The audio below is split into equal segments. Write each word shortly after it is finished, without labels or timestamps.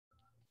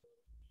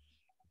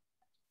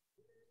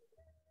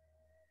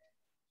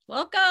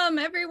Welcome,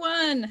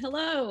 everyone.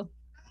 Hello.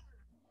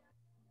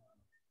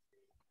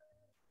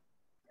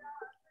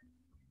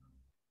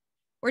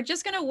 We're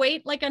just going to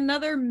wait like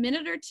another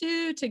minute or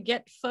two to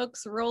get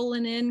folks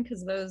rolling in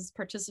because those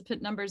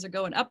participant numbers are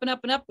going up and up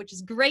and up, which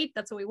is great.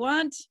 That's what we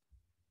want.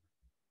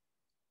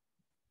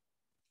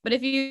 But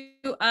if you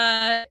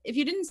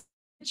didn't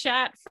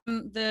chat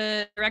from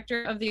the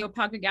director of the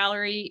Opaka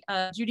Gallery,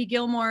 Judy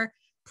Gilmore,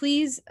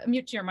 please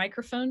mute your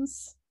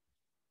microphones.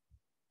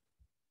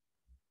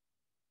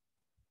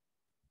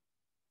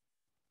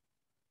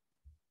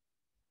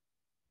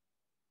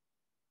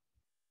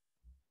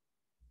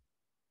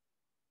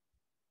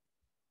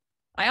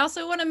 I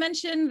also want to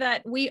mention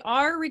that we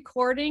are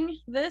recording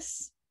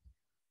this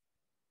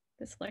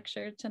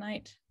lecture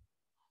tonight,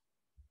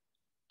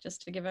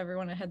 just to give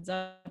everyone a heads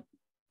up.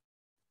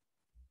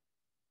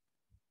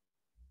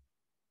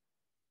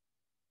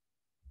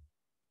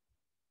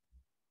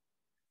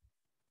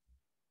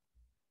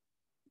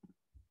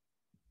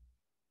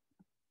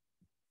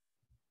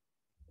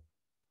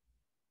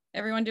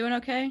 Everyone doing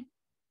okay?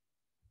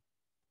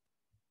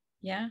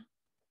 Yeah?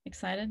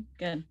 Excited?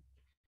 Good.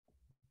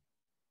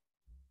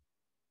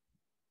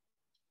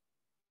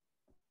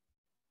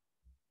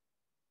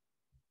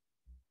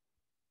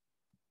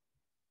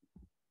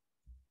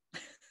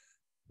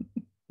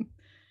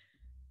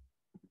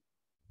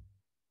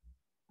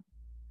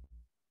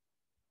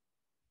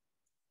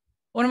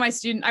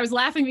 I was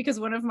laughing because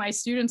one of my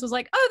students was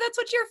like, oh, that's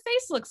what your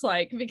face looks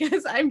like,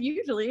 because I'm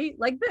usually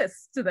like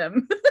this to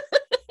them.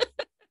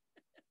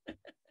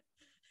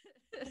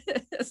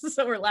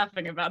 So we're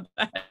laughing about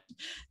that,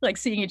 like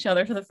seeing each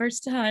other for the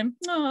first time.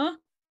 Aw.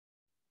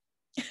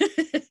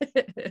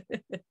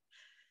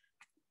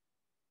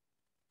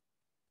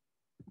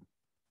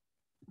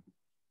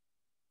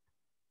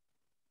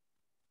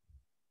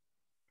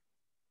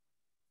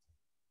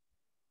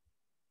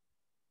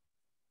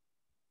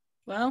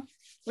 Well,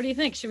 what do you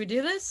think? Should we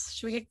do this?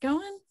 Should we get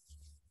going?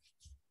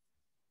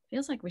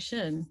 Feels like we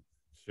should.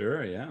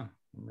 Sure, yeah,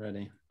 I'm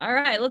ready. All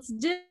right, let's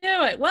do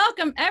it.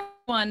 Welcome,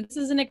 everyone. This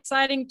is an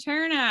exciting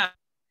turnout.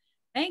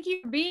 Thank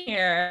you for being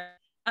here.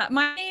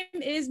 My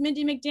name is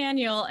Mindy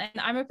McDaniel,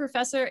 and I'm a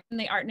professor in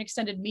the Art and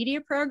Extended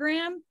Media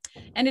program.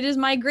 And it is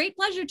my great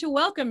pleasure to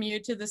welcome you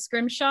to the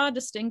Scrimshaw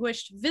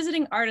Distinguished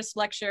Visiting Artist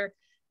Lecture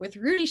with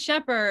Rudy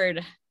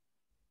Shepherd.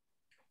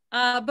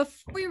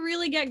 Before we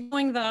really get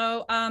going,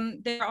 though,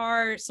 there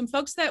are some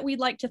folks that we'd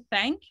like to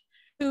thank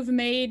who've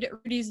made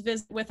Rudy's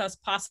visit with us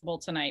possible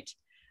tonight.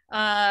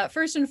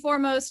 First and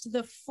foremost,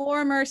 the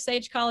former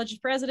Sage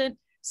College president,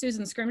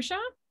 Susan Scrimshaw,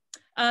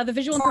 the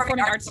Visual and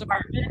Performing Arts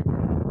Department.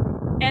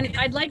 And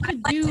I'd like to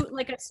do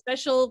like a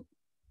special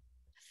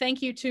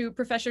thank you to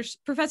Professor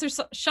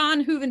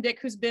Sean Hoovendick,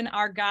 who's been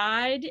our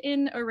guide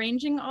in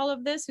arranging all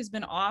of this, who's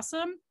been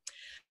awesome.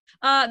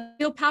 The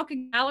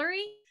Opaka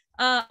Gallery,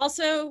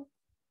 also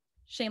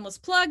shameless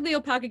plug, the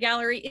Opaka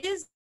Gallery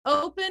is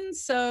open,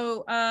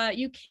 so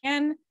you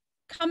can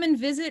come and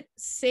visit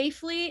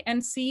safely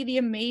and see the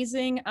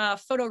amazing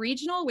photo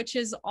regional, which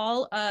is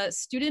all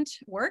student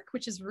work,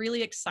 which is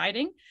really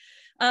exciting.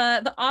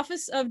 The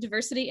Office of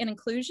Diversity and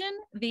Inclusion,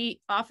 the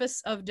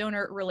Office of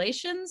Donor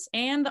Relations,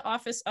 and the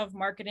Office of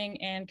Marketing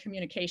and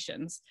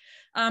Communications.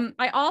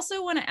 I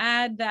also want to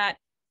add that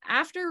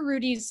after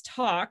Rudy's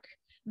talk,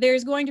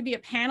 there's going to be a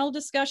panel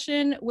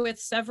discussion with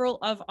several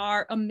of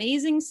our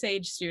amazing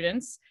SAGE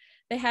students.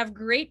 They have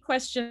great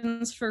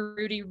questions for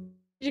Rudy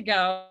to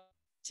go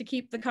to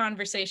keep the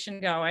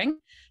conversation going,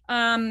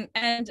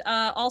 and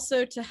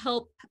also to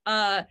help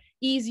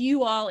ease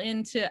you all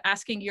into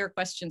asking your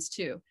questions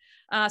too.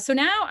 So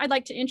now I'd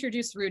like to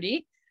introduce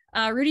Rudy.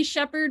 Rudy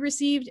Shepherd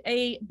received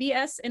a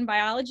BS in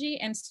biology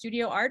and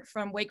studio art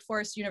from Wake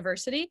Forest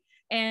University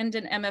and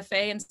an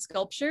MFA in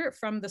sculpture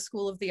from the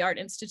School of the Art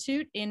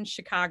Institute in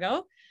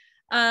Chicago.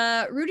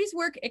 Rudy's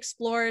work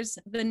explores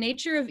the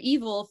nature of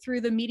evil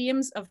through the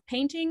mediums of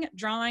painting,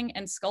 drawing,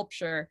 and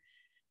sculpture.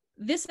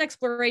 This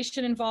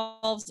exploration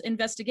involves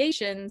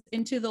investigations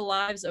into the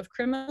lives of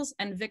criminals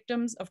and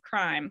victims of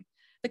crime.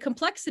 The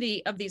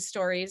complexity of these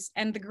stories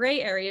and the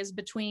gray areas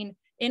between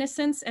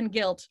innocence and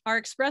guilt are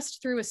expressed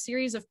through a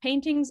series of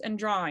paintings and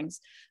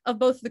drawings of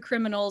both the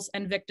criminals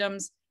and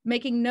victims,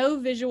 making no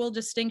visual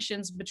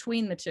distinctions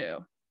between the two.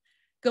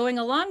 Going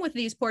along with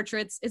these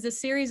portraits is a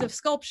series of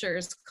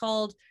sculptures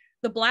called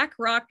the Black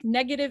Rock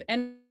Negative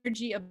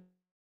Energy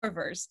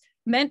Observers,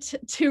 meant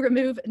to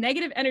remove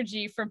negative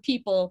energy from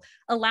people,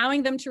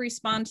 allowing them to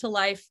respond to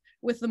life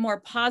with the more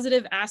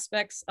positive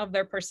aspects of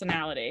their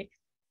personality.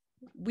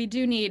 We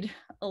do need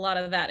a lot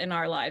of that in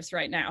our lives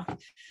right now.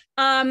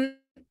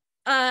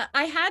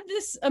 I had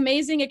this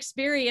amazing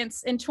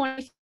experience in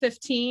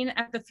 2015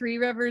 at the Three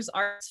Rivers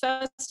Arts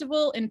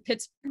Festival in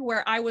Pittsburgh,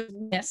 where I was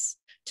witness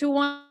to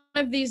one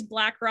of these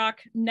Black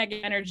Rock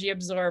negative energy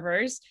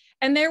absorbers.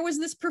 And there was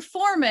this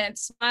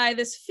performance by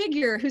this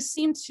figure who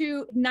seemed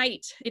to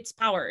ignite its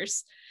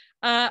powers.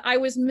 I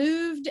was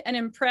moved and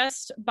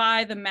impressed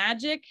by the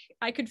magic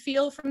I could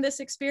feel from this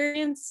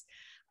experience,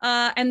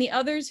 and the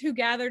others who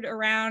gathered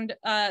around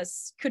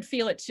could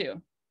feel it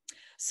too.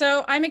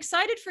 So I'm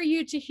excited for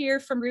you to hear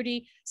from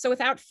Rudy. So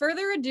without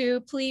further ado,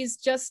 please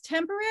just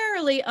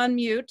temporarily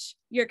unmute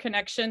your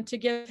connection to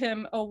give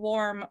him a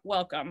warm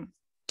welcome.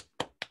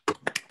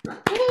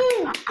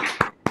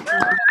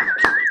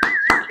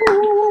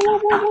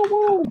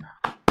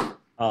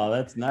 Oh,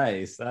 that's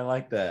nice. I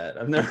like that.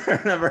 I've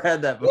never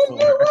had that before.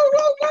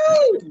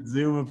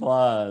 Zoom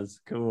applause.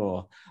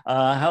 Cool.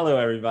 Hello,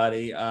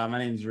 everybody. My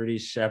name is Rudy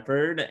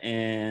Shepherd,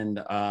 and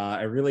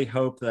I really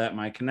hope that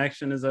my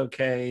connection is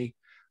okay.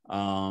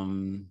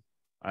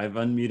 I've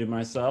unmuted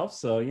myself,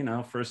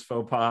 so first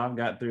faux pas, I've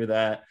got through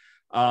that.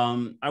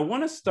 I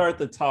want to start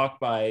the talk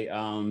by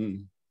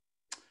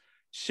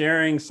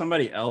sharing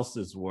somebody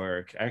else's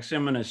work. Actually,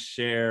 I'm going to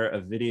share a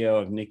video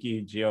of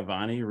Nikki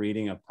Giovanni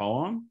reading a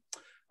poem.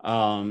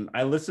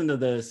 I listen to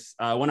this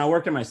when I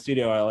work in my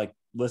studio. I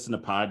listen to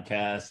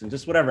podcasts and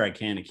just whatever I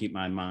can to keep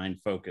my mind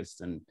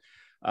focused and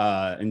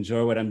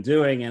enjoy what I'm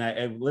doing. And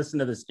I listened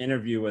to this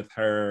interview with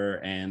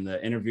her, and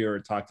the interviewer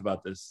talked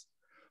about this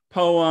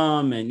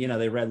poem, and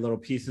they read little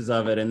pieces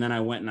of it. And then I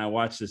went and I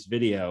watched this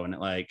video, and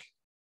it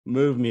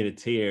moved me to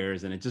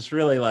tears, and it just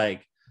really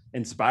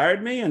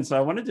inspired me. And so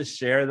I wanted to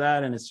share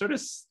that, and it sort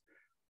of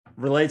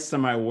relates to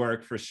my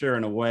work for sure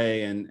in a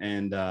way.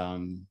 And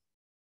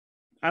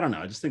I don't know,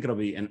 I just think it'll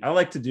be, and I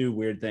like to do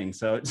weird things,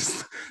 so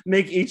just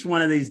make each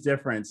one of these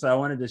different. So I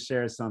wanted to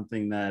share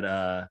something that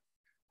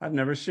I've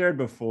never shared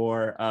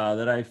before,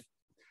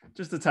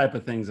 just the type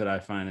of things that I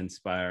find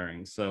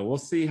inspiring. So we'll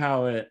see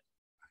how it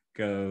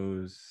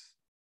goes.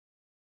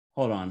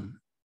 Hold on.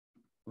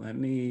 I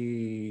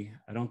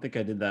don't think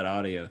I did that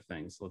audio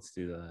thing. So let's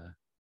do the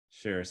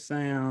share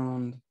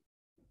sound,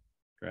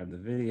 grab the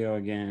video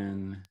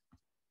again.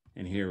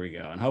 And here we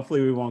go. And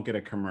hopefully we won't get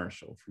a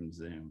commercial from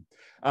Zoom.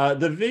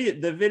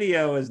 The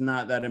video is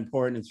not that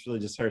important. It's really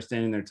just her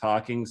standing there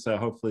talking. So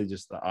hopefully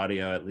just the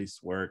audio at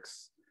least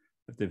works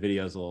if the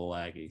video is a little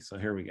laggy. So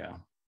here we go.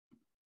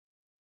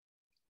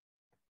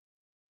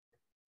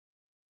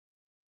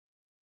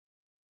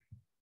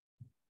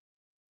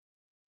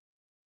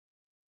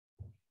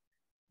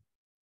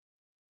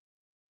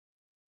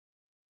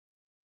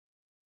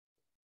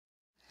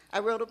 I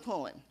wrote a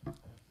poem,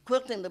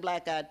 Quilting the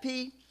Black-Eyed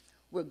Pea,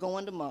 We're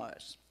Going to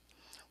Mars.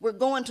 We're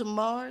going to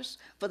Mars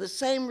for the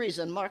same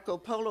reason Marco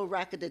Polo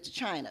rocketed to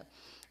China,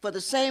 for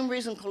the same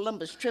reason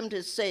Columbus trimmed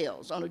his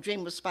sails on a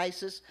dream of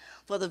spices,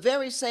 for the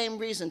very same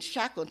reason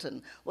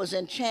Shackleton was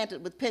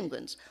enchanted with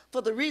penguins,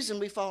 for the reason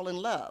we fall in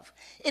love.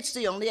 It's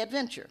the only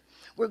adventure.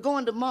 We're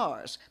going to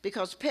Mars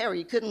because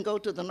Perry couldn't go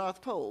to the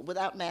North Pole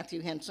without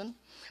Matthew Henson,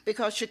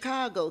 because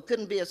Chicago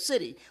couldn't be a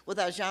city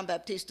without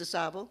Jean-Baptiste de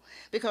Sable,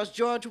 because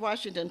George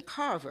Washington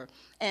Carver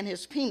and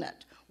his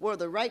peanut were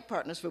the right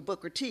partners for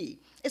Booker T.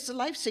 It's a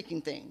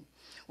life-seeking thing.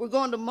 We're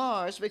going to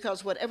Mars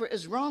because whatever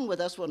is wrong with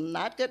us will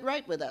not get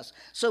right with us.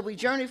 So we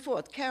journey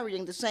forth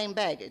carrying the same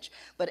baggage,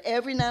 but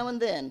every now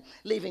and then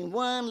leaving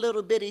one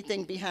little bitty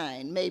thing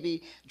behind,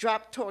 maybe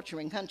drop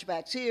torturing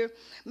hunchbacks here,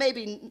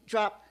 maybe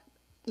drop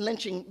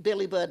lynching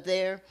Billy Budd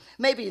there,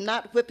 maybe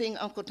not whipping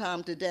Uncle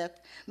Tom to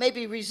death,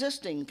 maybe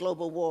resisting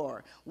global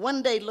war,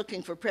 one day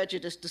looking for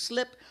prejudice to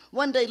slip,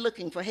 one day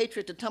looking for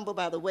hatred to tumble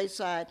by the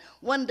wayside,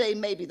 one day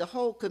maybe the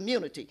whole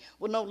community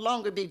will no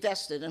longer be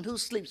vested in who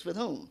sleeps with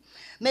whom.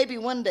 Maybe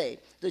one day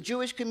the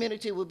Jewish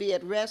community will be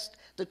at rest,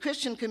 the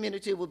Christian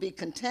community will be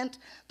content,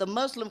 the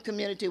Muslim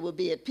community will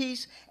be at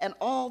peace, and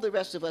all the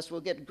rest of us will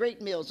get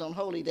great meals on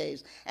holy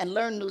days and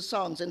learn new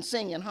songs and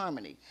sing in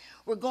harmony.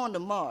 We're going to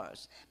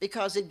Mars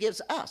because it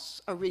gives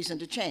us a reason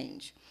to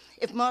change.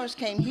 If Mars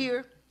came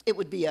here, it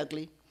would be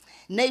ugly.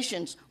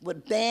 Nations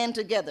would band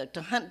together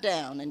to hunt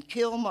down and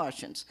kill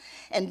Martians.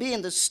 And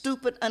being the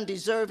stupid,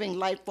 undeserving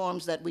life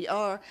forms that we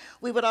are,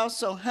 we would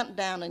also hunt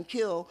down and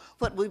kill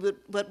what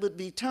would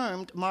be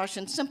termed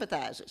Martian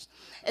sympathizers,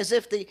 as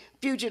if the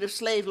fugitive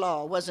slave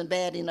law wasn't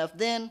bad enough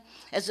then,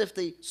 as if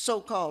the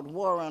so-called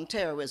war on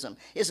terrorism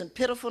isn't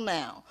pitiful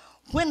now.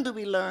 When do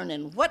we learn,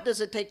 and what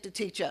does it take to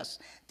teach us?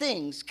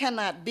 Things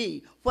cannot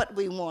be what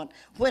we want,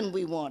 when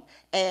we want,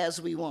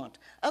 as we want.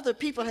 Other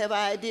people have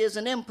ideas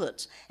and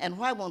inputs, and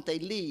why won't they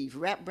leave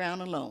Rap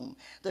Brown alone?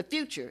 The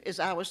future is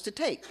ours to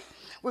take.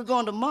 We're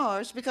going to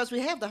Mars because we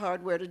have the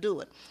hardware to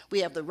do it. We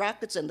have the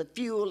rockets and the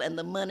fuel and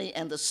the money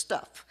and the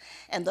stuff.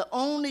 And the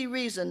only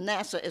reason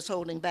NASA is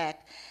holding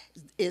back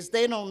is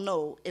they don't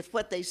know if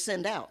what they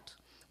send out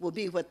will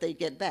be what they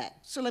get back.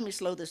 So let me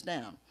slow this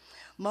down.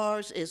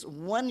 Mars is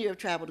 1 year of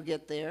travel to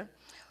get there,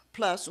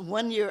 plus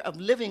 1 year of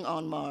living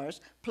on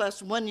Mars,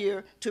 plus 1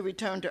 year to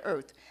return to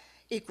Earth,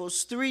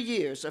 equals 3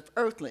 years of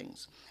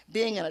Earthlings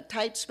being in a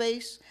tight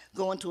space,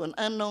 going to an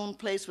unknown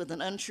place with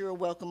an unsure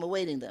welcome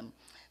awaiting them.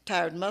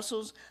 Tired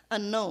muscles,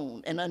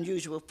 unknown and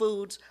unusual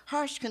foods,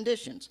 harsh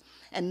conditions,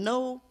 and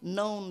no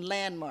known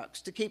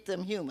landmarks to keep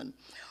them human.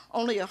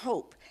 Only a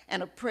hope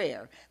and a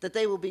prayer that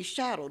they will be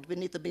shadowed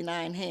beneath a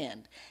benign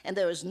hand. And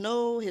there is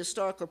no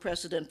historical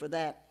precedent for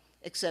that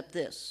except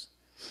this.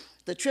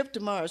 The trip to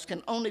Mars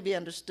can only be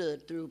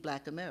understood through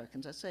Black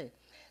Americans, I say.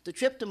 The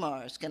trip to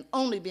Mars can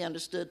only be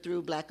understood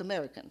through Black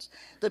Americans.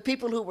 The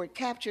people who were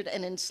captured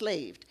and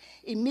enslaved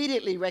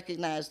immediately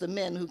recognized the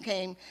men who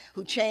came,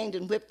 who chained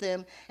and whipped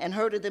them and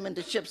herded them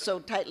into ships so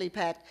tightly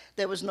packed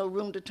there was no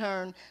room to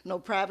turn, no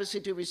privacy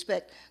to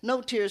respect,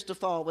 no tears to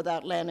fall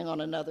without landing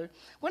on another.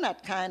 We're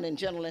not kind and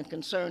gentle and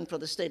concerned for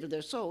the state of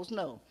their souls,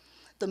 no.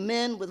 The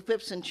men with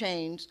whips and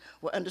chains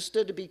were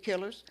understood to be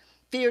killers,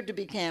 feared to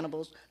be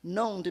cannibals,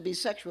 known to be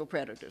sexual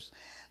predators.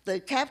 The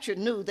captured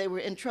knew they were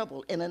in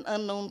trouble in an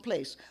unknown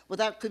place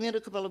without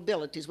communicable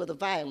abilities with a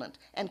violent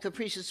and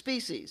capricious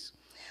species.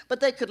 But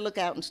they could look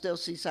out and still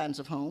see signs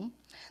of home.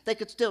 They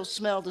could still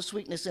smell the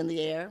sweetness in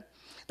the air.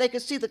 They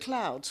could see the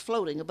clouds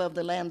floating above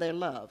the land they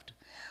loved.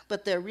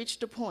 But there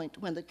reached a point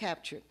when the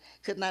captured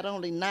could not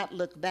only not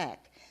look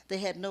back, they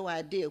had no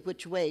idea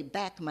which way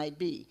back might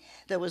be.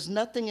 There was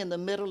nothing in the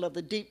middle of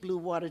the deep blue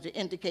water to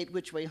indicate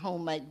which way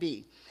home might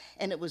be.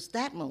 And it was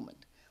that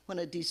moment when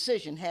a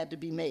decision had to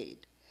be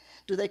made.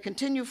 Do they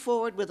continue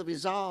forward with a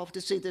resolve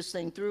to see this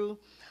thing through,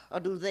 or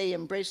do they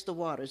embrace the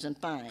waters and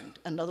find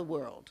another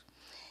world?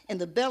 In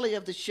the belly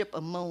of the ship,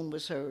 a moan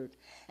was heard,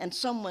 and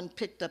someone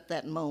picked up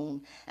that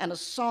moan, and a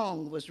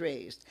song was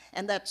raised,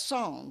 and that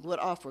song would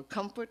offer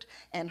comfort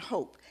and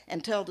hope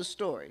and tell the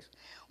stories.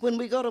 When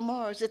we go to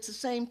Mars, it's the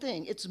same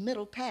thing. It's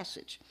middle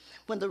passage.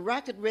 When the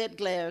rocket red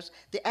glares,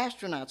 the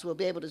astronauts will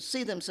be able to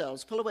see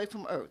themselves pull away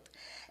from Earth.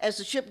 As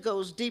the ship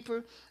goes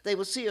deeper, they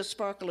will see a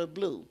sparkle of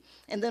blue.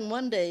 And then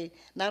one day,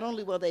 not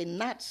only will they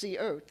not see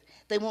Earth,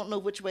 they won't know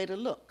which way to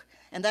look.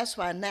 And that's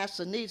why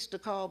NASA needs to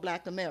call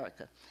Black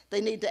America. They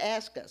need to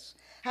ask us,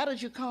 how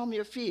did you calm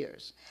your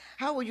fears?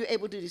 How were you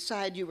able to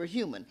decide you were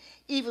human,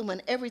 even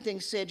when everything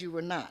said you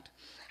were not?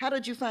 How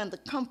did you find the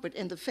comfort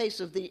in the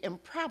face of the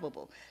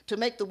improbable to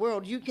make the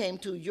world you came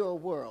to your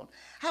world?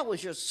 How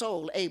was your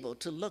soul able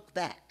to look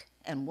back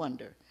and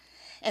wonder?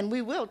 And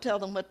we will tell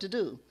them what to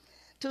do.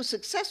 To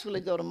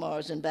successfully go to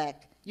Mars and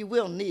back, you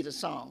will need a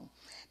song.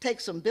 Take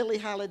some Billie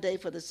Holiday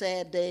for the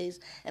sad days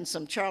and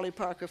some Charlie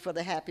Parker for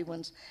the happy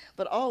ones,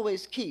 but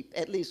always keep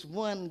at least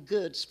one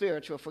good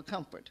spiritual for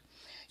comfort.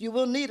 You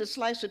will need a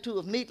slice or two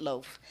of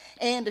meatloaf,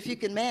 and if you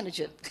can manage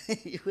it,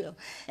 you will,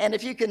 and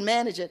if you can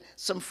manage it,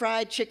 some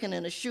fried chicken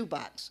in a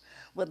shoebox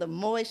with a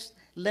moist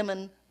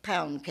lemon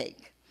pound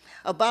cake.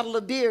 A bottle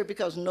of beer,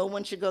 because no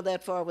one should go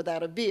that far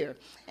without a beer,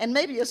 and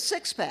maybe a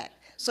six-pack,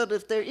 so that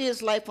if there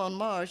is life on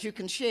Mars, you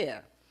can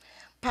share.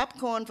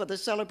 Popcorn for the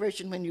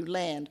celebration when you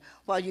land,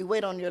 while you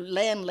wait on your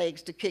land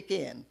legs to kick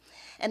in.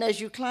 And as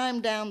you climb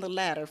down the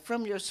ladder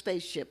from your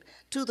spaceship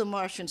to the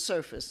Martian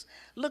surface,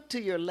 look to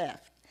your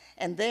left,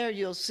 and there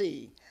you'll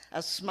see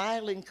a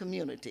smiling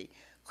community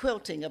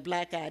quilting a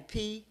black-eyed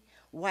pea,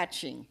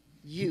 watching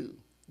you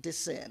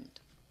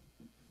descend.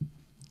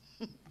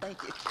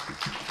 Thank you.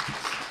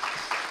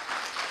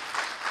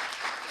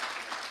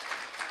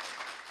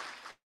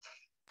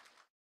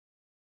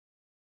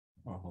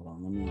 Oh, hold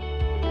on, let me.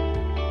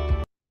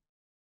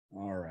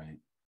 All right.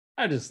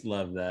 I just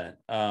love that.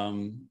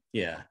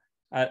 Yeah,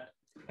 I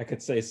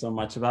could say so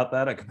much about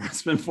that. I could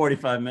spend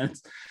 45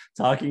 minutes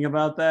talking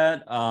about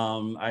that.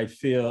 I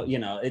feel, you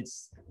know,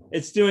 it's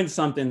doing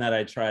something that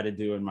I try to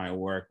do in my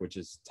work, which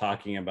is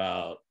talking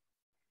about,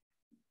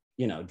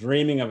 you know,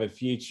 dreaming of a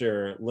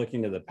future,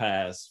 looking to the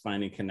past,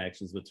 finding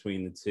connections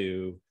between the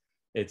two.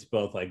 It's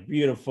both like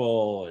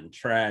beautiful and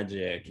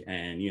tragic,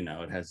 and, you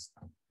know, it has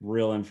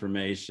real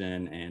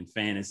information and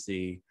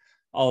fantasy.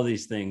 All of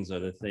these things are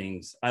the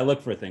things I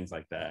look for, things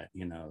like that,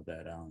 you know,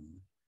 that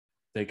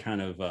they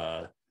kind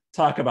of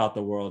talk about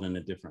the world in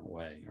a different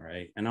way,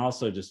 right? And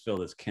also just feel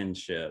this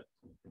kinship.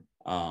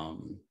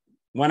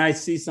 When I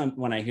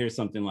hear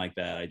something like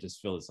that, I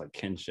just feel this like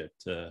kinship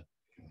to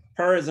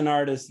her as an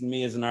artist and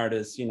me as an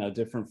artist, you know,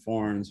 different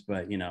forms,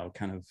 but, you know,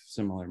 kind of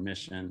similar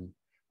mission,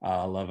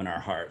 love in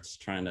our hearts,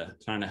 trying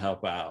to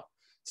help out.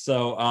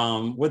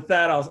 So with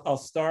that, I'll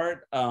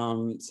start.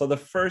 So the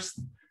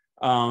first,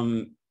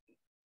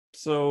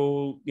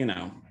 so, you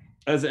know,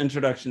 as the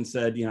introduction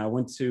said, you know, I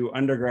went to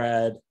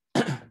undergrad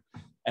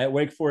at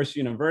Wake Forest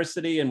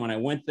University. And when I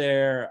went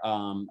there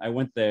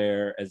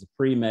as a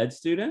pre-med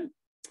student,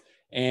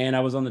 and I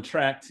was on the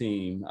track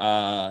team,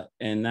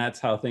 and that's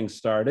how things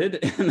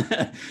started.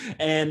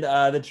 And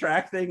the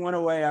track thing went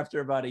away after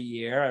about a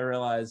year. I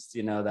realized,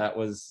 you know, that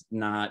was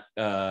not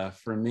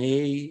for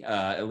me,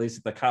 at least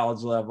at the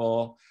college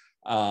level.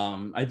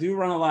 I do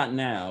run a lot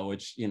now,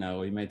 which, you know,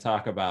 we may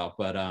talk about,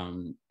 but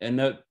and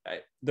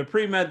the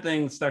pre-med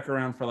thing stuck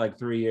around for like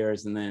 3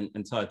 years, and then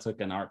until I took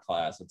an art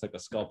class. I took a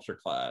sculpture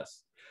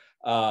class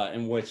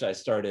in which I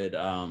started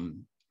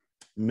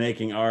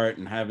making art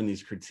and having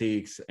these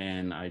critiques,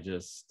 and I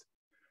just,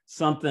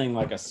 something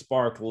like a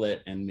spark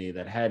lit in me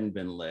that hadn't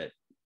been lit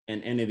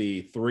in any of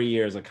the 3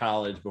 years of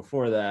college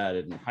before that,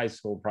 and high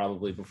school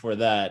probably before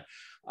that.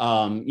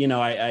 You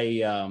know,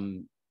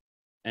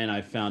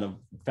 I found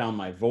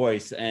my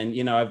voice, and,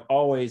 you know, I've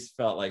always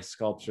felt like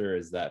sculpture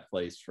is that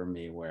place for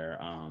me where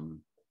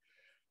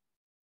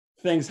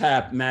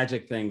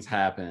magic things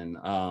happen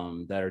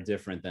that are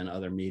different than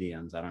other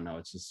mediums. I don't know,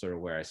 it's just sort of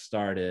where I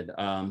started.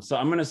 So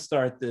I'm going to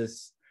start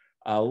this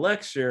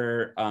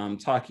lecture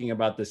talking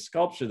about this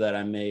sculpture that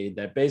I made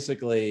that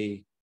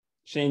basically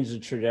changed the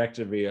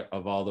trajectory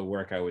of all the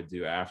work I would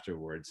do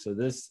afterwards. So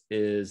this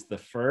is the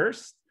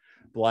first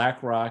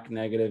black rock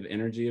negative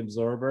energy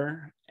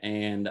absorber,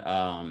 and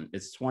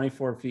it's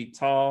 24 feet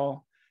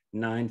tall,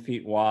 9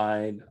 feet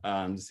wide.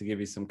 Just to give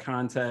you some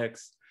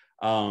context,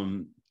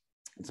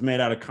 it's made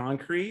out of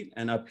concrete,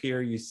 and up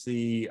here you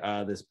see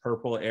this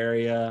purple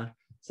area.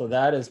 So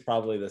that is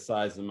probably the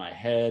size of my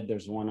head.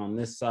 There's one on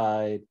this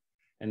side,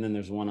 and then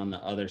there's one on the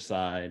other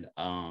side.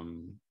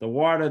 The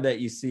water that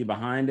you see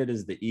behind it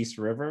is the East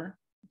River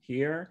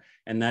here,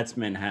 and that's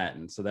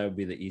Manhattan. So that would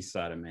be the east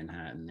side of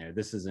Manhattan there.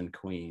 This is in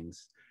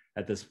Queens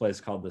at this place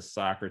called the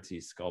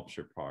Socrates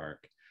Sculpture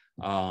Park.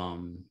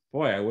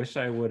 Boy, I wish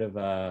I would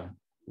have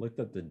looked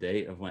up the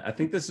date of when. I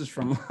think this is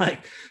from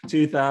like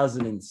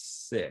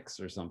 2006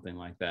 or something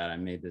like that. I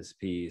made this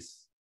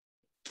piece.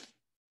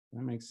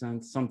 That makes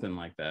sense, something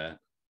like that.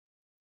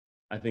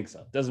 I think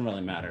so. Doesn't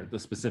really matter the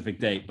specific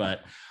date,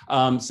 but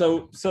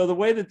so the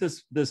way that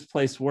this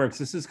place works,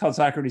 this is called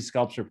Socrates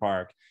Sculpture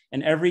Park,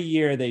 and every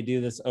year they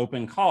do this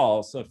open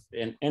call. So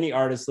if any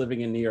artist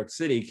living in New York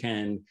City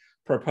can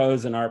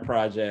propose an art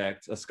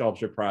project, a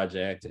sculpture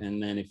project,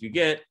 and then if you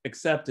get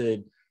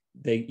accepted,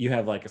 you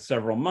have like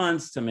several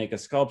months to make a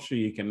sculpture.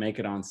 You can make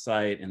it on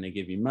site, and they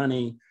give you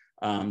money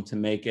to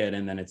make it,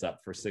 and then it's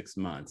up for 6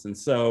 months. And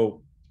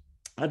so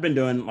I've been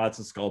doing lots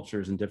of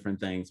sculptures and different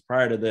things.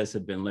 Prior to this,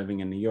 I'd been living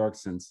in New York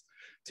since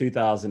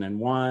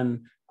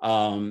 2001,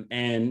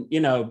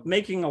 and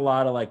making a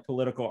lot of like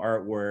political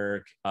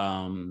artwork.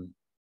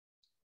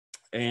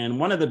 And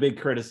one of the big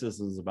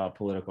criticisms about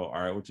political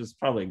art, which is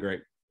probably a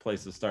great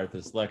place to start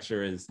this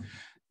lecture, is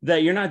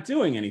that you're not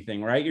doing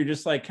anything, right? You're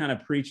just like kind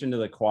of preaching to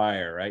the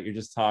choir, right? You're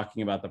just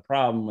talking about the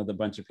problem with a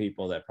bunch of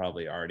people that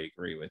probably already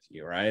agree with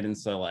you, right? And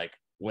so like,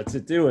 what's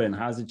it doing?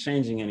 How's it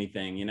changing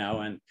anything?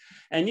 And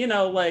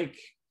like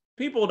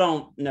people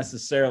don't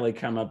necessarily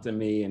come up to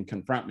me and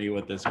confront me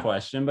with this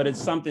question, but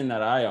it's something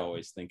that I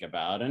always think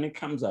about, and it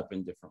comes up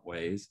in different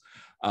ways,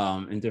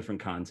 in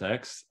different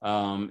contexts.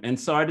 And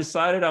so I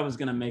decided I was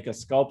going to make a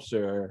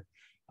sculpture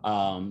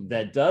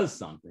that does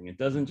something. It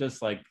doesn't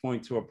just like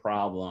point to a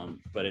problem,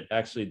 but it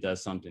actually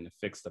does something to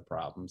fix the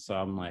problem. So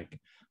I'm like,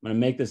 I'm going to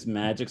make this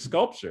magic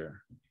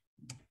sculpture.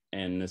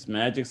 And this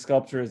magic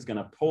sculpture is going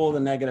to pull the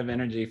negative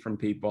energy from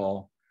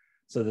people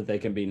so that they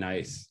can be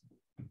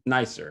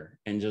nicer,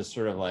 and just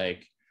sort of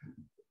like,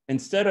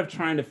 instead of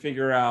trying to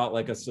figure out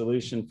like a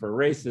solution for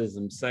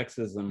racism,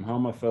 sexism,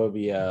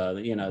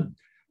 homophobia,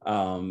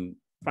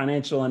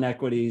 financial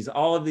inequities,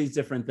 all of these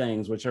different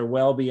things, which are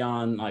well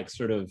beyond like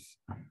sort of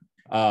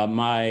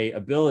my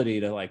ability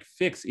to like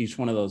fix each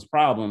one of those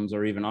problems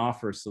or even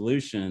offer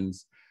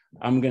solutions,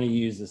 I'm going to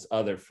use this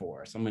other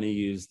force. I'm going to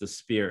use the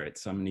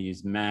spirits. I'm going to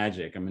use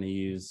magic. I'm going to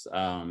use,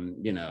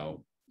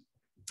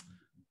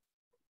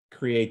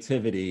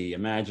 creativity,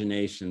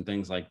 imagination,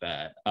 things like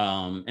that.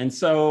 And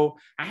so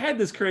I had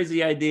this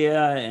crazy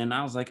idea, and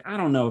I was like, I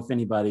don't know if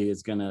anybody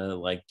is going to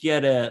like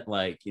get it,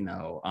 like,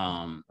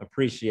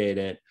 appreciate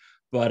it.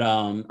 But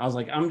I was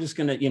like, I'm just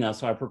going to,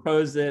 so I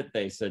proposed it.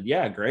 They said,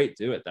 yeah, great,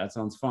 do it. That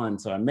sounds fun.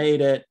 So I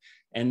made it.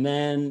 And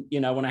then,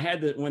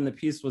 when the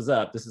piece was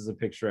up, this is a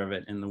picture of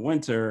it in the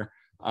winter,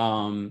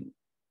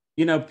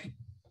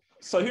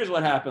 so here's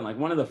what happened. Like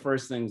one of the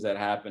first things that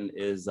happened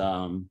is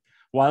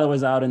while I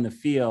was out in the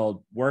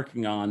field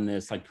working on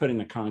this, like putting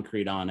the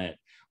concrete on it,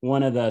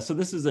 so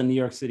this is a New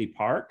York City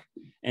park.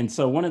 And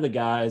so one of the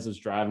guys was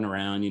driving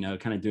around,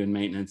 kind of doing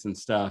maintenance and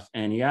stuff.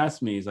 And he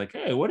asked me, he's like,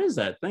 hey, what is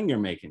that thing you're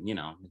making?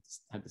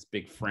 It's had this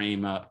big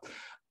frame up.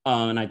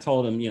 And I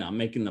told him, I'm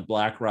making the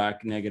black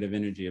rock negative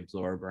energy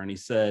absorber. And he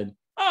said,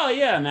 oh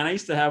yeah, man, I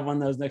used to have one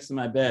of those next to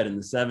my bed in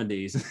the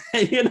 70s,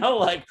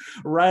 like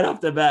right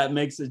off the bat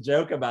makes a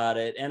joke about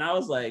it. And I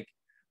was like,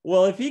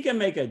 well, if he can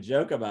make a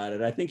joke about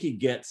it, I think he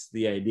gets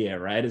the idea,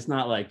 right? It's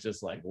not like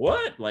just like,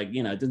 what? Like,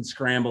 it didn't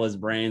scramble his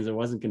brains. It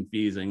wasn't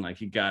confusing. Like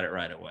he got it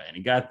right away, and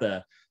he got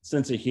the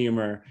sense of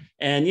humor.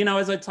 And,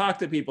 as I talked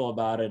to people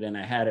about it and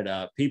I had it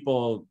up,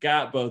 people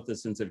got both the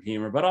sense of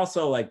humor, but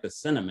also like the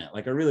sentiment.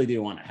 Like I really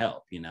do want to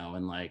help,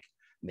 and like,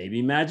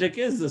 maybe magic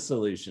is the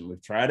solution.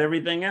 We've tried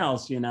everything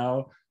else,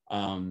 a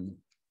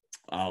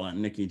la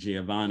Nikki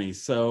Giovanni.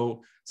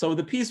 So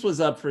the piece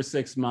was up for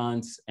 6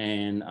 months,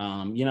 and,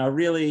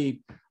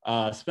 really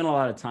spent a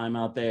lot of time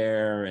out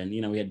there, and,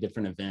 we had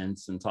different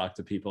events and talked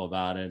to people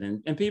about it.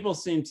 And people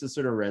seemed to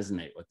sort of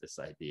resonate with this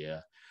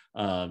idea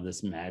of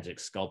this magic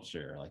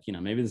sculpture. Like,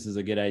 maybe this is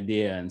a good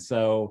idea. And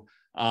so,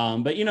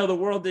 but, the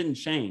world didn't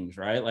change,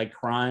 right? Like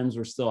crimes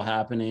were still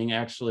happening.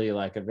 Actually,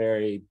 like a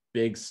very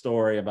big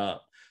story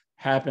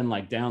happened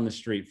like down the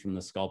street from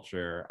the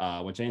sculpture,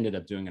 which I ended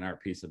up doing an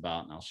art piece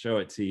about, and I'll show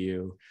it to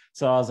you.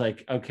 So I was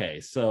like, okay,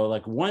 so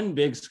like one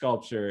big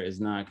sculpture is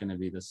not going to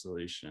be the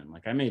solution.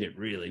 Like I made it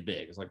really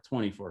big. It's like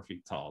 24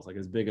 feet tall. It's like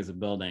as big as a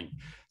building.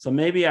 So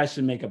maybe I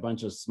should make a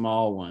bunch of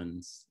small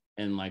ones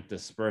and like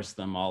disperse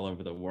them all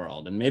over the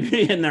world. And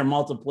maybe in their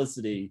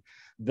multiplicity,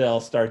 they'll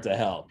start to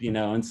help,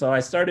 And so I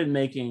started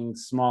making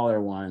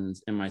smaller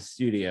ones in my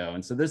studio.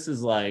 And so this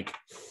is like,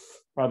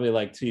 probably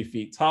like 2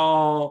 feet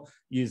tall,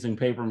 using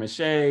paper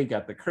mache,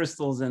 got the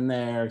crystals in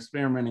there,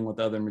 experimenting with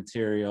other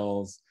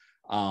materials.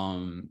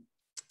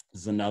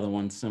 This is another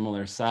one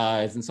similar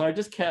size. And so I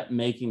just kept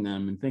making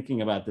them and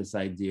thinking about this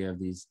idea of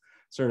these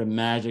sort of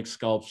magic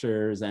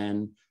sculptures.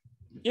 And,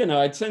 you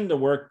know, I tend to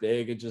work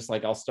big. It's just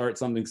like I'll start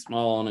something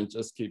small and it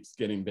just keeps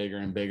getting bigger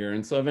and bigger.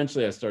 And so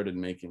eventually I started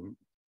making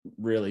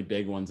really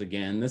big ones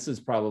again. This is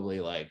probably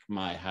like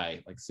my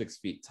height, like 6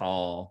 feet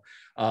tall.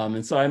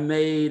 And so I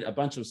made a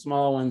bunch of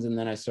small ones, and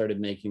then I started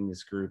making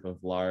this group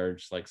of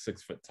large, like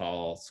 6 foot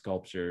tall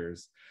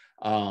sculptures.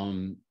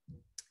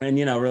 And,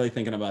 you know, really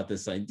thinking about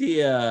this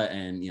idea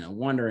and, you know,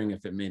 wondering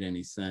if it made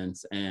any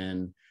sense.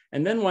 And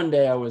then one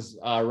day I was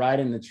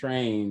riding the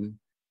train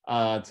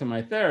to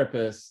my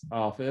therapist's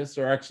office,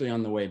 or actually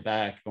on the way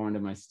back going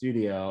to my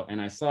studio,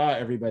 and I saw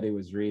everybody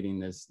was reading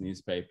this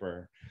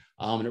newspaper.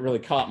 And it really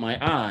caught my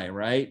eye,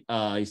 right?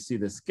 You see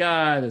this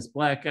guy, this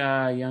black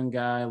guy, young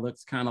guy,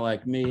 looks kind of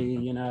like me,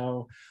 you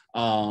know,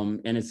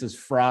 and it says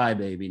Fry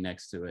Baby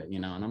next to it, you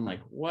know, and I'm like,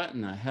 what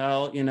in the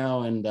hell, you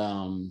know?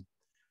 And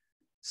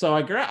so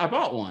I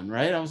bought one,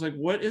 right? I was like,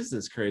 what is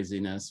this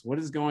craziness? What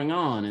is going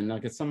on? And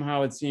like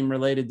somehow it seemed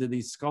related to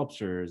these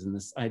sculptures and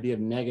this idea of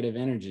negative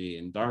energy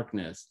and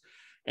darkness.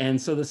 And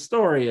so the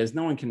story is,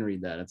 no one can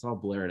read that. It's all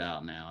blurred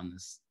out now in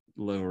this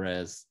low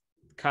res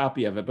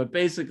copy of it. But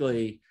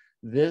basically,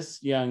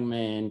 this young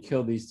man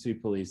killed these 2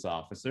 police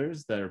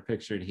officers that are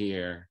pictured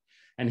here.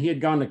 And he had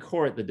gone to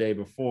court the day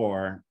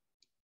before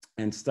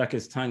and stuck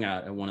his tongue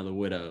out at one of the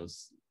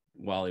widows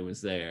while he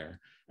was there.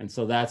 And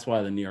so that's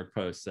why the New York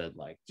Post said,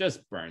 like,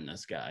 just burn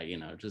this guy, you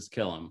know, just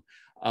kill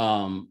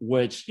him.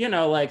 Which, you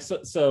know, like,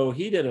 so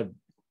he did a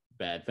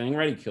bad thing,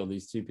 right? He killed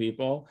these 2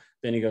 people.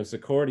 Then he goes to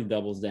court, he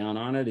doubles down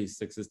on it. He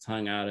sticks his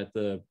tongue out at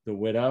the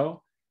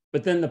widow.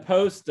 But then the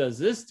Post does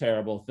this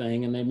terrible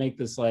thing, and they make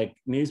this like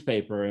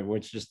newspaper,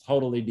 which just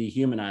totally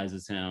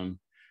dehumanizes him.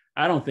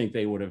 I don't think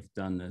they would have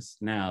done this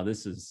now.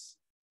 This is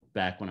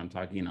back when I'm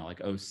talking, you know,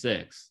 like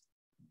 06.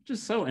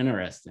 Just so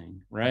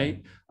interesting,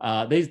 right?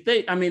 I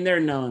mean,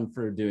 they're known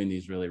for doing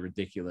these really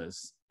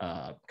ridiculous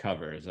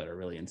covers that are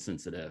really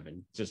insensitive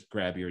and just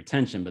grab your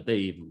attention, but they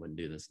even wouldn't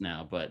do this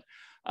now. But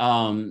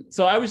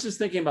so I was just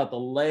thinking about the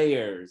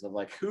layers of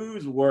like,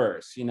 who's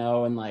worse, you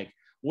know, and like,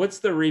 what's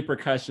the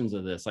repercussions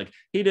of this? Like,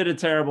 he did a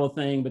terrible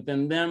thing, but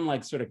then them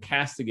like sort of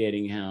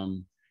castigating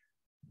him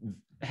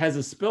has a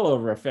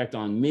spillover effect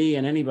on me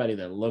and anybody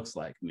that looks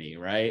like me,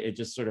 right? It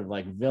just sort of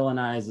like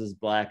villainizes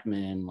Black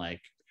men,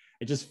 like,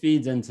 it just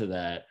feeds into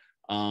that.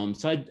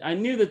 So I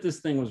knew that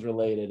this thing was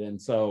related.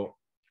 And so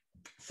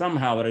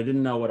somehow, but I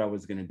didn't know what I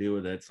was going to do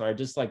with it. So I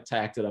just like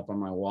tacked it up on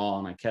my wall,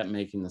 and I kept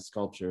making the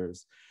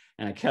sculptures,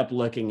 and I kept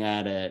looking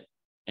at it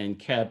and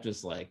kept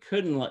just like,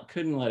 couldn't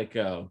let it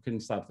go.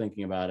 Couldn't stop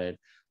thinking about it.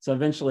 So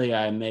eventually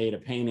I made a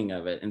painting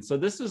of it. And so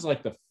this is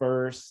like the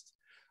first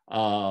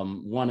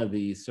one of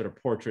these sort of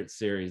portrait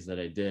series that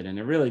I did. And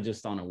it really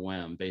just on a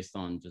whim, based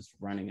on just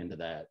running into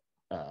that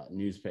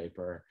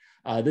newspaper.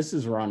 This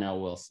is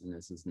Ronell Wilson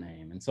is his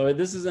name. And so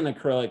this is an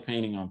acrylic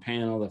painting on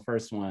panel. The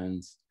first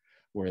ones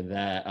were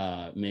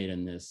that made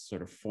in this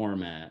sort of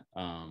format.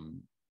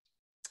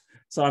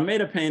 So I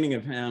made a painting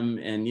of him,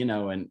 and you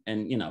know, and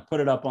you know, put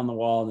it up on the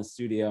wall in the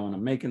studio, and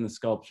I'm making the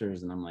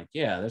sculptures, and I'm like,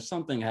 yeah, there's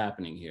something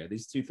happening here.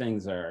 These 2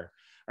 things are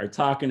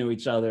talking to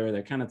each other.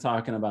 They're kind of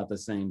talking about the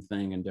same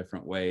thing in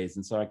different ways.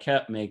 And so I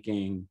kept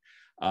making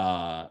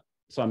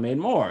so I made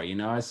more, you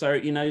know, you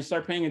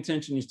start paying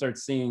attention, you start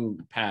seeing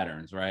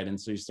patterns, right? And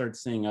so you start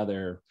seeing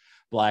other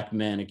Black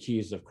men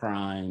accused of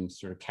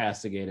crimes, sort of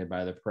castigated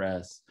by the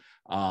press.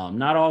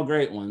 Not all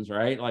great ones,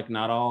 right? Like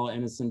not all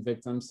innocent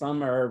victims.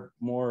 Some are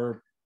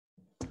more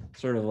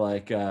sort of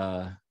like,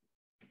 what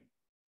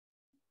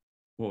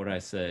would I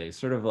say?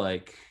 Sort of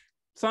like,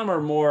 some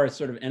are more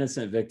sort of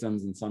innocent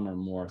victims and some are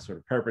more sort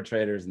of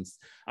perpetrators. And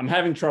I'm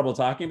having trouble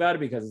talking about it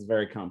because it's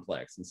very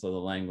complex. And so the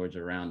language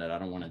around it, I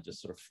don't want to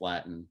just sort of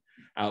flatten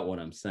out what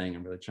I'm saying.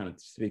 I'm really trying to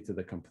speak to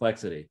the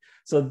complexity.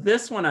 So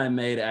this one I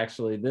made,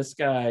 actually, this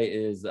guy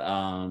is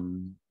a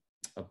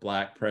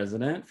Black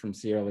president from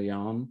Sierra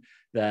Leone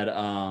that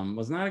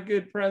was not a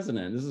good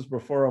president. This is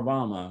before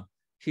Obama.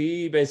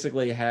 He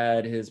basically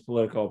had his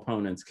political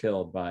opponents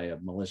killed by a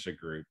militia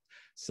group.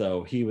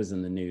 So he was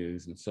in the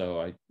news. And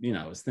so I, you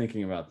know, was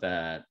thinking about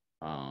that.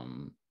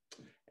 And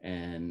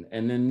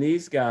then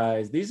these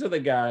guys, these are the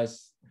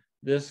guys,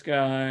 this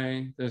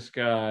guy,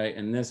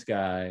 and this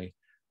guy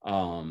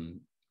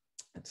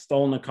had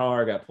stolen a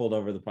car, got pulled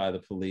over by the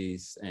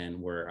police,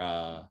 and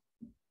were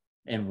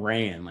and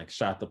ran, like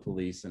shot the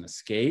police and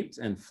escaped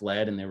and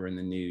fled. And they were in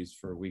the news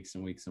for weeks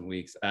and weeks and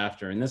weeks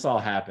after. And this all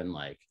happened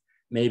like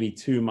maybe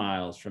 2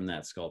 miles from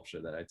that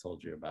sculpture that I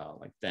told you about,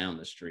 like down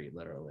the street,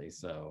 literally.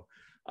 So,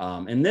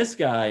 and this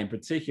guy in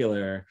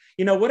particular,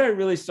 you know, what I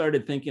really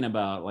started thinking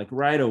about like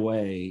right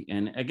away,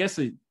 and I guess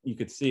you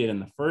could see it in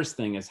the first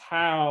thing, is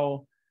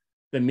how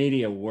the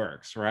media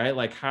works, right?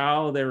 Like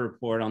how they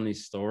report on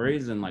these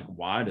stories and like,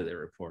 why do they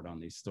report on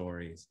these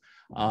stories?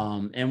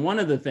 And one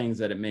of the things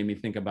that it made me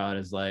think about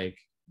is like,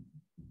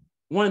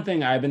 one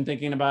thing I've been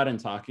thinking about and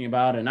talking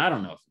about, and I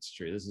don't know if it's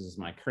true, this is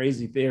my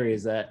crazy theory,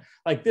 is that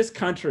like this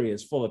country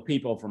is full of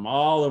people from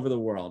all over the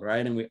world,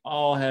 right? And we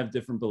all have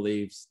different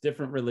beliefs,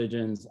 different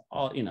religions,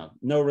 all, you know,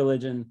 no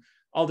religion,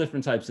 all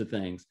different types of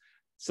things.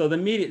 So the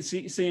media,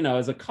 so, you know,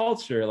 as a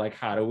culture, like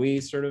how do we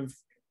sort of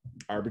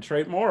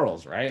arbitrate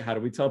morals, right? How do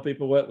we tell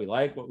people what we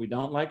like, what we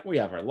don't like? We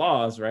have our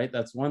laws, right?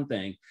 That's one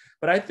thing.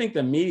 But I think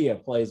the media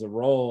plays a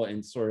role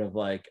in sort of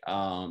like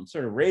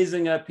sort of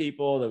raising up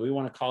people that we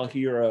want to call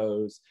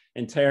heroes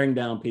and tearing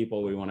down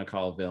people we want to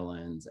call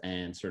villains,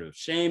 and sort of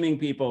shaming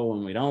people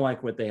when we don't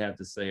like what they have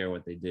to say or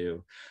what they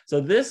do.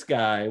 So this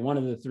guy, one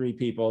of the three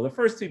people, the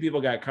first two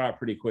people got caught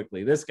pretty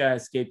quickly. This guy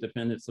escaped to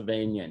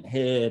Pennsylvania and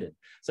hid.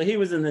 So he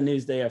was in the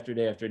news day after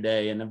day after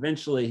day, and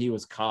eventually he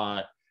was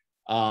caught.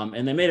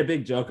 And they made a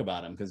big joke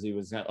about him because he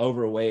was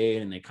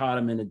overweight, and they caught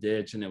him in a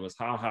ditch, and it was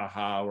ha ha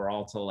ha. We're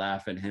all to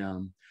laugh at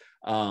him.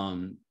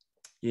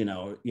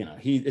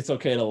 It's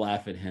okay to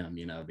laugh at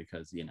him,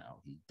 because he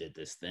did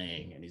this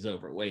thing and he's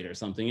overweight or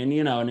something, and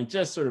and it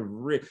just sort of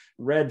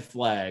red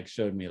flag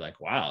showed me like,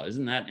 wow,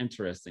 isn't that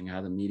interesting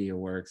how the media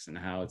works and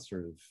how it's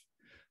sort of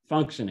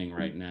functioning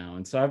right now?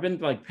 And so I've been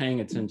like paying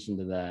attention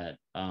to that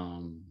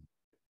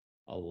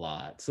a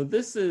lot. So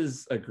this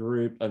is a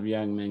group of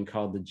young men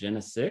called the Gen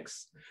of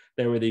Six.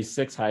 There were these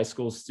 6 high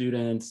school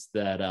students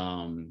that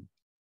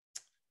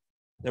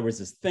there was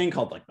this thing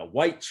called like the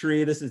White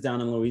Tree. This is down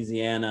in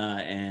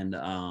Louisiana, and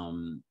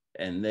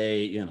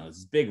they,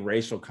 this big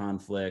racial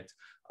conflict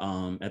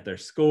at their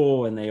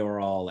school, and they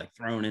were all like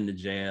thrown into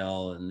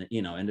jail, and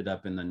ended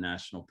up in the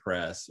national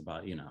press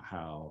about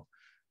how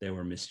they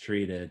were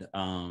mistreated.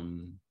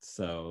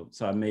 So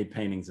I made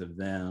paintings of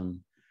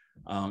them.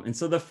 And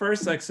so the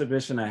first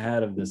exhibition I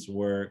had of this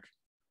work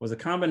was a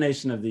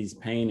combination of these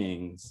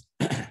paintings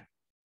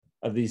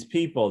of these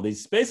people.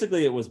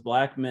 Basically it was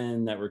Black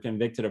men that were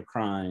convicted of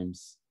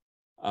crimes,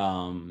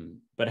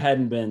 but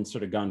hadn't been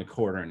sort of gone to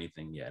court or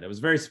anything yet. It was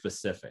very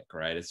specific,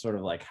 right? It's sort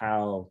of like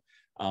how,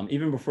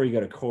 even before you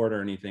go to court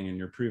or anything and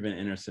you're proven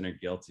innocent or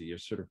guilty, you're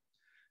sort of,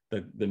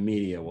 the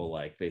media will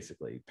like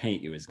basically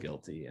paint you as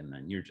guilty, and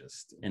then you're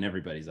just in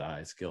everybody's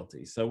eyes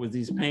guilty. So with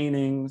these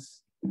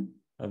paintings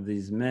of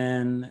these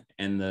men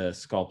and the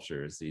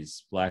sculptures,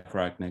 these Black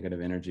rock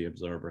negative energy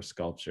absorber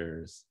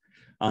sculptures.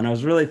 And I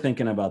was really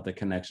thinking about the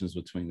connections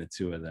between the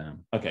two of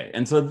them. Okay,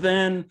 and so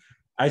then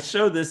I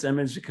showed this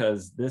image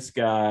because this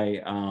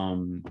guy,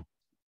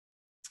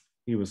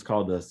 he was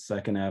called the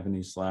Second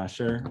Avenue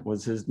Slasher,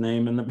 was his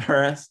name in the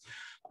press.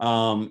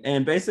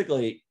 And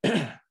basically,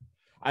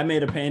 I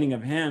made a painting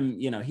of him.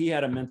 He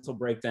had a mental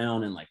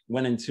breakdown and like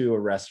went into a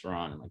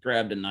restaurant and like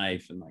grabbed a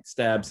knife and like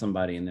stabbed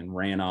somebody and then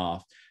ran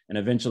off. And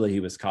eventually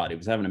he was caught. He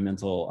was having a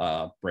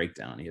mental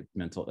breakdown. He had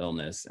mental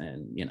illness,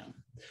 and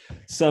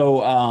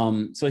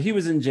so he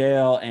was in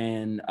jail,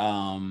 and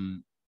all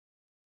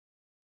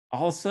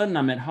of a sudden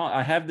I'm at home.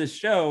 I have this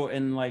show,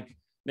 and like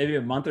maybe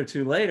a month or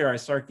two later, I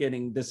start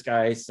getting, this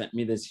guy sent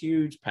me this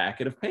huge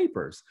packet of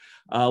papers,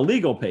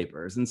 legal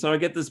papers. And so I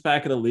get this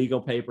packet of legal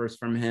papers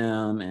from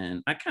him,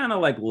 and I kind of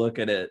like look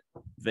at it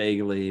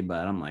vaguely,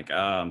 but I'm like, oh,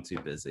 I'm too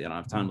busy. I don't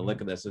have time to look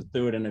at this. So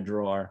threw it in a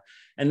drawer.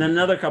 And then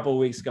another couple of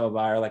weeks go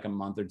by, or like a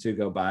month or two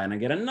go by, and I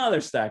get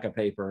another stack of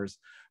papers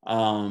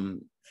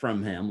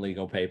from him,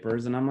 legal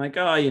papers. And I'm like,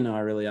 oh, I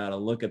really ought to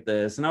look at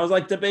this. And I was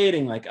like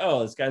debating like,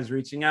 oh, this guy's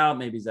reaching out.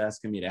 Maybe he's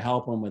asking me to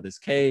help him with his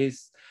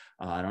case.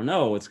 I don't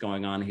know what's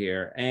going on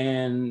here.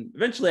 And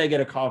eventually I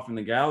get a call from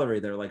the gallery.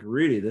 They're like,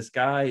 Rudy, this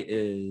guy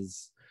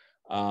is,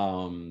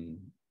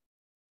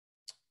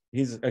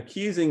 he's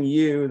accusing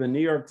you, the New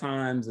York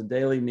Times, the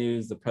Daily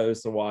News, the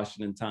Post, the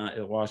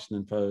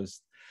Washington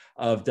Post,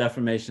 of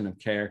defamation of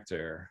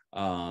character.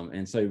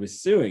 And so he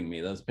was suing me.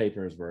 Those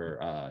papers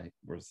were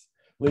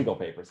legal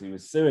papers. He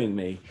was suing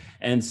me.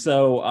 And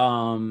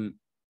so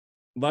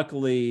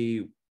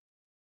luckily,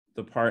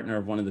 the partner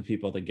of one of the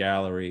people at the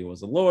gallery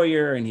was a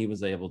lawyer, and he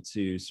was able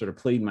to sort of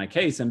plead my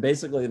case. And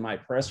basically my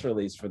press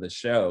release for the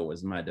show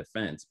was my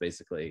defense.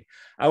 Basically,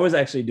 I was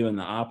actually doing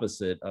the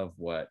opposite of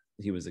what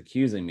he was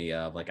accusing me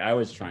of. Like I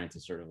was trying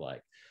to sort of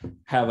like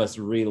have us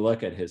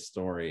relook at his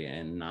story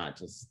and not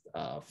just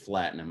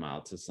flatten him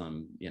out to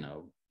some,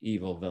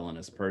 evil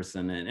villainous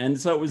person. And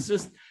so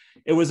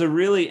it was a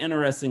really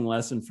interesting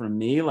lesson for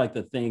me. Like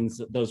the things,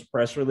 those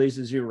press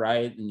releases you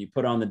write and you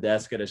put on the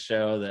desk at a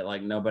show that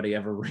like nobody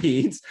ever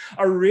reads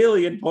are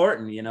really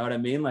important. You know what I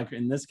mean? Like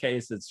in this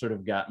case, it sort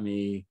of got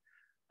me,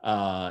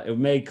 it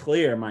made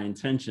clear my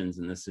intentions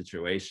in this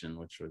situation,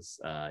 which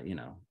was,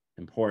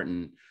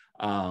 important.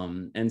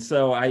 And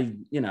so I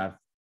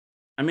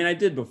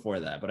did before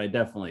that, but I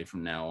definitely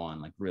from now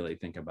on, like really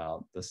think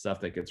about the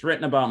stuff that gets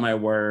written about my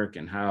work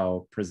and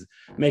how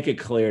make it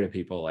clear to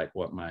people like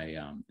what my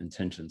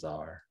intentions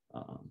are.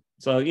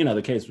 So,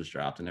 the case was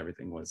dropped and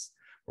everything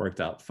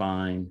worked out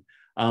fine.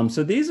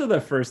 So these are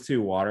the first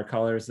 2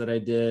 watercolors that I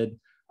did.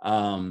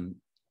 I'm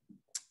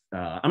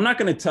not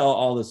going to tell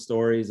all the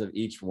stories of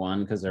each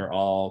one because they're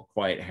all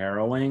quite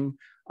harrowing.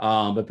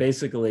 But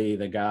basically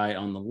the guy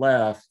on the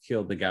left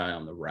killed the guy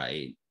on the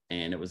right.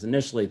 And it was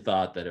initially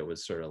thought that it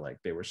was sort of like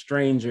they were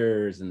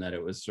strangers and that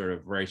it was sort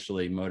of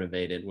racially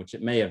motivated, which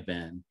it may have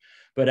been.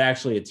 But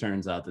actually, it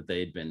turns out that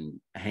they'd been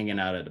hanging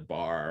out at a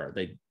bar.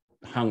 They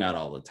hung out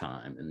all the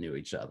time and knew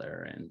each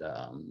other. And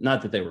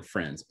not that they were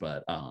friends,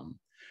 but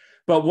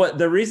what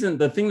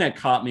the thing that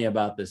caught me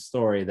about this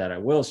story that I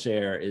will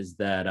share is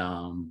that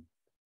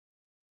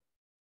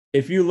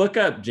if you look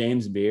up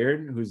James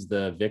Beard, who's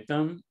the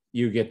victim,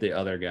 you get the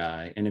other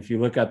guy. And if you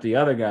look up the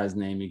other guy's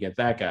name, you get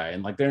that guy.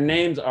 And like their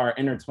names are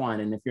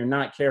intertwined. And if you're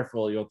not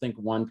careful, you'll think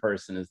one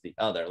person is the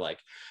other. Like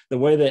the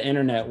way the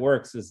internet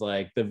works is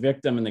like the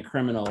victim and the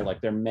criminal,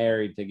 like they're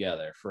married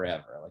together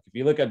forever. Like if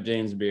you look up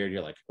James Beard,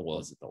 you're like, well,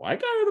 is it the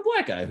white guy or the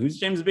black guy? Who's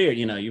James Beard?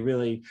 You know, you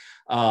really,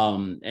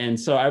 and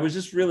so I was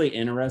just really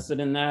interested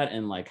in that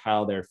and like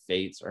how their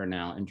fates are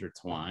now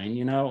intertwined,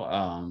 you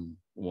know,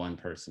 one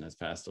person has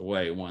passed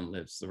away, one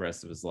lives the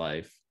rest of his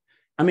life.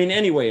 I mean,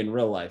 anyway, in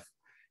real life,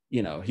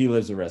 you know, he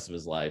lives the rest of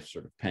his life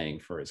sort of paying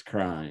for his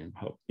crime,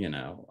 you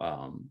know,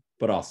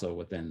 but also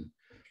within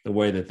the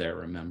way that they're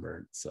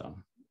remembered. So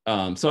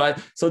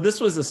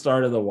this was the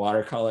start of the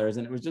watercolors,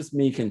 and it was just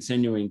me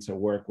continuing to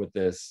work with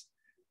this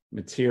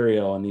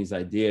material and these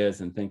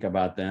ideas and think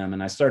about them.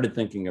 And I started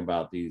thinking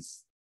about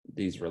these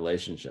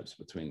relationships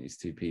between these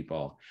two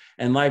people.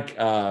 And like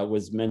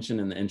was mentioned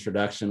in the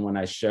introduction, when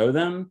I show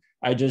them,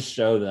 I just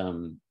show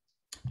them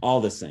all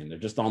the same. They're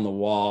just on the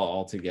wall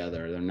all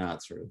together. They're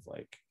not sort of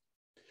like,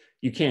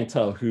 you can't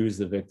tell who's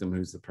the victim,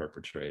 who's the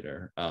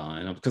perpetrator.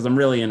 And because I'm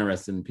really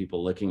interested in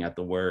people looking at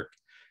the work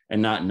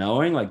and not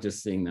knowing, like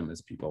just seeing them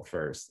as people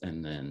first.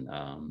 And then,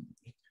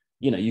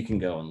 you know, you can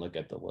go and look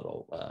at the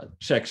little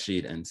check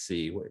sheet and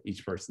see what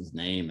each person's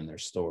name and their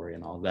story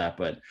and all that.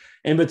 But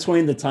in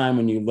between the time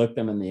when you look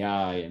them in the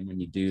eye and when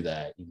you do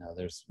that, you know,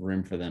 there's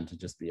room for them to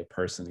just be a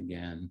person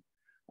again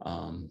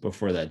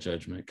before that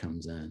judgment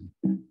comes in.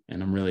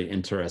 And I'm really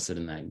interested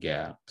in that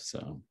gap.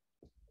 So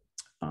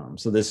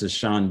this is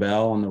Sean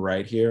Bell on the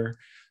right here,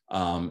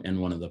 and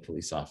one of the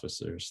police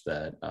officers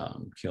that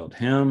killed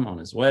him on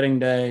his wedding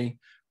day.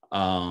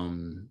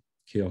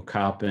 Keel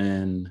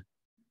Coppin,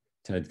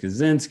 Ted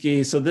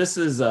Kaczynski. So this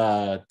is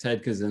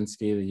Ted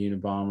Kaczynski, the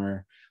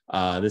Unabomber.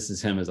 This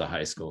is him as a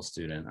high school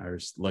student. I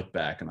just looked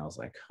back and I was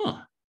like,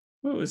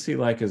 what was he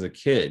like as a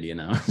kid? You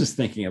know, just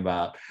thinking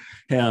about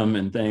him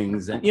and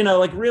things, and, you know,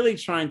 like really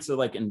trying to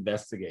like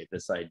investigate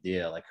this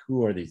idea, like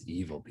who are these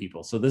evil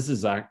people? So this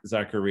is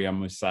Zakaria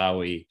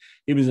Moussaoui.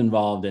 He was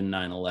involved in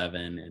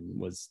 9/11 and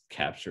was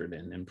captured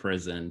and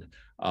imprisoned.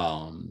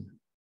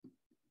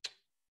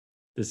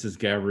 This is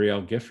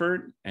Gabrielle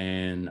Gifford,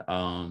 and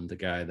the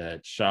guy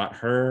that shot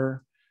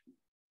her,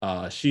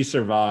 she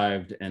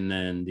survived, and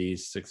then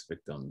these 6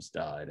 victims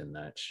died in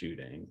that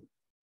shooting.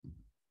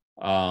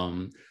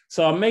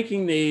 So I'm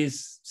making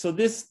these, so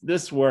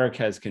this work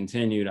has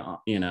continued,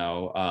 you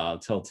know,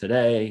 till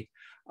today,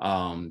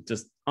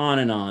 just on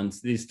and on.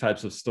 These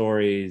types of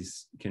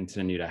stories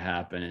continue to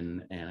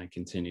happen, and I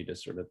continue to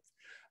sort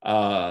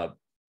of,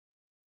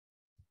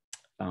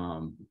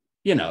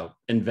 you know,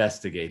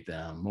 investigate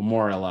them,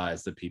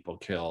 memorialize the people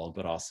killed,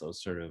 but also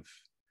sort of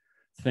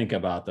think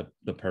about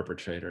the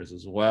perpetrators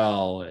as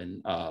well,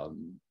 and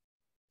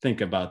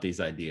think about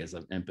these ideas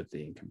of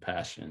empathy and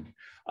compassion.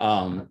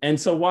 And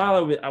so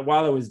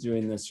while I was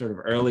doing this sort of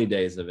early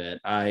days of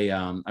it,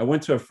 I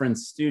went to a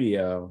friend's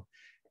studio,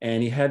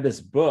 and he had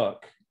this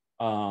book.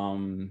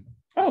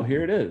 Oh,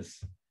 here it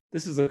is.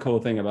 This is a cool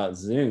thing about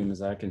Zoom,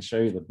 is I can show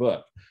you the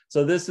book.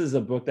 So this is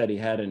a book that he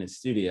had in his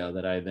studio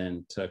that I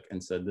then took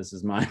and said, this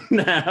is mine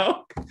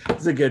now.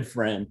 He's a good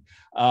friend.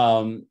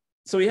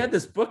 So he had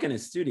this book in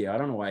his studio. I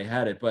don't know why he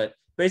had it, but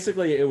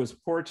basically it was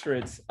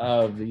portraits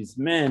of these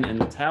men in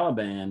the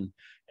Taliban.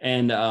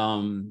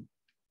 And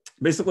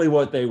basically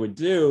what they would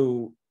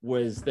do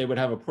was they would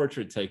have a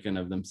portrait taken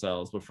of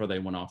themselves before they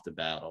went off to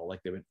battle.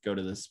 Like they would go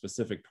to this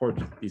specific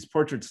these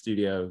portrait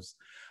studios.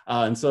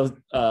 And so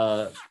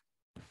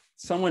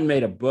someone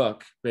made a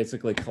book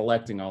basically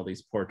collecting all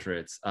these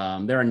portraits.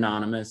 They're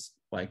anonymous,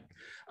 like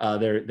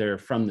they're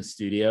from the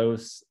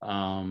studios.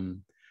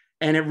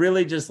 And it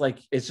really just like,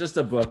 it's just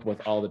a book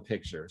with all the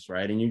pictures,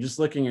 right? And you're just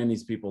looking in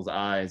these people's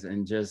eyes,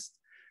 and just,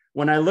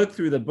 when I looked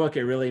through the book,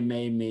 it really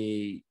made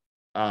me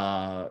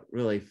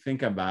really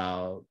think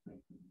about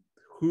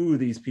who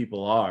these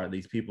people are,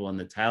 these people in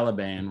the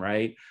Taliban,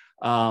 right?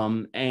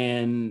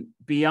 And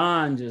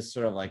beyond just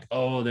sort of like,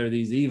 oh, they're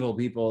these evil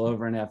people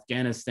over in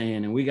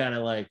Afghanistan, and we gotta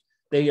like,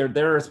 they're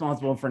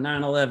responsible for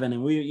 9/11,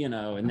 and we, you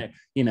know, and they,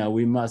 you know,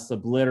 we must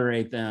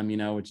obliterate them, you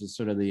know, which is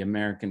sort of the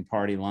American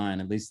party line,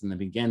 at least in the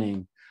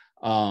beginning.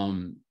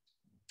 And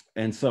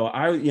so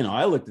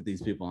I looked at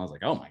these people and I was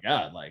like, oh my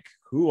God, like,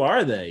 who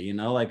are they? You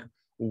know, like,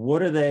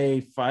 what are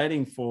they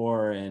fighting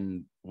for,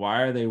 and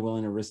why are they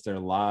willing to risk their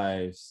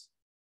lives?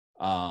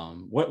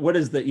 What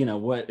is the, you know,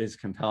 what is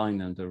compelling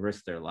them to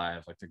risk their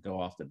lives, like to go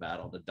off to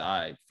battle, to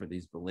die for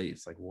these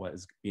beliefs? Like, what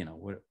is, you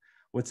know,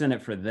 what's in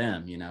it for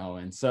them, you know?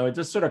 And so it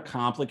just sort of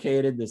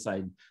complicated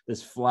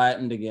this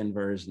flattened again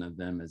version of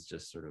them as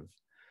just sort of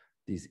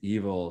these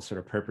evil sort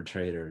of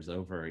perpetrators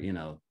over, you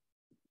know,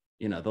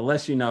 the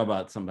less you know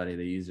about somebody,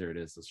 the easier it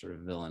is to sort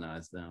of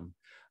villainize them.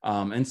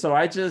 And so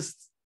I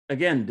just,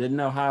 again, didn't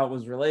know how it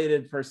was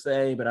related per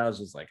se, but I was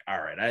just like, all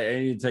right, I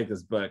need to take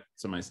this book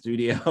to my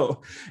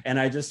studio. And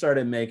I just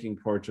started making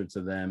portraits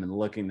of them and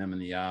looking them in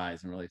the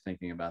eyes and really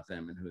thinking about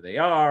them and who they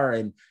are.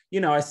 And,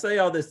 I say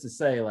all this to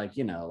say, like,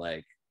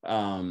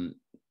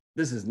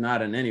 this is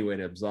not in any way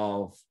to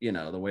absolve,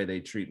 the way they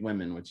treat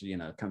women, which, you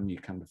come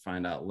to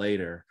find out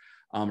later,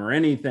 or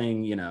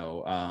anything,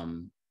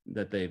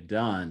 that they've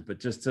done, but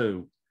just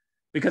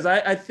because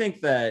I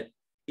think that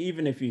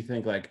even if you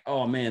think like,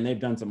 oh man, they've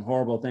done some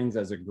horrible things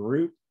as a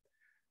group,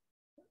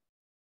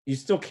 you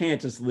still can't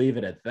just leave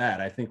it at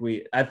that. I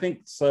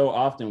think so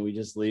often we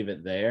just leave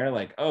it there,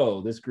 like,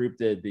 oh, this group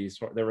did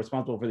they're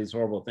responsible for these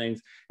horrible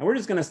things, and we're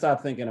just going to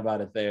stop thinking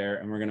about it there,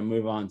 and we're going to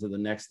move on to the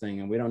next thing,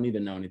 and we don't need to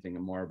know anything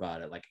more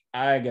about it. Like,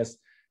 I guess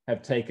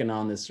have taken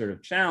on this sort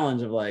of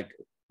challenge of like,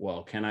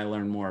 well, can I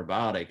learn more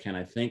about it? Can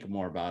I think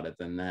more about it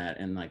than that?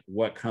 And like,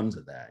 what comes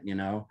of that,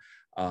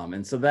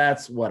 and so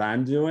that's what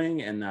I'm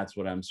doing, and that's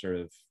what I'm sort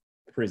of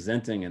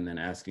presenting and then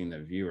asking the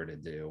viewer to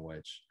do,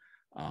 which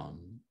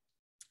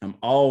I'm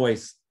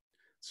always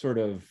sort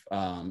of,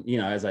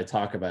 as I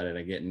talk about it,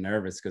 I get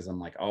nervous because I'm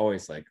like,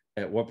 always like,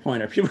 at what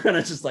point are people going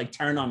to just like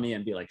turn on me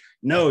and be like,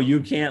 no, you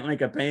can't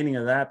make a painting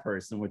of that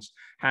person, which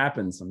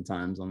happens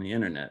sometimes on the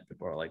internet.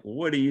 People are like,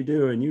 what do you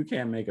do? And you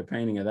can't make a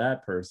painting of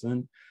that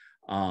person.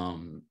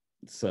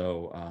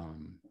 So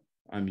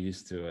I'm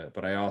used to it,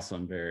 but I also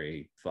am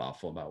very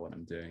thoughtful about what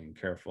I'm doing and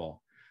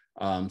careful.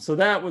 So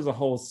that was a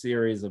whole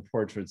series of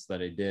portraits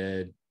that I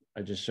did.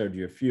 I just showed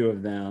you a few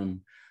of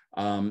them.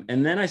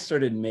 And then I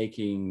started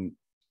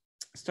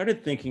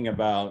thinking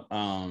about,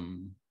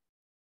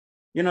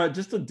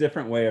 just a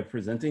different way of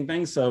presenting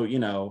things. So,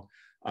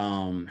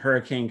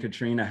 Hurricane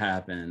Katrina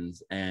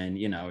happens and,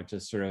 it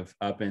just sort of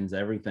upends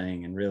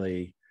everything, and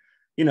really,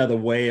 the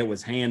way it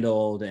was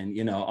handled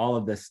and, all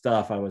of this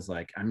stuff, I was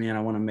like, I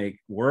want to make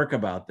work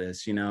about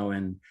this,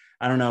 and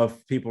I don't know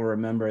if people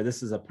remember,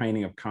 this is a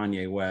painting of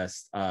Kanye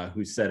West,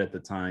 who said at the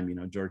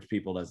time,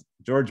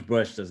 George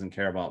Bush doesn't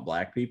care about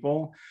Black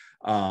people,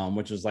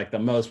 which was like the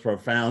most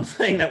profound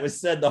thing that was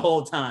said the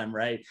whole time,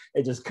 right?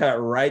 It just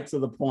cut right to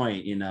the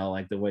point,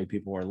 like the way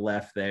people were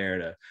left there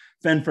to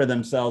fend for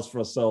themselves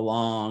for so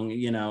long,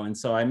 and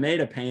so I made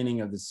a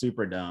painting of the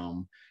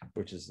Superdome,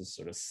 which is this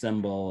sort of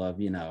symbol of,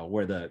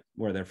 where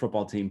their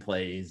football team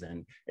plays,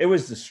 and it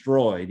was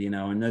destroyed,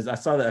 and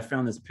I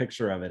found this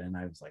picture of it, and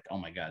I was like, oh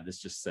my God,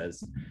 this just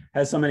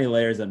has so many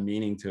layers of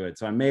meaning to it.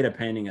 So I made a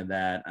painting of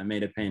that. I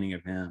made a painting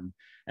of him,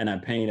 and I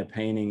painted a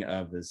painting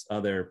of this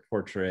other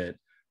portrait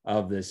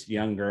of this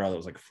young girl that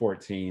was like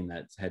 14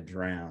 that had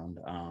drowned.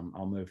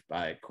 I'll move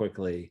by it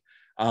quickly.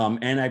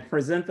 And I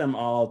present them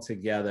all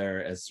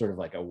together as sort of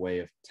like a way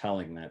of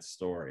telling that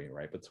story,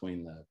 right,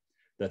 between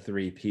the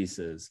three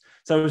pieces.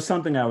 So it was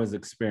something I was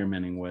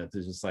experimenting with,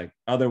 is just like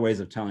other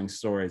ways of telling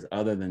stories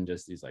other than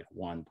just these like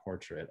one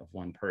portrait of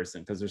one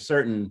person, because there's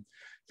certain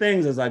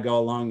things as I go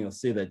along, you'll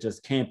see that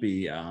just can't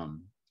be,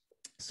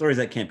 stories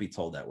that can't be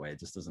told that way. It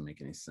just doesn't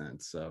make any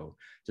sense. So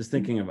just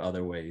thinking of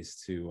other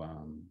ways to,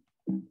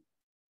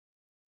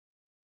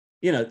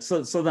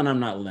 so then I'm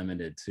not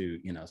limited to,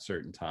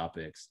 certain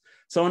topics.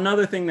 So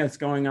another thing that's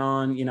going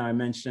on, I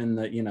mentioned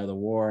that, the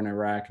war in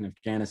Iraq and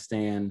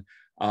Afghanistan.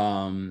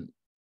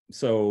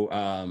 So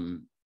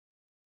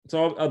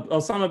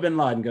Osama bin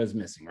Laden goes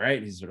missing,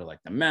 right? He's sort of like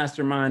the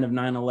mastermind of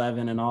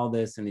 9/11 and all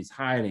this, and he's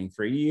hiding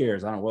for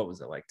years. I don't know, what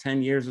was it, like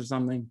 10 years or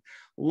something?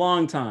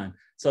 Long time.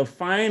 So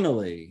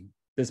finally,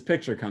 this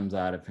picture comes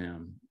out of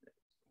him.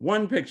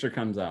 One picture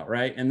comes out,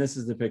 right? And this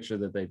is the picture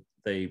that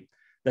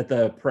that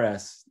the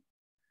press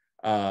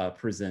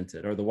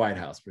presented, or the White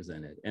House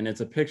presented, and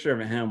it's a picture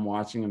of him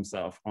watching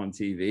himself on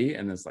TV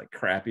in this like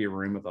crappy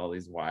room with all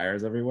these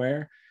wires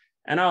everywhere.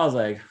 And I was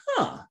like,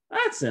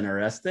 that's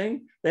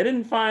interesting. They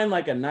didn't find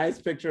like a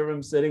nice picture of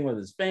him sitting with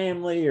his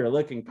family or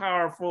looking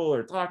powerful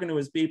or talking to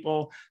his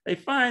people. They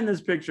find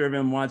this picture of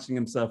him watching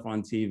himself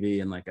on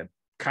TV in like a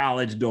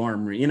college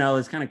dorm room,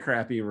 this kind of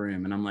crappy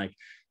room. And I'm like,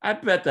 I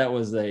bet that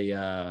was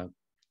a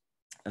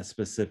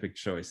specific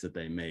choice that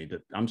they made.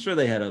 I'm sure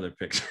they had other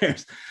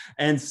pictures.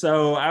 And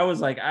so I was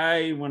like,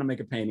 I want to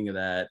make a painting of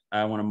that.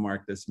 I want to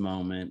mark this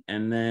moment.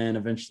 And then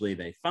eventually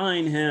they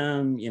find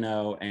him,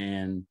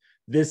 and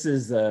this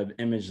is the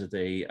image that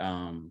they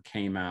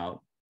came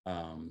out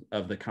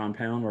of the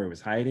compound where he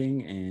was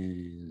hiding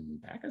in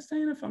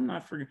Pakistan, if I'm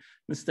not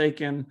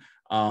mistaken.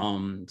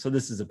 So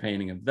this is a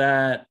painting of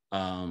that.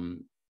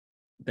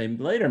 They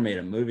later made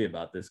a movie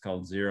about this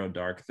called Zero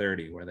Dark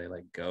 30, where they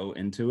like go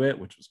into it,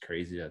 which was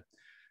crazy to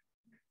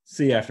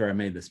see after I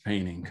made this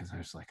painting, because I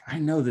was like, I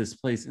know this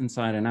place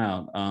inside and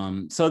out.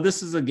 So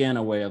this is again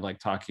a way of like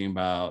talking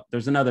about,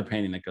 there's another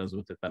painting that goes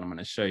with it that I'm going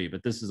to show you,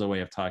 but this is a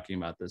way of talking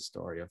about this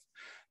story of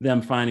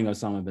them finding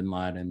Osama bin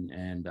Laden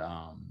and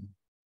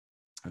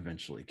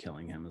eventually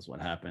killing him is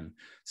what happened.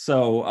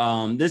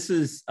 So this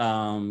is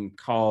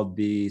called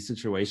the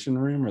Situation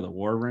Room, or the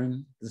War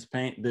Room.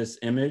 This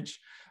image.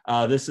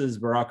 This is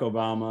Barack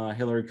Obama,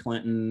 Hillary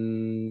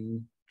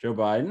Clinton, Joe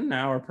Biden,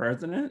 now our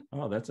president.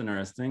 Oh, that's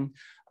interesting.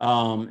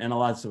 And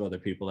lots of other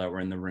people that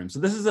were in the room. So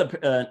this is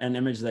an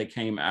image that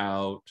came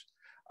out.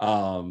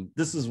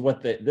 This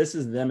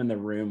is them in the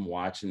room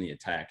watching the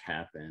attack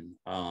happen.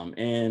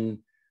 And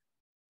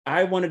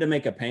I wanted to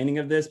make a painting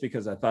of this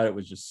because I thought it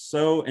was just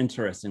so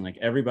interesting. Like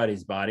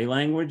everybody's body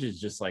language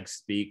is just like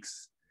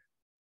speaks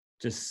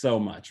just so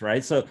much,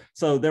 right? So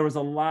there was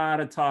a lot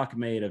of talk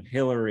made of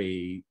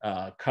Hillary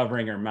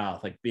covering her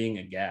mouth, like being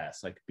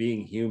aghast, like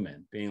being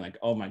human, being like,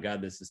 oh my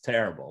God, this is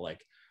terrible.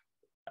 Like,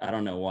 I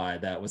don't know why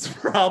that was a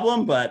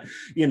problem, but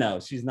you know,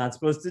 she's not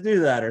supposed to do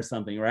that or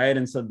something, right?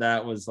 And so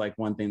that was like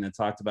one thing that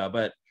talked about.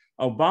 But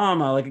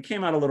Obama, like it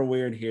came out a little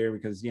weird here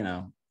because, you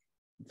know,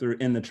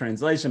 in the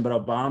translation, but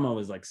Obama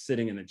was like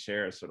sitting in the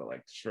chair, sort of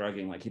like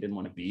shrugging, like he didn't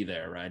want to be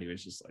there, right? He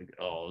was just like,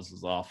 oh, this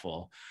is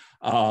awful.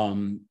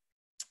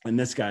 And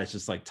this guy's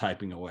just like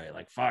typing away,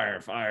 like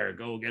fire,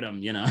 go get him,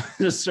 you know,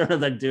 just sort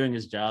of like doing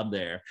his job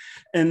there.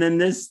 And then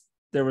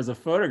there was a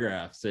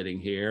photograph sitting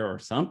here or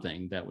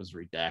something that was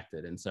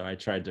redacted. And so I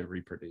tried to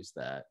reproduce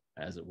that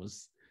as it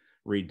was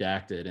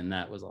redacted, and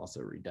that was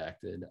also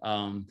redacted.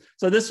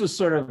 So this was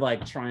sort of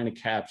like trying to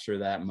capture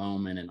that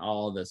moment and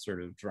all the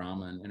sort of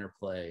drama and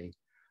interplay.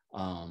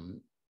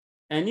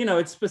 And, you know,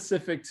 it's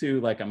specific to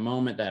like a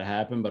moment that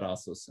happened, but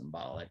also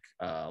symbolic,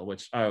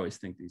 which I always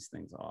think these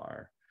things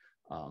are.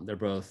 They're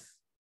both,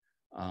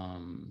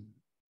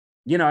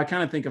 you know, I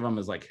kind of think of them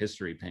as like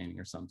history painting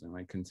or something,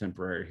 like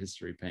contemporary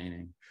history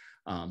painting.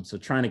 So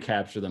trying to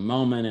capture the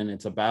moment, and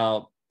it's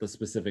about the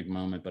specific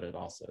moment, but it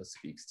also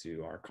speaks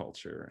to our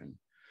culture and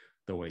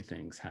the way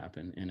things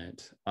happen in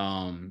it.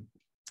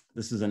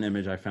 This is an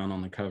image I found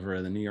on the cover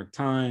of the New York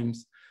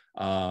Times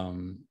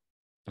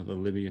of the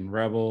Libyan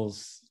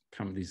rebels,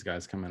 these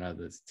guys coming out of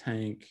this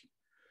tank.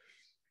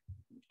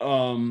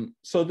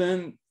 So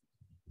then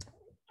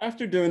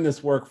after doing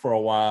this work for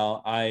a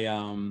while, I,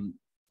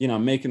 you know,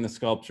 I'm making the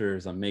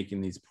sculptures, I'm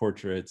making these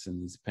portraits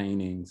and these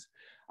paintings.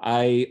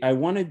 I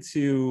wanted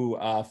to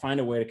find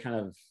a way to kind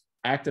of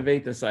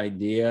activate this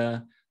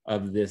idea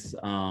of this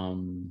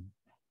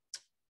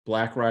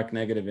black rock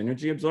negative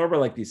energy absorber,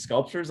 like these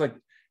sculptures. Like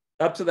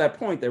up to that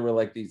point, they were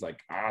like these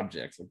like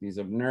objects, like these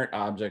inert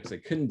objects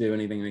that couldn't do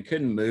anything, they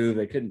couldn't move,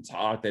 they couldn't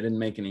talk, they didn't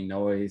make any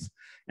noise.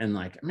 And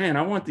like, man,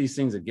 I want these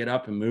things to get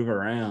up and move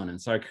around.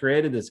 And so I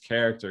created this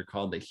character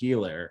called the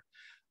Healer.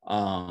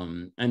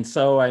 And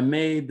so I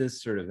made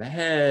this sort of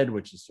head,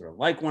 which is sort of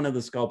like one of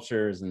the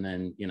sculptures, and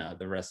then, you know,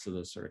 the rest of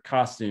the sort of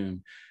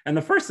costume. And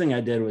the first thing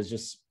I did was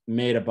just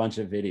made a bunch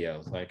of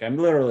videos. Like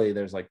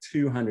there's like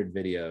 200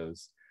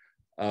 videos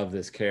of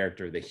this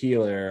character, the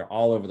Healer,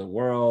 all over the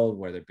world,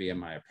 whether it be in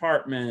my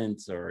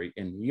apartment or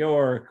in New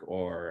York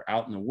or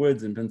out in the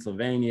woods in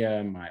Pennsylvania,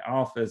 in my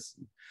office.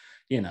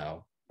 You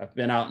know, I've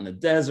been out in the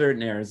desert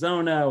in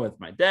Arizona with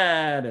my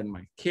dad and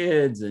my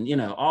kids, and, you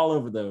know, all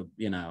over the,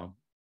 you know,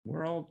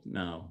 world.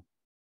 No,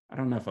 I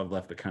don't know if I've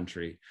left the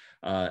country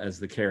as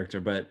the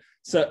character, but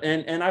so,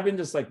 and I've been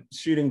just like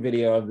shooting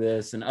video of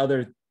this and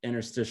other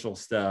interstitial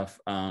stuff.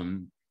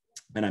 And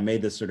I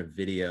made this sort of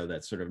video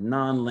that's sort of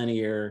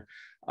non-linear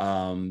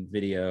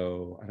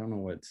video. I don't know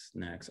what's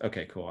next.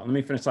 Okay, cool. Let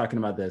me finish talking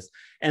about this.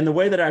 And the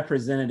way that I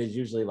present it is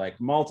usually like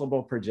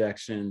multiple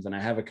projections, and I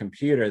have a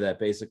computer that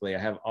basically I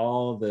have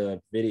all the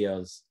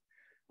videos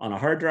on a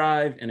hard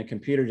drive, and a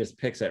computer just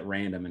picks at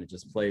random and it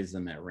just plays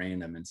them at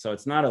random. And so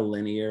it's not a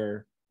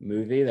linear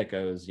movie that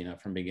goes, you know,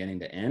 from beginning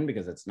to end,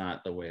 because it's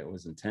not the way it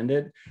was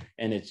intended.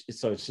 And it's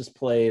just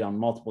played on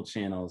multiple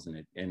channels,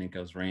 and it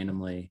goes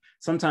randomly.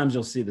 Sometimes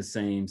you'll see the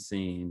same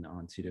scene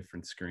on 2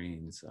 different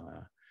screens,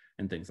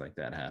 and things like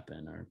that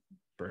happen, or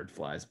bird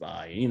flies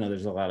by. You know,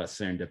 there's a lot of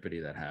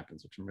serendipity that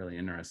happens, which I'm really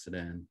interested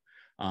in.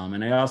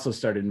 And I also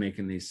started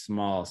making these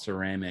small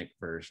ceramic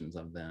versions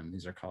of them.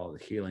 These are called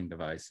healing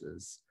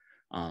devices.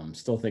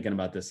 Still thinking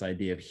about this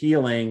idea of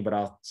healing, but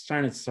I was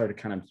trying to sort of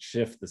kind of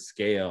shift the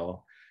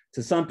scale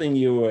to something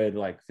you would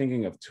like,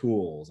 thinking of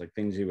tools, like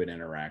things you would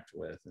interact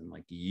with and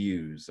like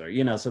use, or,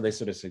 you know, so they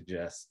sort of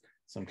suggest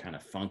some kind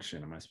of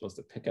function. Am I supposed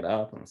to pick it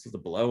up? Am I supposed to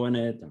blow in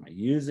it? Am I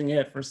using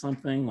it for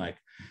something? Like,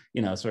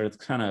 you know, sort of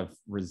kind of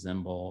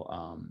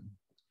resemble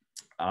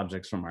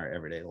objects from our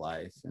everyday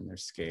life and their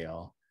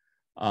scale.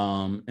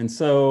 And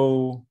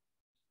so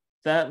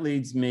that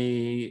leads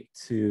me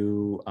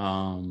to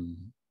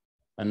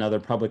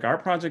another public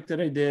art project that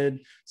I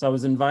did. So I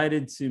was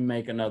invited to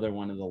make another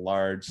one of the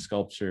large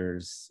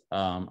sculptures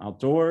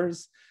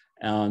outdoors.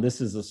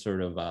 This is a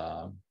sort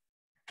of,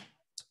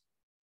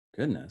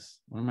 goodness,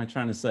 what am I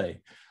trying to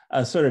say?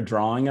 A sort of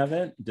drawing of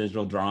it,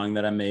 digital drawing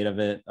that I made of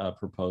it, a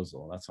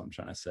proposal, that's what I'm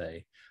trying to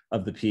say,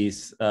 of the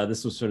piece.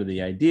 This was sort of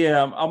the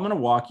idea. I'm gonna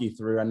walk you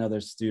through, I know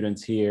there's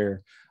students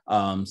here,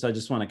 so I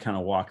just wanna kind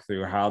of walk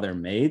through how they're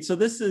made. So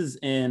this is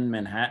in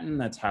Manhattan,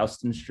 that's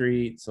Houston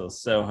Street, so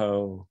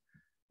Soho.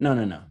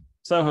 No.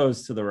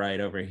 Soho's to the right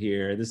over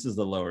here. This is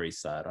the Lower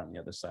East Side on the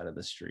other side of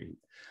the street.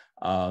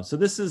 So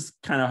this is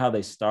kind of how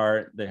they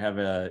start. They have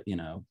a, you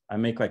know, I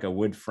make like a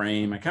wood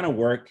frame. I kind of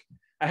work,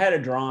 I had a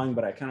drawing,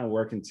 but I kind of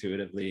work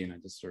intuitively, and I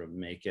just sort of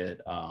make it.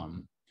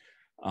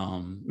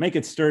 make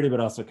it sturdy, but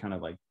also kind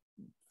of like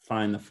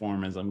find the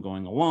form as I'm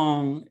going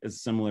along. It's a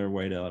similar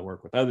way to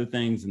work with other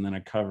things. And then I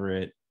cover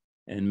it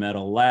in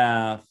metal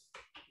lath.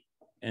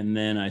 And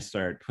then I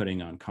start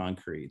putting on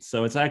concrete.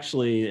 So it's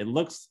actually,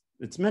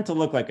 it's meant to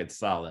look like it's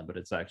solid, but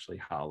it's actually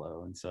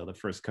hollow. And so the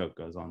first coat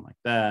goes on like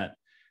that.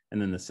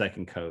 And then the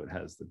second coat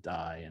has the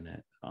dye in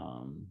it.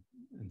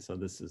 And so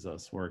this is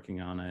us working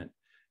on it.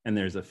 And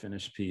there's a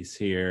finished piece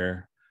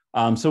here.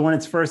 So when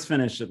it's first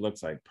finished, it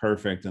looks like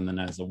perfect. And then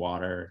as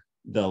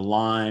the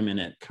lime in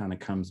it kind of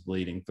comes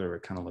bleeding through,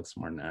 it kind of looks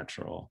more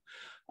natural.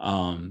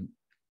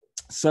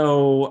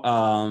 So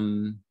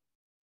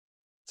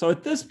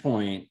at this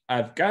point,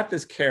 I've got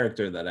this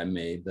character that I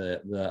made,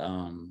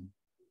 oh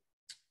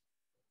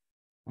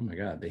my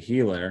God, the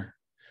healer.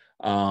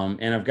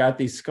 And I've got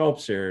these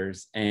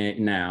sculptures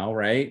now,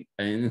 right?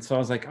 And so I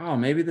was like, oh,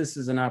 maybe this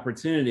is an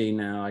opportunity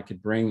now. I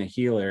could bring the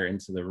healer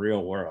into the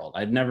real world.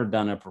 I'd never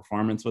done a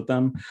performance with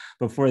them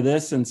before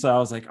this. And so I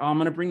was like, oh, I'm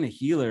going to bring the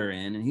healer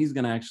in and he's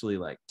going to actually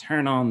like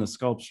turn on the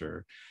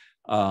sculpture.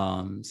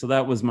 So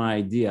that was my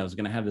idea. I was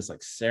going to have this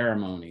like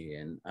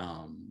ceremony.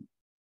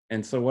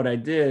 And so what I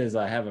did is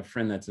I have a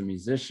friend that's a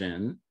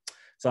musician.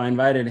 So I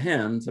invited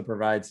him to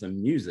provide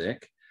some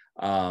music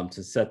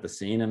to set the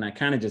scene. And I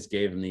kind of just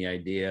gave him the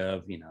idea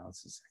of,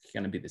 it's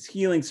going to be this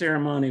healing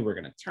ceremony. We're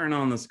going to turn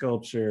on the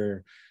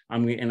sculpture.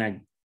 And I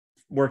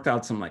worked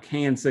out some like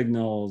hand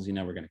signals,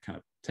 we're going to kind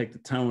of take the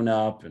tone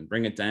up and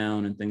bring it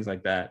down and things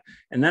like that.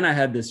 And then I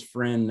had this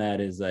friend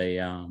that is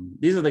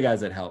these are the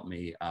guys that helped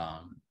me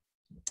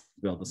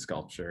build the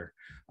sculpture.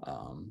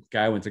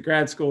 Guy I went to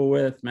grad school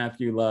with,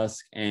 Matthew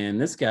Lusk,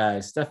 and this guy,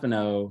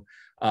 Stefano,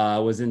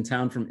 was in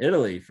town from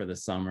Italy for the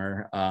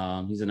summer.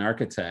 He's an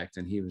architect,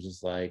 and he was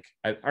just like,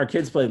 our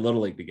kids played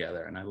Little League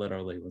together, and I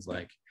literally was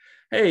like,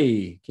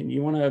 hey,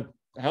 you want to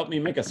help me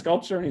make a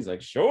sculpture? And he's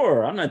like,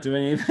 sure, I'm not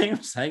doing anything. I'm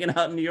just hanging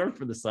out in New York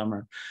for the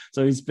summer.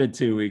 So he spent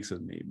 2 weeks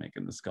with me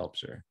making the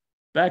sculpture.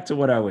 Back to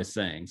what I was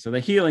saying. So the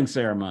healing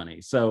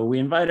ceremony. So we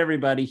invite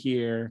everybody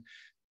here.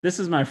 This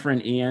is my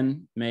friend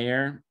Ian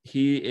Mayer.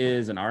 He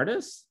is an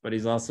artist, but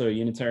he's also a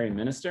Unitarian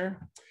minister,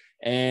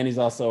 and he's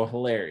also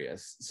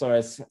hilarious.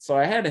 So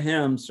I had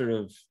him sort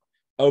of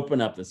open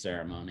up the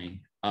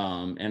ceremony,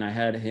 and I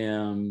had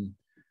him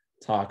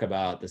talk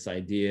about this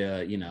idea,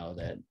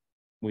 that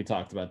we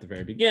talked about at the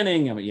very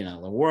beginning.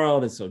 The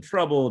world is so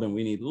troubled, and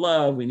we need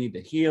love. We need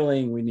the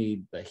healing. We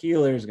need the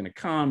healer is going to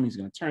come. He's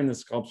going to turn the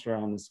sculpture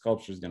on. The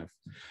sculpture is going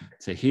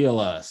to heal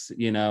us,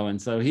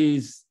 And so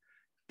he's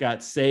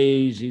got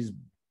sage. He's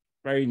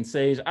buried in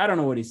sage. I don't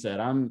know what he said.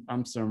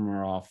 I'm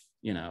somewhere off,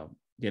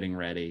 getting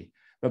ready.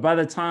 But by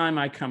the time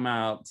I come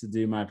out to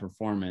do my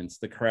performance,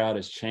 the crowd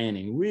is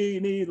chanting, "We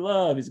need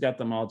love." He's got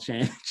them all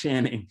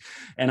chanting.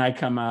 And I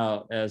come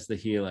out as the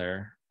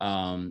healer,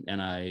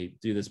 and I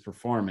do this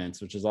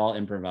performance, which is all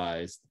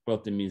improvised,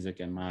 both the music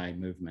and my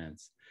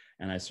movements.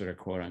 And I sort of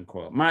quote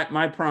unquote,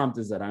 my prompt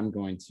is that I'm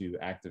going to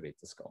activate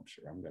the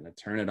sculpture. I'm going to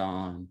turn it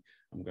on.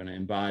 I'm going to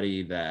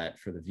embody that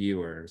for the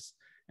viewers.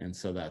 And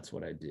so that's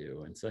what I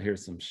do. And so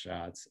here's some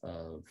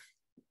still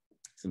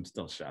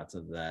shots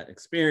of that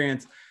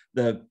experience.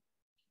 The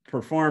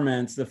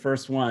performance, the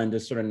first one,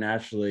 just sort of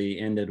naturally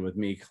ended with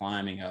me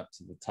climbing up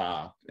to the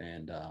top.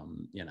 And,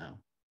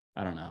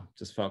 I don't know,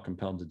 just felt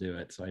compelled to do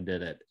it. So I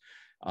did it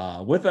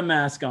with a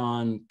mask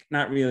on,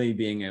 not really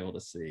being able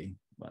to see,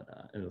 but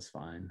it was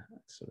fine. I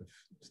sort of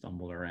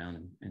stumbled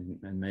around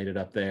and made it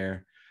up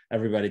there.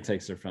 Everybody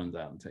takes their phones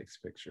out and takes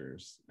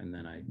pictures. And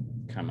then I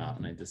come out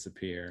and I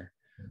disappear.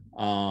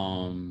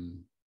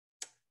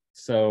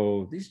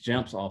 So these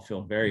jumps all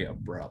feel very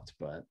abrupt,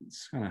 but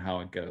it's kind of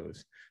how it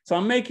goes. So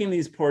I'm making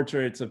these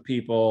portraits of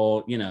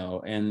people,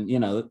 and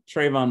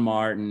Trayvon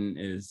Martin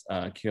is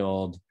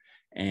killed,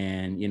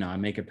 and I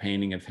make a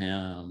painting of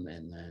him,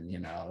 and then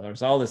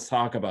there's all this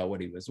talk about what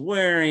he was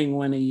wearing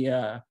when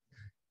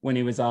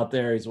he was out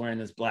there. He's wearing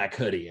this black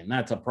hoodie, and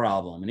that's a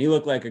problem, and he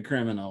looked like a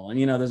criminal, and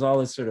there's all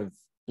this sort of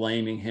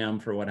blaming him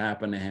for what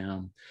happened to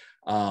him.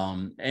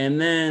 And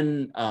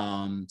then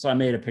so I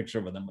made a picture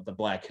of him with the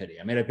black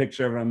hoodie. I made a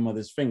picture of him with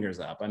his fingers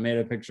up. I made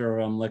a picture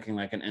of him looking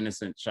like an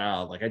innocent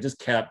child. Like I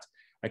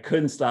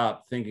couldn't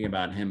stop thinking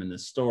about him in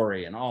this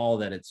story and all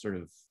that it's sort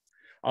of,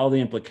 all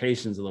the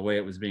implications of the way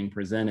it was being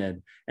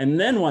presented. And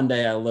then one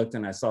day I looked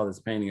and I saw this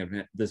painting of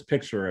him, this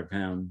picture of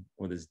him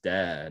with his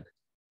dad.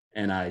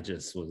 And I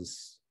just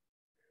was,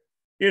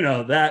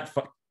 that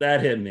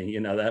hit me,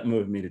 that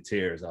moved me to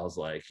tears. I was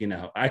like,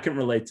 I can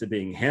relate to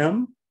being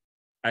him.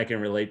 I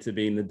can relate to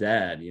being the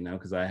dad,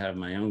 because I have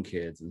my own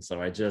kids. And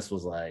so I just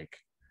was like,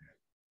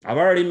 I've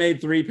already made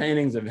 3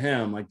 paintings of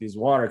him, like these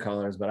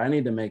watercolors, but I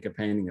need to make a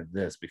painting of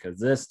this because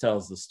this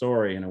tells the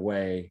story in a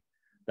way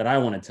that I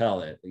want to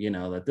tell it,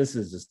 that this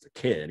is just a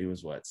kid. He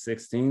was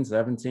 16,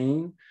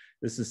 17.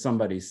 This is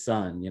somebody's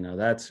son,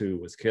 that's who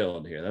was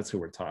killed here. That's who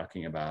we're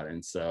talking about.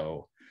 And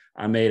so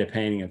I made a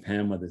painting of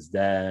him with his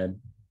dad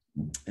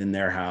in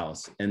their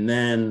house. And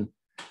then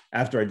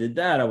after I did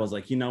that, I was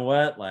like, you know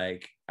what?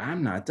 Like,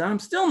 I'm not done. I'm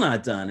still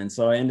not done. And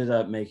so I ended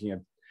up making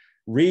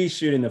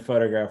reshooting the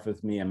photograph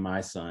with me and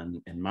my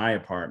son in my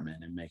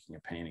apartment and making a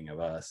painting of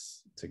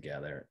us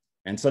together.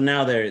 And so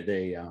now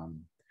they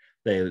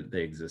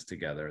exist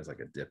together as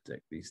like a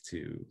diptych, these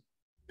two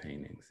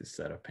paintings, this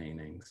set of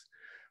paintings.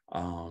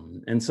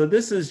 And so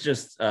this is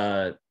just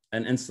an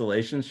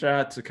installation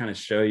shot to kind of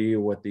show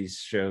you what these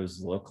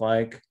shows look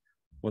like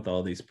with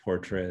all these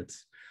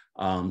portraits.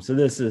 So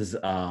this is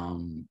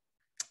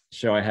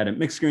show I had at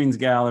Mixed Greens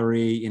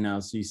Gallery, you know,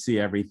 so you see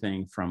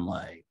everything from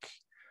like,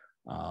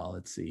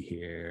 let's see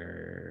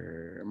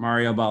here,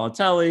 Mario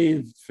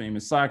Balotelli,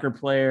 famous soccer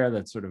player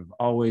that's sort of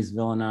always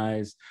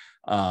villainized.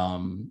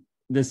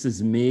 This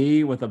is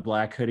me with a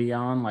black hoodie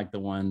on, like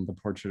the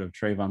portrait of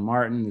Trayvon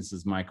Martin. This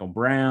is Michael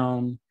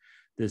Brown.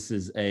 This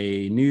is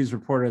a news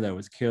reporter that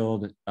was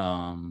killed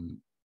by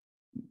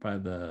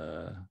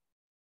the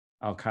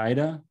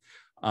Al-Qaeda.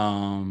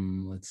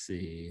 Let's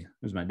see,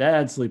 there's my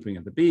dad sleeping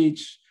at the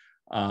beach.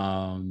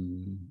 There's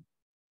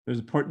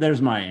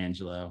Maya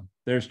Angelou.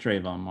 There's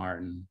Trayvon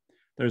Martin.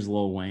 There's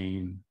Lil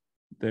Wayne.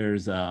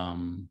 There's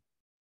another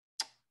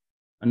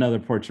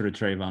portrait of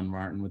Trayvon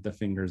Martin with the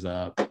fingers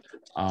up.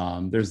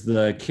 There's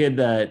the kid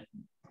that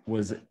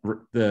was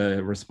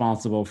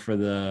responsible for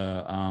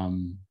the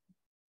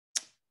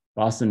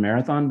Boston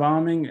Marathon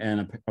bombing,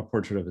 and a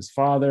portrait of his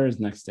father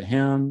is next to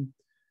him.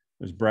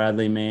 There's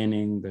Bradley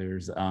Manning.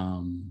 There's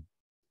damn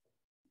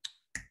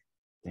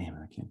it,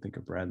 I can't think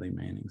of Bradley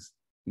Manning's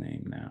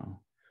name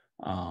now.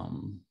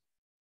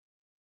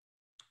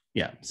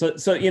 Yeah,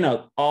 so you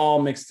know,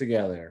 all mixed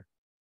together.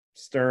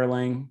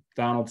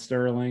 Donald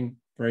Sterling,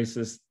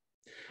 racist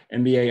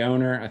NBA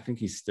owner. I think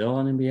he's still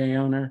an NBA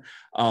owner.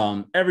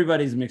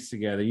 Everybody's mixed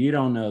together. You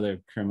don't know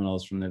the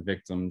criminals from the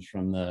victims,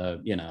 from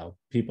the, you know,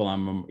 people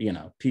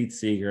Pete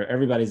Seeger.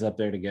 Everybody's up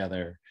there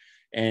together.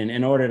 And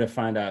in order to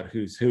find out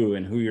who's who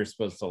and who you're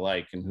supposed to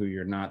like and who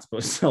you're not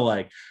supposed to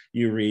like,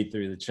 you read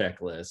through the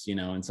checklist, you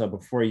know. And so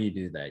before you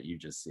do that, you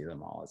just see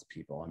them all as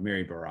people. And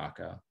Mary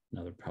Baraka,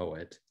 another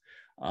poet,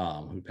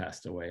 who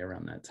passed away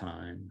around that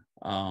time.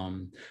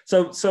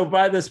 So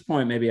by this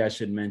point, maybe I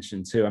should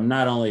mention too, I'm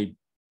not only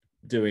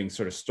doing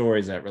sort of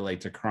stories that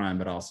relate to crime,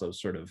 but also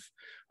sort of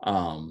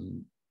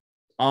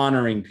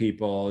honoring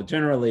people.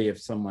 Generally, if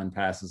someone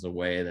passes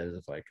away that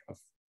is like,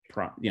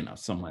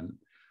 someone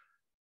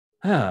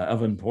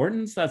of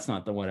importance, that's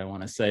not the word I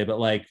want to say, but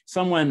like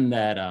someone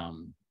that,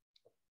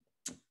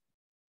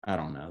 I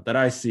don't know, that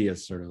I see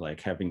as sort of like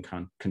having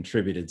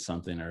contributed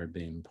something or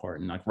being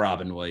important. Like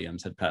Robin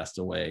Williams had passed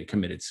away,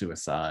 committed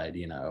suicide,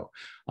 you know,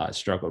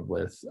 struggled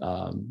with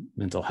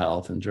mental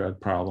health and drug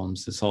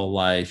problems his whole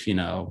life, you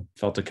know,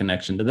 felt a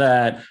connection to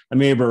that.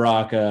 Amir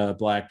Baraka,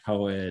 Black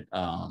poet,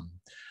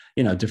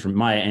 you know, different.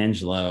 Maya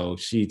Angelou,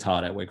 she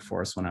taught at Wake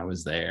Forest when I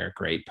was there,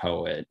 great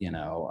poet, you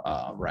know,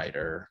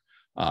 writer.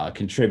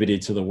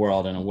 Contributed to the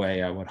world in a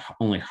way I would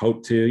only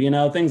hope to, you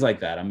know, things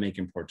like that. I'm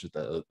making portraits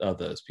of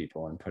those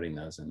people and putting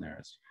those in there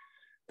as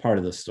part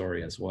of the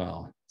story as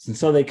well. And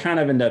so they kind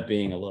of end up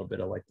being a little bit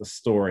of like the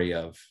story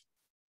of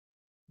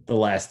the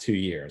last 2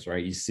 years,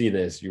 right? You see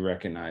this, you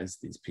recognize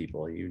these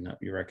people, you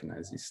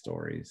recognize these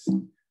stories. So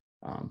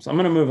I'm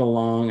going to move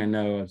along. I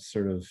know it's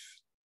sort of,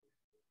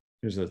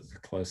 here's a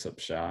close-up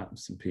shot of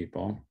some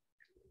people.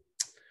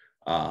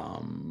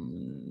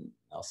 Nelson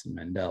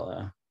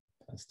Mandela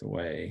passed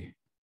away.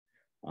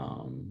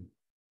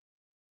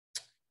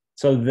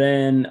 So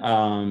then,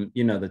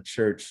 you know, the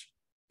church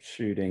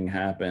shooting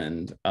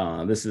happened.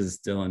 This is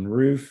Dylan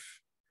Roof,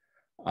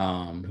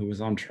 who was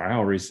on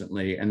trial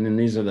recently. And then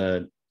these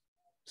are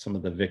some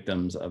of the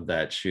victims of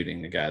that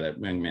shooting, the guy that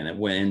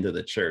went into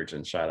the church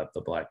and shot up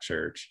the Black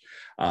church.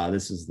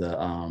 This is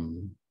the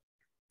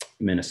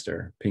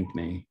minister,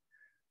 Pinckney,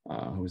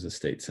 who was a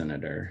state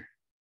senator.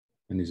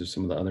 And these are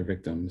some of the other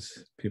victims,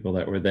 people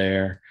that were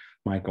there.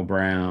 Michael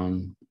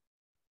Brown.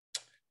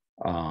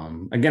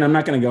 Again, I'm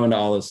not going to go into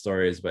all those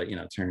stories, but, you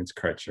know, Terrence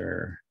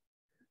Crutcher.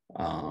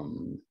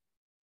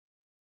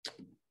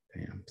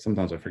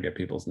 Sometimes I forget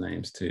people's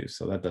names too,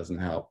 so that doesn't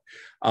help.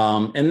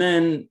 And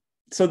then,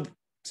 so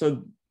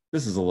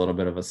this is a little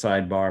bit of a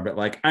sidebar, but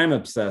like, I'm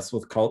obsessed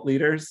with cult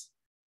leaders.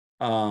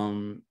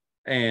 And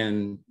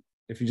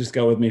if you just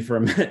go with me for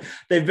a minute,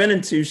 they've been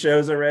in 2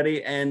 shows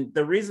already. And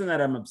the reason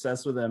that I'm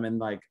obsessed with them, and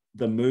like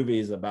the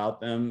movies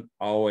about them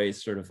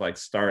always sort of like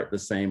start the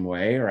same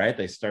way, right?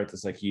 They start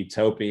this like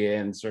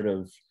utopian sort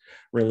of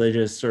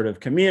religious sort of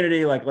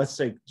community. Like, let's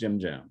say Jim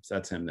Jones,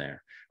 that's him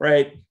there,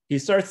 right? He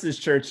starts this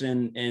church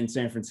in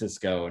San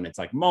Francisco, and it's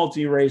like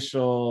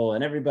multiracial,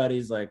 and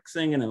everybody's like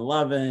singing and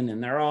loving,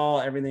 and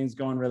everything's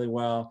going really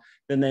well.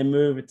 Then they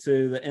move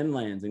to the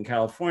inlands in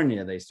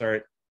California. They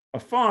start a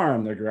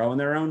farm, they're growing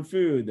their own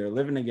food, they're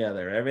living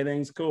together,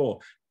 everything's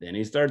cool. Then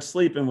he starts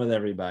sleeping with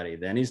everybody.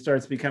 Then he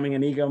starts becoming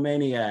an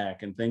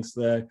egomaniac and thinks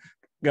the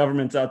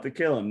government's out to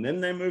kill him. Then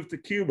they move to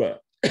Cuba.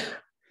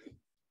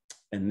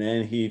 And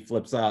then he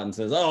flips out and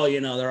says, oh, you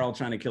know, they're all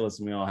trying to kill us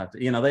and we all have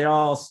to, you know, they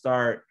all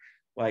start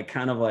like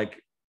kind of like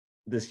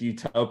this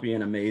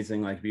utopian,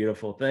 amazing, like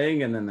beautiful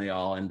thing. And then they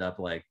all end up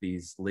like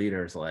these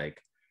leaders,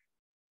 like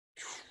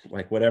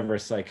whatever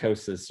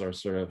psychosis or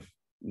sort of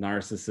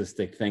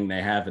narcissistic thing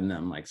they have in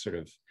them, like sort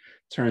of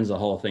turns the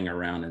whole thing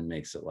around and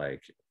makes it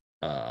like,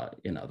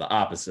 the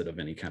opposite of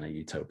any kind of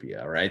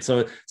utopia, right?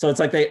 So it's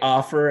like they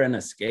offer an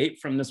escape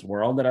from this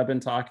world that I've been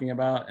talking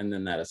about, and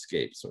then that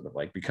escape sort of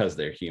like, because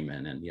they're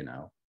human and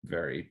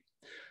very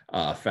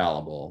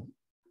fallible,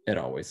 it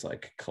always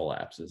like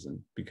collapses and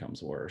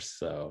becomes worse.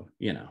 So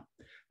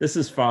this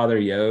is Father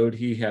Yod.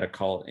 He had a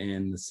cult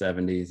in the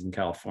 70s in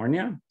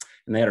California,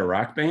 and they had a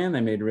rock band.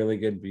 They made really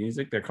good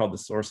music. They're called the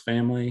Source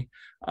Family,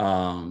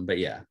 but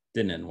yeah,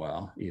 didn't end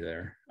well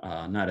either.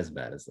 Not as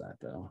bad as that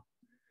though.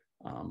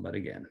 But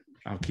again,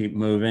 I'll keep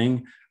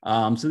moving.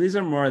 So these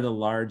are more of the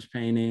large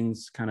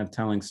paintings, kind of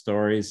telling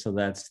stories. So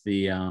that's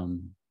the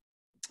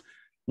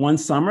one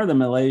summer,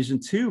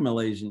 two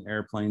Malaysian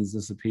airplanes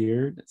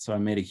disappeared. So I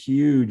made a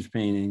huge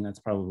painting that's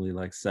probably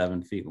like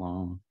 7 feet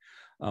long,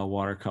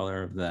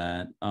 watercolor of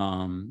that.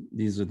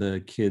 These are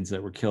the kids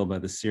that were killed by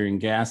the Syrian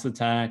gas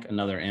attack.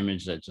 Another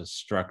image that just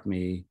struck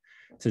me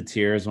to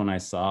tears when I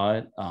saw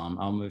it.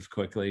 I'll move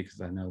quickly because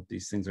I know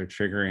these things are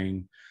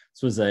triggering.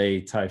 This was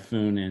a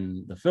typhoon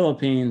in the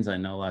Philippines. I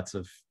know lots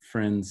of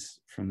friends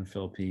from the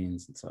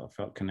Philippines, and so I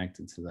felt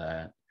connected to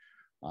that.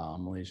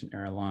 Malaysian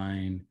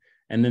airline.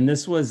 And then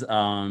this was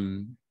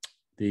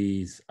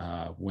these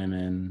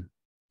women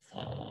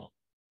from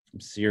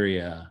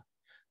Syria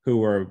who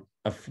were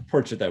a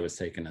portrait that was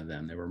taken of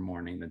them. They were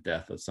mourning the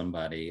death of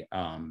somebody.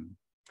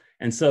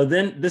 And so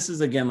then this is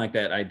again like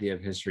that idea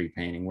of history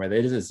painting, where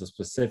it is a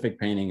specific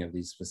painting of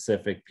these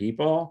specific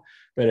people,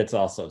 but it's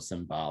also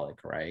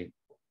symbolic, right?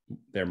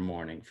 They're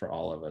mourning for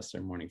all of us.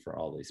 They're mourning for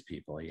all these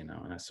people,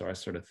 and so I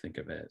sort of think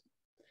of it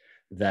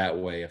that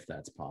way, if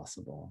that's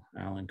possible.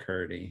 Alan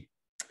Kurdi.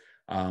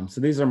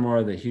 So these are more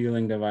of the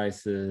healing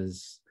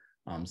devices.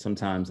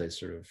 Sometimes they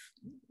sort of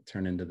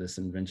turn into this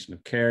invention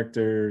of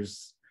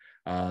characters,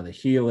 the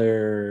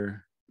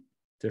healer,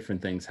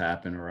 different things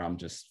happen, or I'm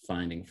just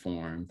finding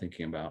form,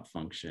 thinking about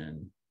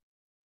function,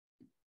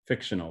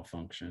 fictional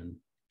function.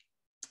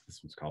 This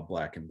one's called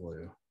Black and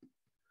Blue.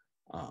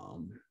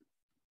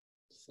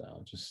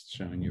 So just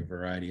showing you a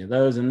variety of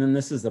those. And then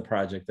this is the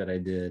project that I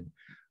did.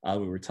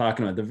 We were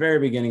talking about at the very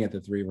beginning at the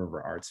Three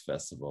River Arts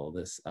Festival,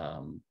 this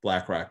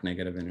Black Rock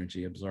negative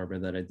energy absorber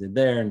that I did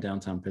there in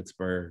downtown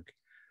Pittsburgh.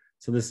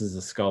 So this is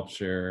a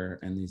sculpture,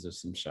 and these are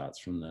some shots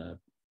from the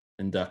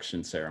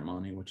induction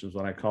ceremony, which is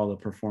what I call the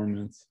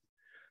performance.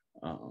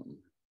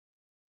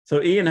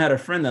 So Ian had a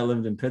friend that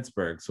lived in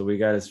Pittsburgh. So we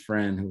got his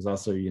friend, who was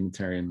also a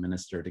Unitarian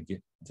minister,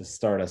 to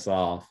start us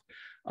off.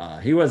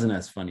 He wasn't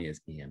as funny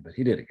as Ian, but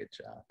he did a good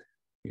job.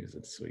 He was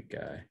a sweet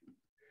guy.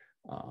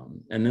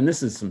 And then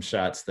this is some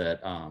shots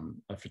that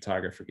a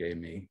photographer gave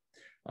me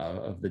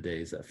of the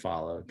days that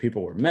followed.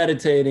 People were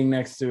meditating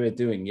next to it,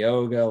 doing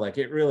yoga. Like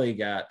it really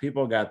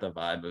people got the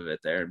vibe of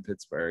it there in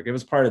Pittsburgh. It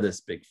was part of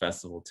this big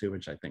festival too,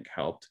 which I think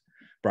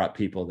brought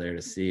people there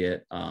to see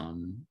it.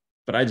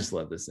 But I just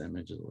love this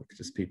image of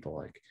just people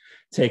like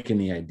taking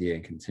the idea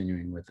and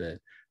continuing with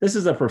it. This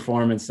is a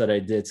performance that I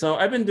did. So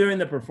I've been doing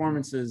the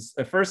performances.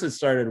 At first it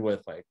started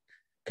with like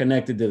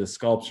connected to the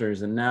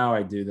sculptures, and now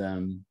I do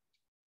them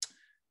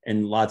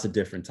in lots of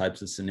different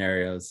types of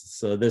scenarios.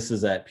 So this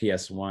is at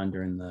PS1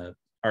 during the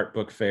art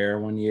book fair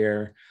one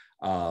year.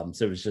 So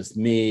it was just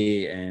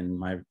me and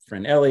my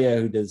friend Elia,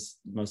 who does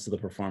most of the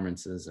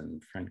performances,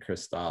 and friend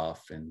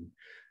Christoph, and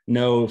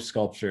no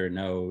sculpture,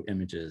 no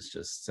images,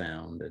 just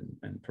sound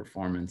and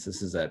performance.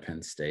 This is at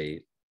Penn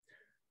State.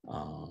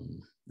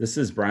 This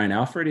is Brian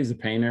Alfred. He's a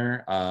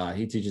painter.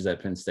 He teaches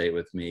at Penn State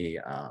with me,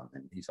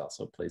 and he's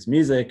also plays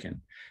music, and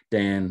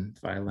Dan,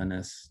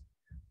 violinist.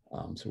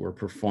 So we're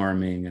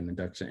performing an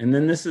induction. And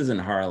then this is in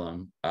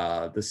Harlem.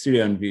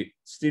 The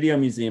Studio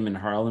Museum in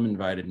Harlem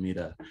invited me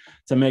to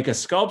make a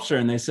sculpture,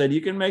 and they said,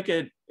 you can make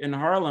it in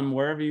Harlem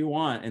wherever you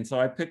want. And so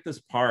I picked this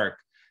park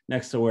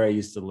next to where I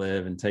used to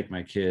live and take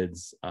my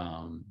kids.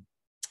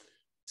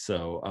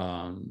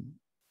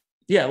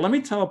 Yeah, let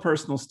me tell a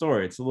personal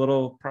story. It's a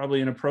little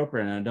probably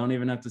inappropriate, and I don't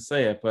even have to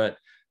say it, but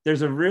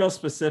there's a real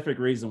specific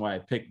reason why I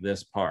picked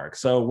this park.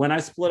 So when I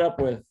split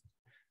up with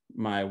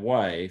my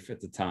wife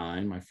at the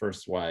time, my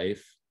first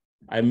wife,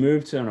 I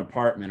moved to an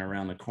apartment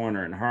around the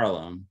corner in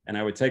Harlem, and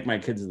I would take my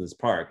kids to this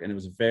park, and it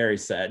was a very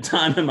sad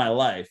time in my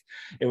life.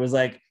 It was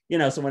like,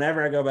 so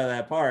whenever I go by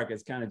that park,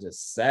 it's kind of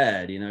just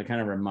sad, it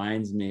kind of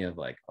reminds me of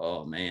like,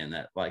 oh man,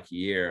 that like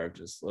year of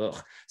just, ugh.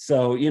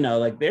 So,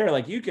 like they're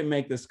like, you can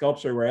make the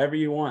sculpture wherever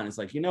you want. It's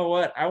like, you know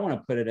what? I want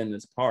to put it in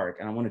this park,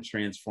 and I want to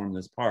transform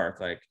this park,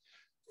 like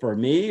for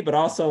me, but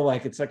also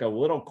like, it's like a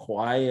little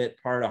quiet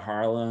part of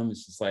Harlem.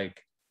 It's just like,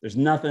 there's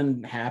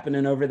nothing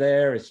happening over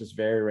there. It's just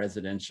very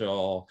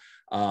residential.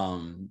 A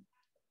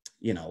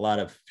lot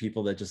of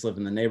people that just live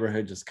in the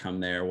neighborhood just come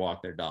there,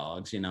 walk their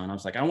dogs, and I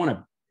was like, I want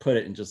to put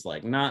it in just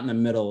like, not in the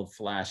middle of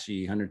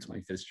flashy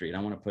 125th Street. I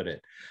want to put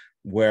it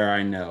where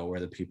I know where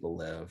the people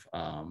live.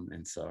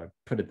 And so I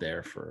put it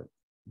there for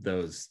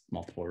those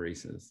multiple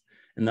reasons.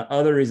 And the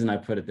other reason I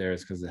put it there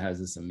is because it has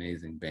this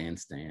amazing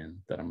bandstand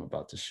that I'm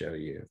about to show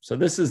you. So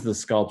this is the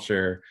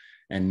sculpture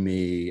and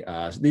me.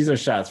 These are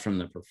shots from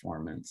the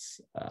performance.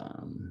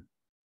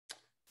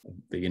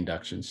 the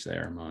induction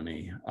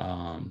ceremony.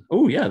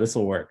 Oh yeah, this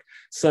will work.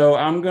 So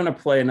I'm gonna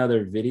play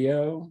another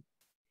video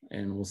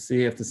and we'll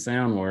see if the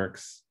sound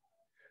works.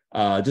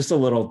 Just a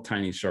little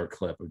tiny short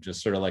clip of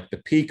just sort of like the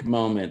peak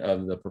moment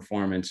of the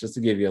performance, just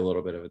to give you a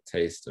little bit of a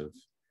taste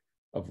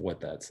of what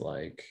that's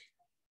like.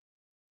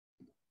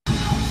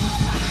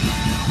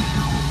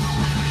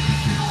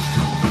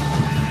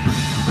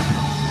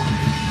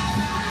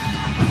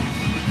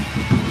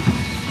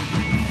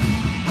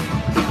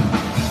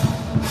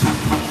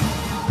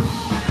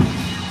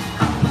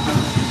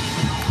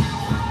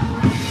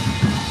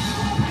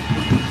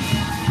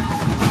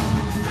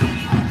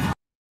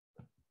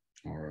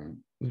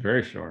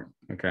 Very short.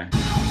 Okay.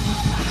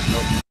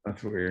 Oh,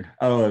 that's weird.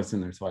 Oh, it's in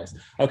there twice.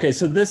 Okay,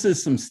 so this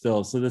is some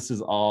stills. So this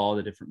is all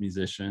the different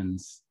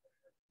musicians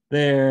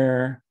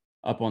there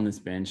up on this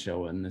band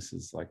show, and this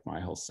is like my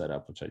whole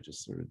setup, which I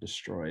just sort of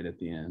destroyed at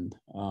the end.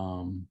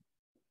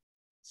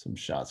 Some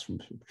shots from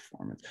the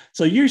performance.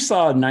 So you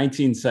saw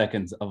 19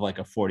 seconds of like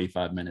a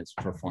 45 minutes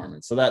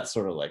performance. So that's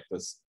sort of like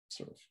this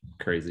sort of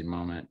crazy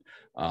moment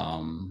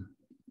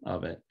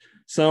of it.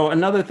 So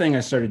another thing I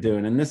started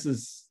doing, and this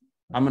is,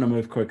 I'm going to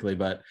move quickly,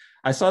 but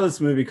I saw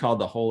this movie called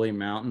The Holy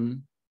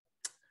Mountain.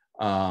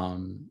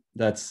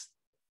 This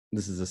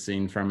is a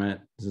scene from it.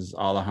 This is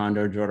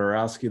Alejandro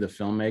Jodorowsky, the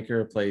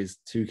filmmaker, plays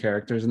two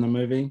characters in the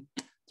movie.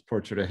 It's a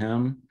portrait of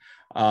him.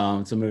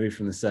 It's a movie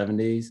from the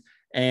 70s.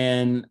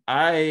 And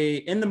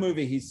in the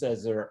movie, he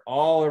says they're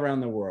all around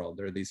the world.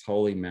 There are these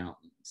holy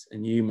mountains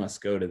and you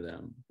must go to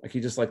them. Like he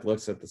just like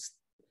looks at the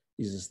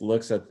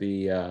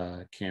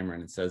camera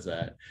and it says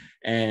that.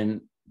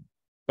 And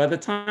by the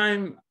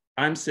time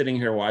I'm sitting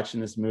here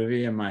watching this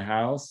movie in my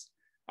house,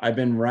 I've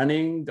been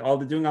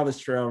doing all this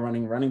trail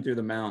running through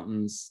the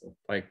mountains,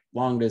 like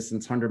long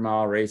distance,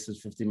 100-mile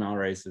races, 50-mile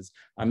races.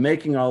 I'm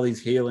making all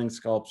these healing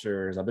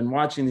sculptures. I've been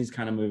watching these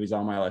kind of movies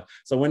all my life.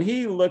 So when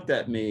he looked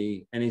at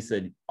me and he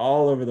said,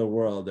 all over the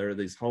world, there are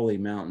these holy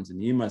mountains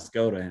and you must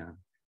go to him,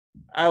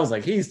 I was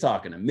like, he's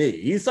talking to me.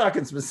 He's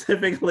talking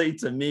specifically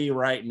to me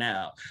right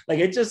now. Like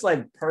it just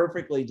like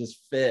perfectly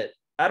just fit.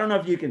 I don't know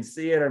if you can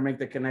see it or make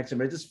the connection,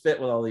 but it just fit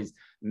with all these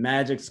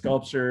magic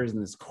sculptures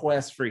and this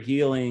quest for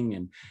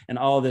healing and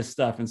all this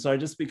stuff. And so I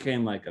just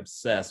became like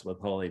obsessed with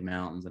holy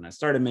mountains, and I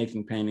started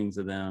making paintings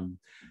of them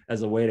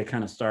as a way to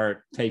kind of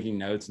start taking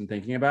notes and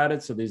thinking about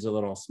it. So these are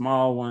little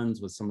small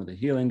ones with some of the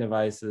healing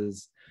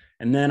devices.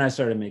 And then I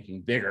started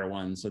making bigger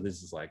ones. So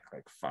this is like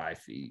 5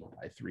 feet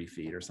by 3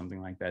 feet or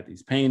something like that,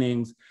 these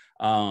paintings.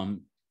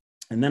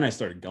 And then I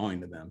started going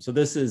to them. So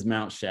this is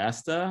Mount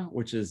Shasta,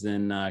 which is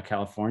in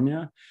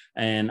California.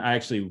 And I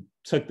actually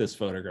took this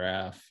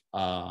photograph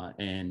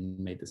and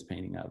made this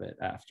painting of it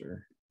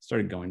after I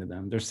started going to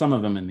them. There's some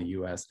of them in the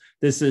US.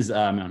 This is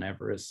Mount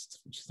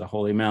Everest, which is a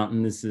holy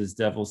mountain. This is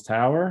Devil's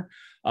Tower,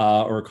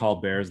 or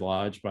called Bear's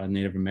Lodge by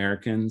Native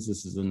Americans.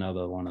 This is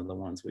another one of the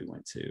ones we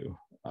went to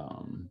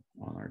on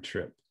our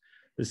trip.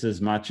 This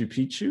is Machu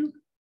Picchu,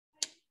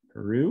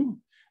 Peru,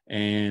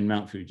 and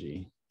Mount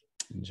Fuji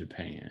in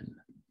Japan.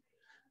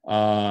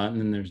 And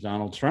then there's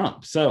Donald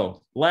Trump.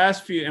 So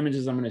last few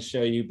images I'm going to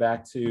show you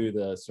back to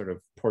the sort of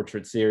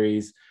portrait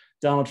series.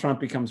 Donald Trump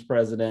becomes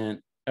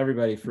president.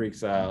 Everybody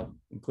freaks out,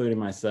 including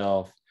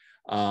myself.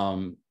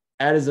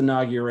 At his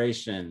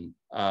inauguration,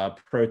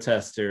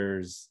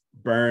 protesters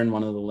burn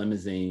one of the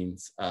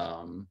limousines.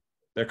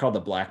 They're called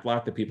the Black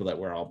Bloc, the people that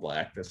wear all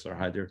black.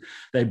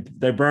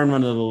 They burn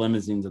one of the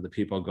limousines of the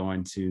people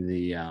going to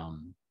the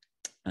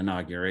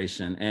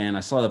inauguration. And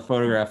I saw the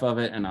photograph of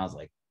it and I was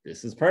like,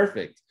 this is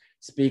perfect.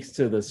 Speaks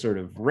to the sort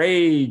of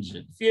rage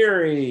and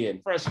fury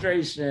and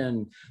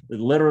frustration that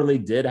literally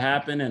did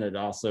happen. And it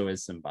also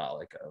is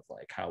symbolic of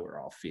like how we're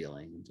all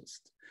feeling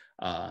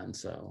and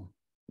so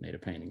made a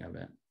painting of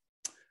it.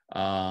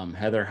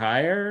 Heather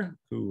Heyer,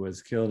 who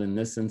was killed in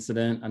this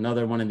incident,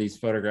 another one of these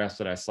photographs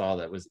that I saw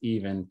that was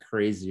even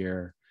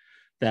crazier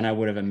than I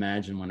would have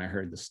imagined when I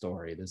heard the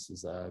story. This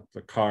is a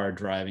car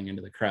driving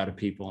into the crowd of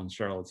people in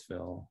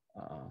Charlottesville,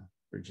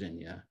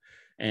 Virginia.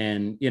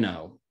 And, you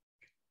know,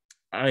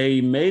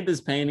 I made this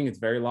painting, it's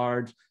very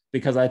large,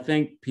 because I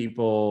think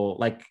people,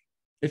 like,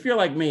 if you're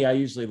like me, I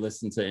usually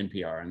listen to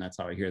NPR and that's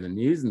how I hear the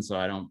news. And so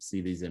I don't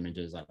see these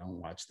images, I don't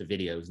watch the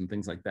videos and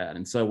things like that.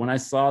 And so when I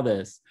saw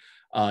this,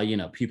 you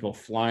know, people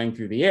flying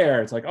through the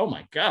air, it's like, oh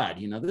my God,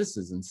 you know, this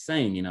is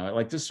insane. You know, it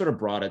like just sort of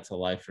brought it to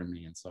life for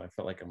me. And so I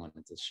felt like I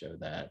wanted to show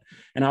that.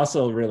 And I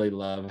also really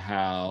love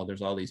how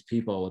there's all these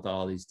people with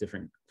all these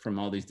different, from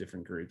all these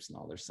different groups, and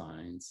all their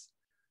signs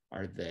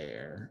are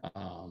there,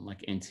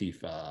 like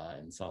Antifa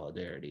and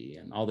Solidarity,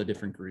 and all the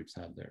different groups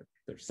have their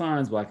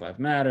signs, Black Lives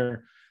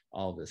Matter,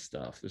 all this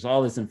stuff. There's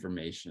all this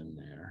information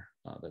there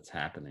that's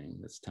happening,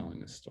 that's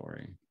telling the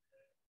story.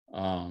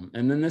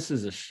 And then this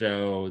is a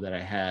show that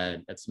I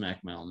had at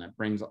Smack Mountain that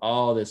brings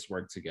all this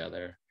work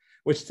together,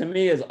 which to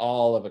me is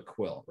all of a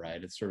quilt,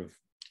 right? It's sort of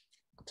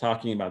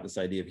talking about this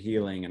idea of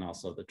healing and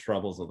also the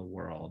troubles of the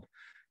world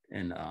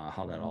and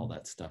how all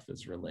that stuff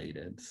is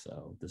related.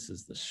 So this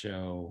is the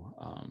show.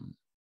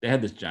 They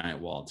had this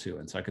giant wall too,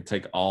 and so I could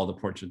take all the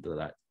portraits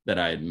that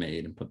I had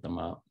made and put them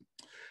up.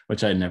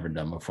 which I'd never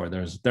done before.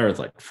 There was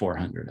like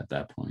 400 at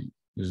that point.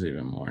 There's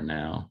even more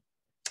now.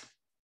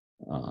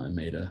 I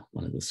made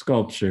one of the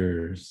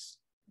sculptures.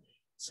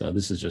 So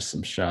this is just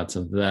some shots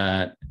of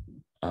that.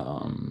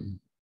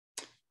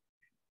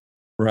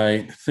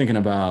 Right, thinking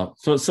about,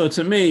 so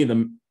to me,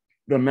 the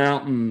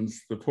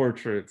mountains, the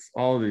portraits,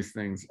 all of these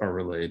things are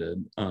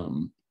related.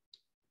 You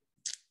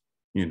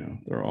know,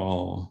 they're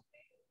all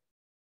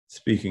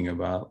speaking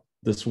about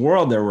this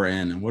world that we're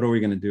in and what are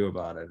we going to do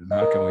about it and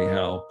how can we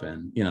help?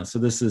 And, you know, so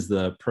this is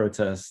the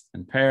protest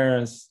in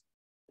Paris,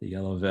 the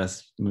Yellow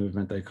Vest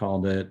movement, they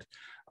called it.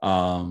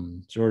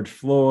 George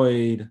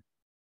Floyd,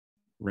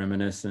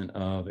 reminiscent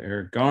of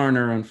Eric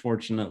Garner,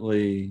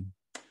 unfortunately.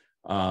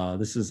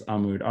 This is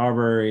Ahmaud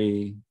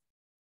Arbery,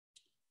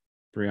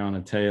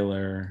 Breonna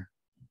Taylor,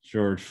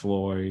 George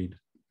Floyd,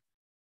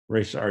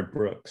 Rayshard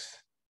Brooks,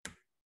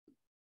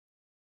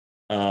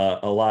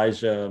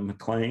 Elijah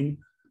McClain.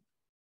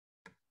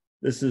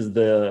 This is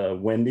the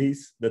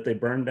Wendy's that they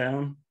burned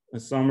down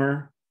this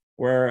summer,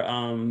 where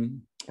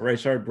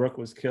Rayshard Brooks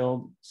was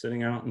killed,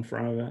 sitting out in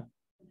front of it.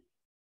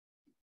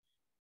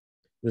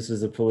 This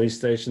is a police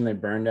station they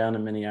burned down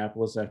in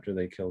Minneapolis after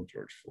they killed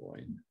George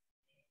Floyd.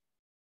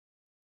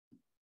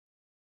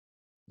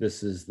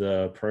 This is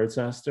the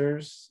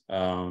protesters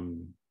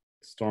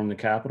stormed the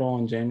Capitol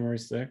on January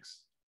 6th.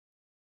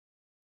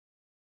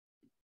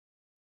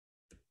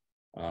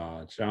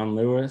 John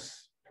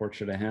Lewis,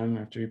 portrait of him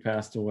after he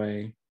passed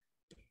away.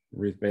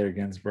 Ruth Bader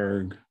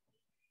Ginsburg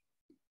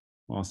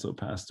also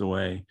passed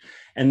away.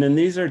 And then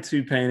these are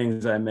two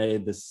paintings I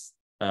made this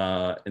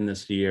in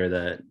this year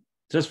that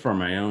just for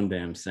my own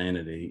damn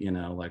sanity, you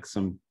know, like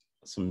some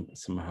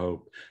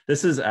hope.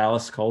 This is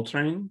Alice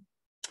Coltrane.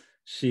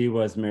 She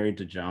was married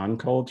to John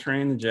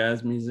Coltrane, the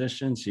jazz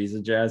musician. She's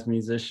a jazz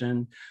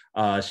musician.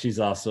 She's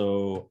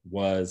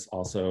was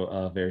also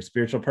a very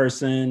spiritual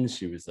person.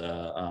 She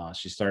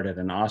started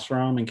an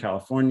ashram in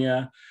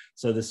California.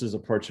 So this is a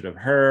portrait of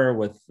her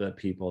with the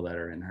people that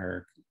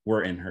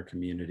were in her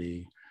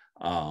community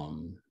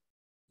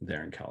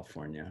there in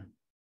California.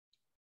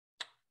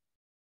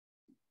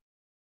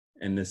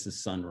 And this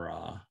is Sun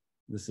Ra.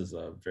 This is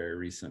a very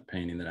recent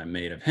painting that I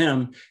made of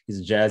him. He's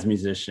a jazz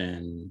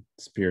musician,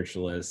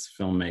 spiritualist,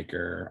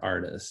 filmmaker,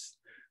 artist.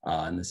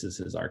 And this is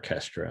his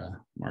orchestra,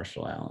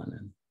 Marshall Allen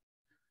and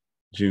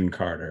June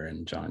Carter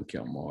and John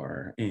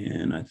Gilmore.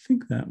 And I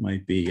think that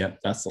might be, yep,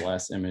 that's the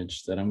last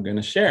image that I'm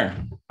gonna share.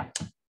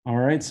 All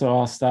right, so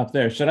I'll stop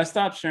there. Should I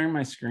stop sharing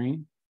my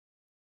screen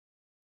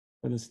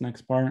for this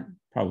next part?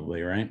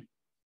 Probably, right?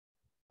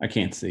 I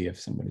can't see if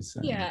somebody's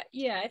saying.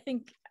 Yeah, I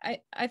think okay,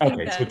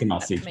 that, so we can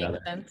all see each other.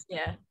 Sense.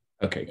 Yeah.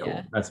 Okay, cool.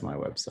 Yeah. That's my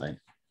website.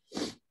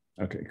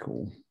 Okay,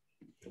 cool.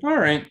 All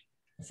right.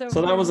 So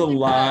So that was a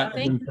lot of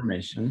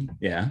information.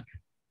 Yeah.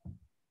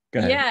 Go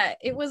ahead. Yeah,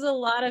 it was a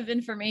lot of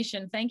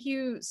information. Thank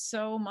you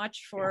so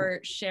much for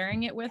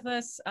sharing it with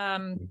us.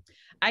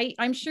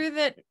 I'm sure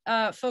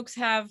that folks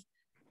have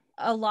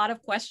a lot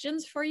of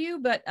questions for you,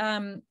 but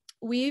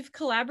we've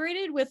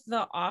collaborated with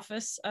the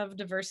Office of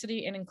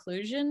Diversity and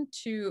Inclusion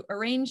to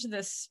arrange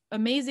this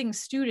amazing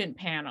student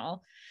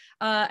panel.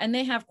 And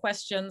they have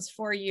questions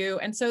for you.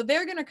 And so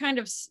they're going to kind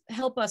of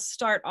help us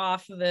start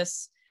off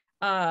this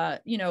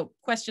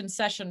question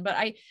session. But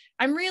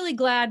I'm really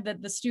glad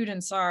that the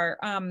students are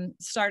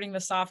starting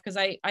this off, because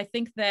I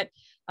think that,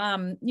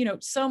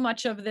 so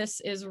much of this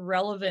is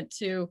relevant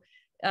to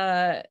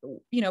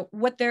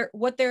what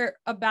they're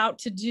about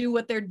to do,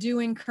 what they're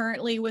doing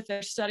currently with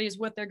their studies,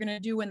 what they're going to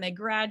do when they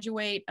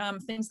graduate,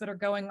 things that are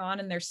going on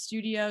in their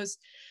studios.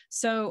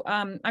 So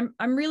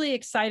I'm really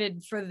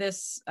excited for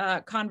this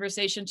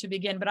conversation to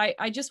begin, but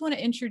I just want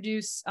to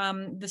introduce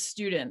the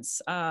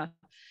students.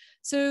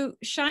 So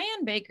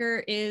Cheyenne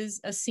Baker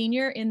is a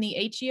senior in the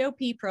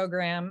HEOP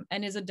program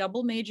and is a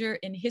double major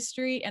in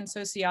history and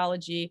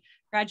sociology,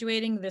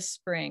 graduating this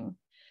spring.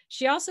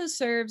 She also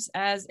serves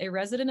as a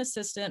resident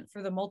assistant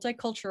for the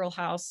Multicultural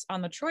House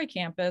on the Troy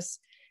campus,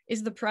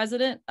 is the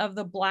president of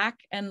the Black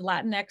and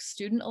Latinx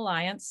Student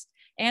Alliance,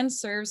 and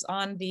serves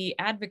on the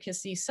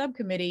advocacy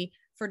subcommittee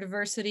for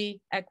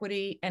Diversity,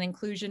 Equity, and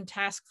Inclusion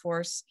Task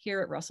Force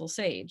here at Russell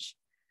Sage.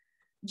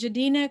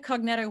 Jadina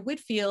Cognetta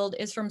Whitfield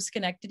is from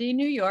Schenectady,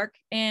 New York,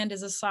 and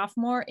is a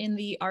sophomore in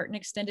the Art and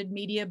Extended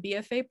Media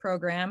BFA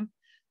program.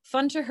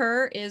 Fun to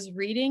her is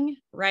reading,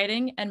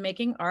 writing, and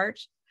making art.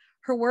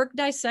 Her work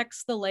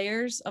dissects the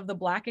layers of the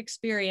Black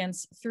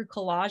experience through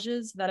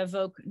collages that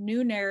evoke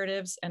new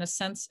narratives and a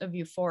sense of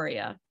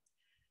euphoria.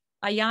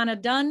 Ayana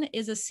Dunn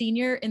is a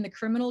senior in the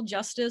Criminal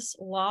Justice,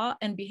 Law,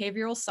 and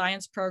Behavioral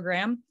Science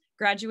program,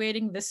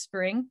 graduating this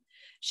spring.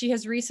 She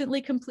has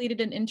recently completed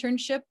an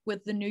internship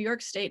with the New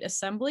York State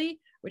Assembly,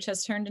 which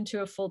has turned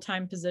into a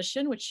full-time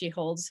position, which she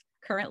holds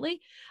currently.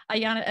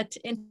 Ayana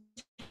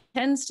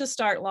intends to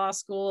start law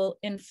school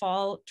in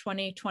fall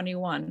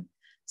 2021.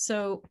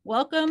 So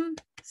welcome,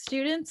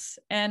 students,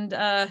 and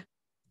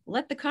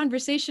let the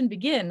conversation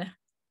begin.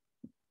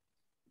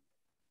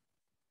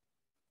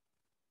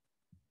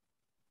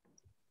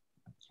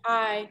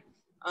 Hi,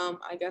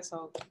 I guess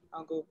I'll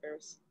go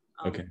first.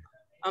 Okay.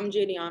 I'm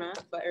Jadiana,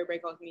 but everybody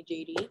calls me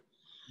JD.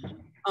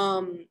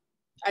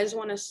 I just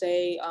want to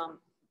say,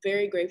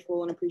 very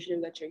grateful and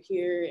appreciative that you're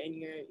here and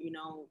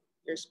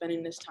you're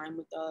spending this time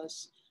with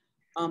us.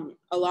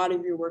 A lot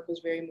of your work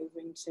was very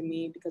moving to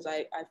me because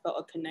I felt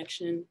a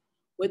connection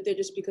with it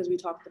just because we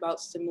talked about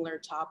similar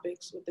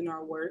topics within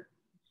our work.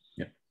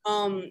 Yeah.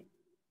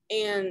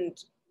 And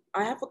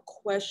I have a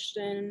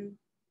question,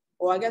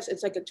 well, I guess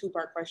it's like a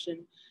two-part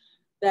question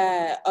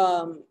that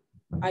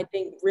I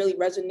think really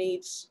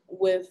resonates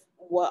with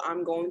what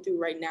I'm going through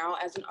right now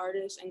as an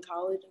artist in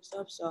college and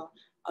stuff. So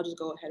I'll just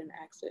go ahead and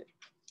ask it.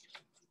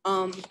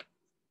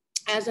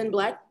 As in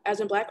black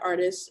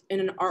artists in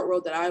an art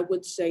world that I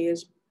would say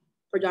is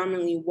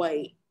predominantly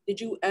white, did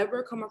you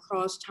ever come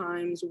across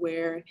times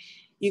where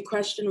you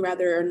questioned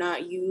whether or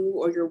not you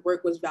or your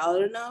work was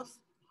valid enough,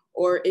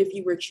 or if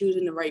you were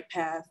choosing the right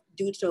path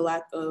due to the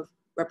lack of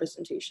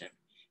representation?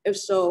 If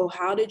so,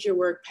 how did your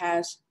work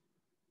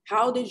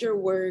how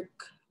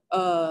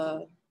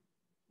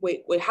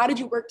did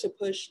you work to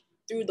push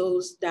through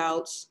those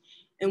doubts?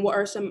 And what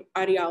are some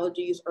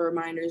ideologies or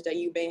reminders that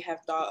you may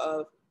have thought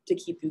of to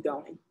keep you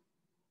going?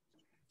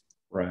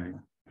 Right.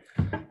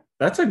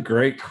 That's a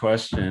great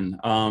question.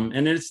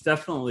 And it's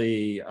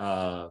definitely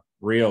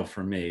real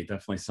for me,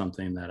 definitely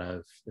something that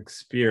I've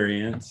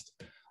experienced.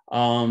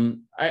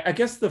 I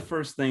guess the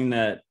first thing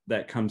that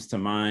comes to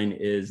mind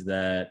is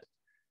that,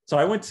 so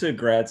I went to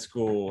grad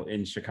school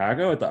in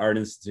Chicago at the Art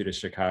Institute of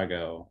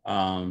Chicago.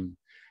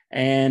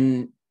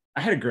 And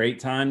I had a great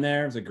time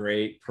there. It was a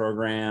great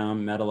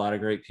program, met a lot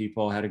of great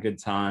people, had a good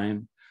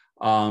time.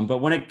 But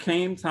when it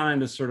came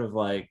time to sort of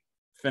like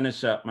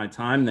finish up my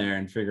time there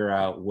and figure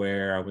out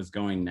where I was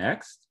going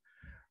next,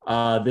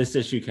 this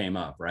issue came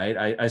up,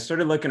 right? I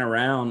started looking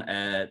around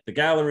at the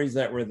galleries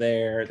that were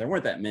there. There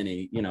weren't that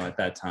many, at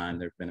that time.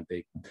 There'd been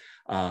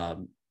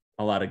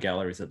a lot of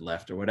galleries had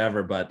left or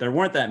whatever, but there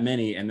weren't that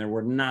many, and there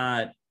were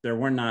not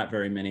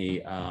very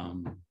many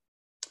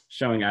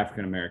showing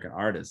African-American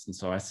artists. And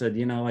so I said,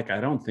 I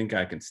don't think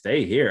I can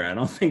stay here. I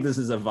don't think this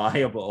is a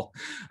viable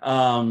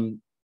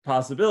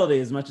possibility.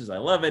 As much as I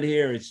love it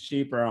here, it's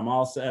cheaper, I'm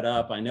all set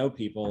up, I know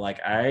people,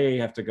 like I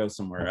have to go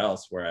somewhere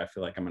else where I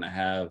feel like I'm going to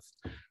have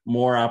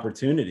more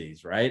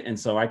opportunities, right? And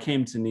so I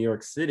came to New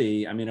York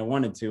City. I mean, I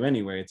wanted to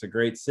anyway. It's a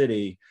great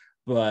city,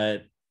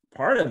 but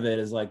part of it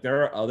is like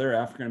there are other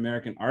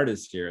African-American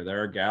artists here.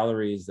 There are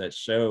galleries that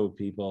show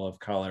people of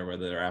color,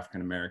 whether they're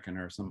African-American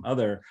or some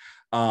other.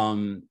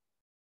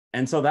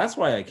 And so that's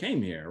why I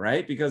came here,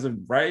 right?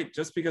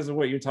 Just because of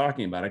what you're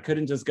talking about. I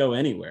couldn't just go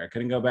anywhere. I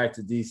couldn't go back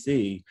to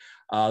DC.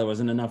 There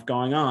wasn't enough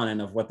going on.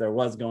 And of what there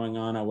was going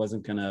on, I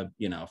wasn't gonna,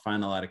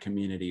 find a lot of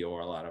community or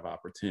a lot of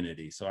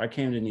opportunity. So I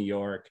came to New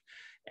York,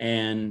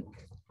 and,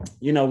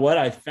 what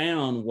I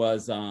found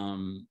was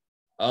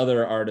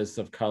other artists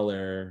of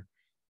color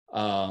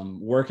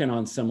working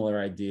on similar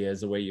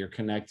ideas, the way you're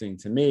connecting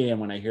to me. And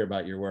when I hear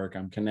about your work,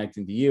 I'm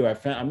connecting to you.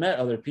 I met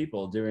other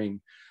people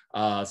doing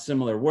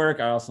similar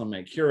work. I also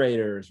met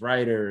curators,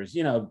 writers,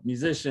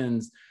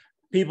 musicians,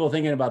 people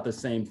thinking about the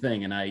same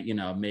thing. And I,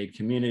 made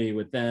community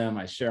with them.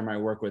 I share my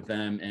work with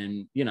them.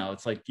 And,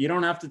 it's like, you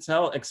don't have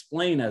to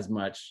explain as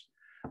much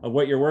of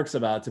what your work's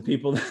about to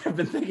people that have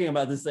been thinking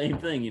about the same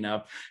thing.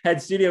 Had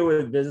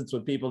studio visits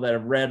with people that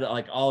have read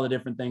like all the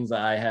different things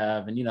that I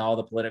have, and all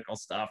the political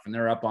stuff, and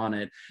they're up on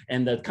it,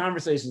 and the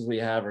conversations we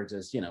have are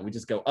just we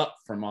just go up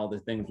from all the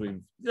things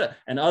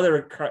and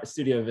other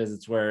studio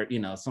visits where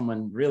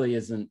someone really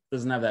doesn't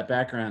have that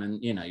background,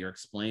 and you're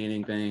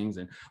explaining things,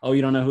 and oh,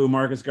 you don't know who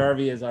Marcus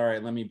Garvey is, all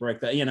right, let me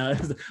break that,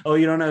 oh,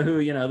 you don't know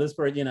who this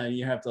person,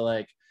 you have to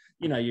like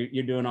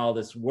you're doing all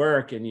this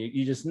work, and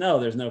you just know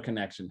there's no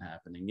connection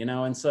happening,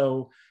 and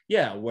so,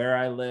 yeah, where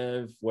I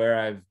live, where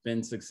I've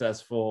been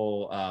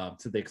successful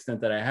to the extent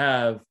that I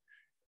have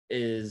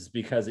is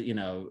because,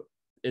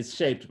 it's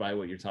shaped by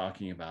what you're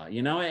talking about,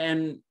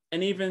 and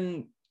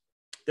even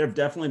there have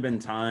definitely been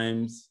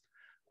times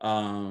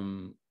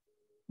when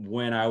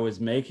I was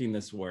making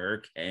this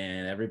work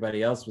and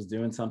everybody else was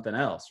doing something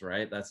else,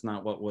 right? That's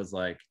not what was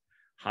like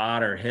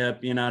hot or hip,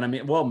 you know what I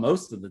mean? Well,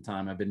 most of the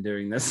time I've been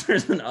doing this,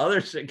 there's been other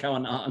shit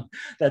going on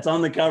that's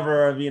on the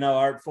cover of,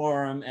 Art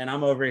Forum, and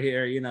I'm over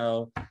here,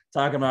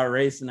 talking about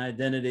race and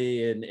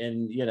identity and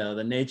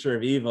the nature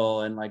of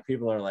evil, and like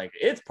people are like,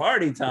 it's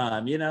party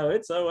time,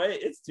 it's 08,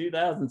 it's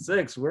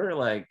 2006, we're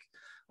like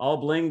all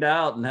blinged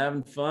out and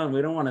having fun.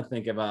 We don't want to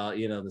think about,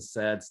 the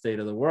sad state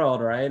of the world,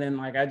 right? And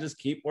like I just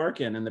keep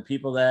working, and the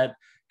people that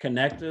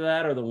connect to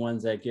that are the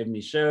ones that give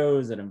me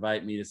shows, that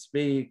invite me to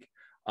speak.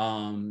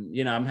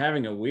 I'm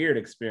having a weird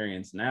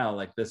experience now.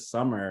 Like this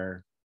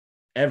summer,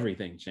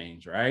 everything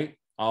changed, right?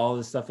 All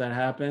the stuff that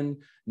happened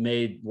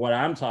made what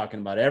I'm talking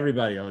about.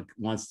 Everybody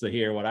wants to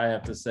hear what I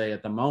have to say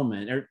at the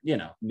moment, or,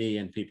 me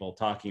and people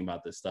talking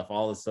about this stuff.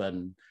 All of a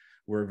sudden,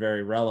 we're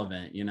very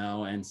relevant,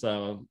 And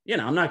so,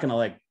 I'm not going to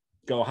like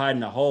go hide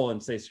in a hole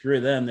and say,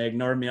 screw them, they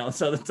ignored me all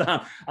this other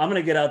time. I'm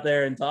going to get out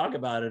there and talk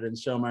about it and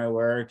show my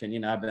work.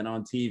 And, I've been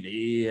on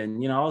TV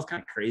and, all this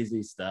kind of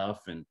crazy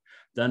stuff, and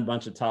done a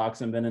bunch of talks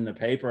and been in the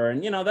paper.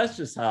 And, that's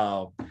just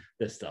how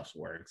this stuff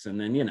works. And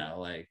then,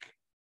 like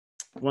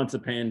once the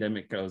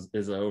pandemic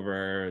is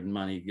over and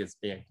money gets,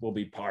 we'll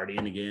be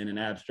partying again and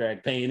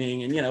abstract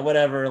painting and, you know,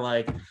 whatever,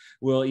 like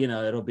we'll, you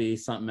know, it'll be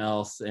something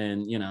else.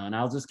 And, you know, and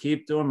I'll just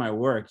keep doing my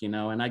work, you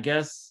know. And I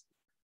guess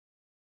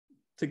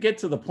to get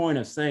to the point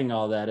of saying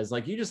all that is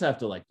like, you just have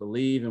to like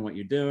believe in what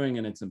you're doing,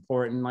 and it's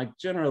important. Like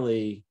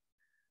generally,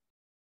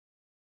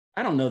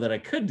 I don't know that I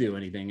could do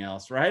anything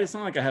else, right? It's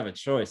not like I have a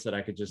choice that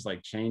I could just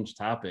like change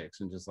topics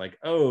and just like,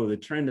 oh, the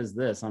trend is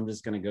this, I'm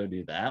just going to go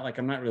do that. Like,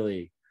 I'm not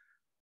really,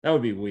 that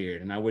would be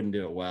weird and I wouldn't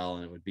do it well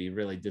and it would be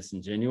really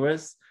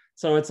disingenuous.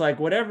 So it's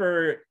like,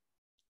 whatever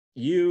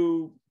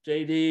you,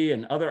 JD,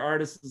 and other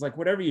artists, is like,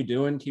 whatever you're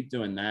doing, keep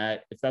doing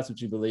that. If that's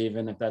what you believe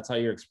in, if that's how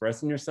you're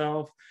expressing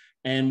yourself,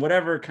 and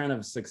whatever kind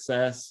of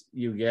success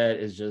you get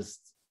is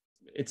just,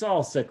 it's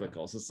all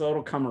cyclical. So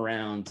it'll come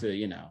around to,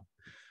 you know,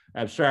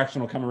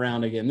 abstraction will come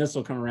around again. This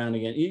will come around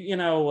again, you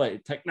know,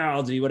 like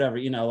technology, whatever,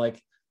 you know, like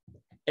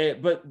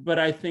it, but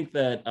I think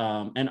that,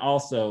 and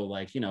also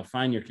like, you know,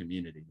 find your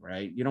community,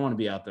 right? You don't want to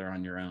be out there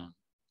on your own,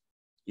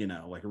 you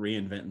know, like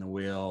reinventing the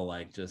wheel,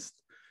 like just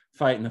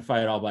fighting the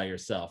fight all by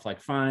yourself. Like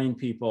find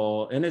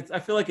people, and it's, I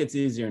feel like it's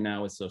easier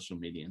now with social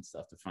media and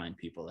stuff to find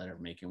people that are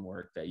making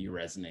work that you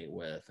resonate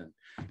with and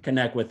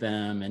connect with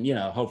them. And, you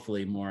know,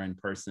 hopefully more in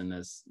person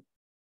as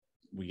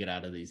we get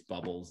out of these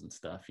bubbles and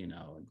stuff, you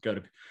know, and go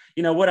to,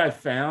 you know, what I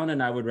found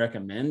and I would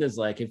recommend is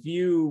like, if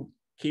you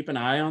keep an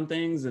eye on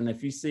things and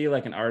if you see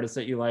like an artist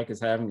that you like is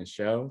having a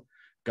show,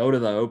 go to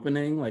the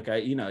opening. Like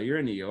you know, you're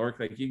in New York,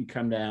 like you can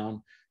come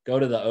down, go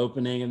to the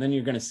opening, and then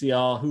you're going to see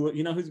all who,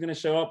 you know, who's going to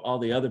show up, all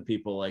the other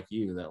people like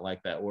you that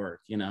like that work,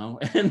 you know.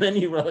 And then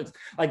you realize,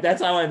 like,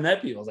 that's how I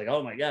met people. It's like,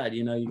 oh my God,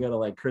 you know, you go to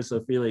like Chris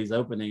O'Feely's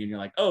opening and you're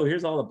like, oh,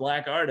 here's all the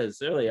Black artists,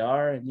 there they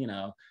are. And, you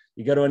know,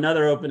 you go to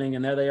another opening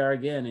and there they are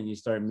again, and you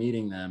start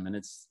meeting them. And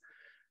it's,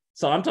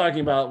 so I'm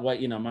talking about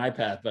what, you know, my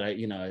path, but I,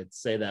 you know, I'd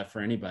say that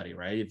for anybody,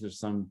 right? If there's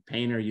some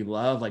painter you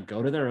love, like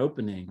go to their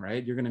opening,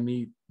 right? You're going to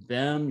meet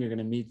them. You're going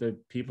to meet the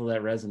people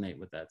that resonate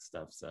with that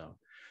stuff. So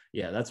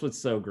yeah, that's what's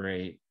so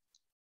great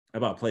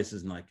about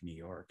places in like New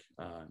York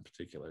in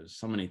particular. There's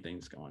so many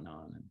things going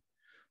on and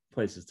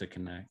places to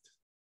connect.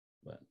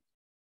 But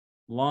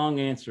long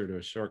answer to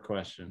a short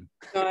question.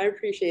 No, I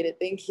appreciate it.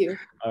 Thank you.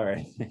 All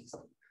right. Thanks.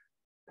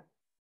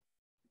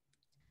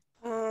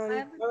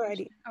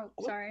 Alrighty. Oh,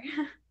 sorry.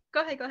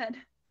 Go ahead.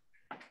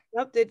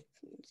 Nope, did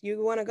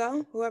you want to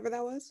go? Whoever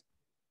that was?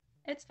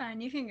 It's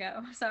fine, you can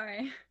go.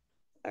 Sorry.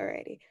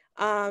 Alrighty.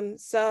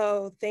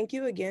 So thank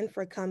you again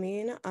for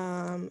coming.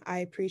 I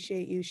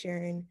appreciate you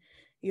sharing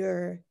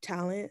your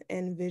talent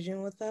and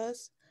vision with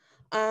us.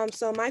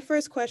 So my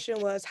first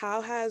question was,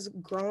 how has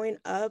growing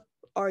up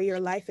or your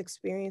life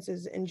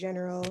experiences in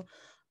general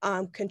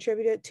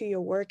contributed to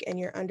your work and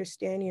your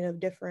understanding of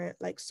different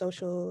like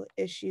social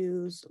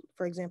issues,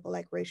 for example,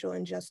 like racial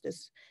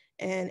injustice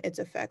and its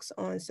effects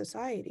on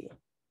society?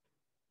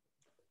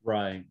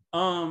 Right.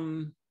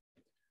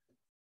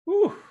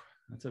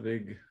 That's a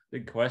big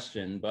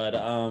question. But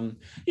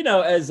you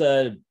know, as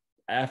a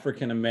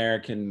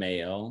African-American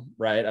male,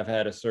 right, I've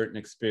had a certain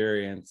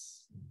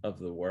experience of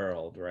the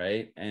world,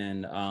 right?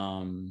 And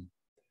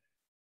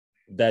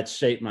that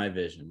shaped my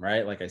vision,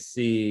 right? Like I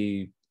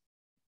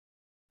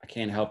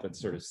can't help but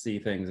sort of see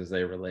things as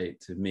they relate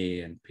to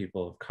me and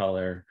people of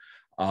color.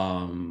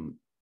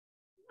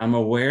 I'm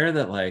aware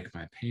that like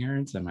my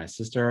parents and my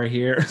sister are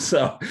here,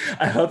 so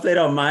I hope they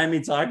don't mind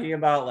me talking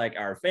about like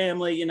our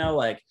family, you know,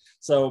 like,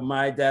 so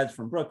my dad's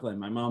from Brooklyn,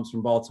 my mom's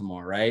from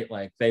Baltimore, right?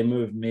 Like we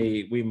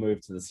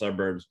moved to the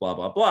suburbs, blah,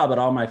 blah, blah, but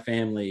all my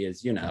family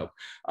is, you know,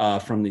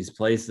 from these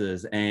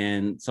places.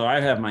 And so I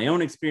have my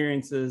own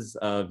experiences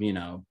of, you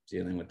know,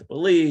 dealing with the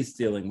police,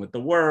 dealing with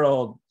the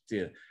world,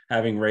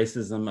 having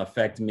racism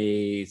affect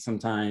me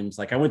sometimes.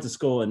 Like I went to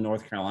school in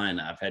North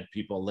Carolina. I've had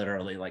people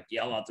literally like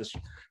yell out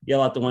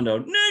the window,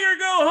 "Nigger,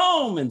 go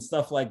home," and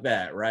stuff like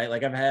that, right?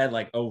 Like I've had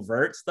like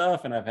overt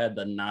stuff and I've had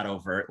the not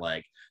overt,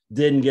 like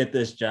didn't get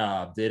this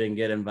job, didn't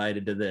get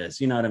invited to this,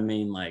 you know what I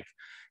mean? Like,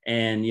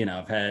 and, you know,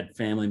 I've had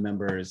family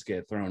members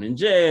get thrown in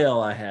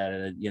jail. I had,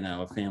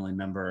 a family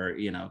member,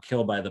 you know,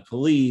 killed by the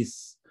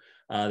police.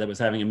 That was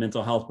having a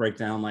mental health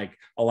breakdown. Like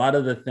a lot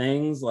of the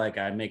things like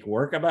I make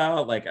work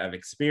about, like I've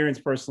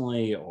experienced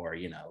personally, or,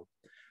 you know,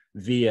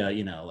 via,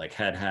 you know, like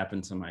had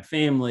happened to my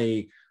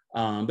family.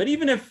 But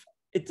even if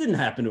it didn't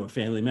happen to a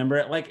family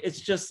member, like, it's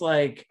just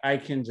like, I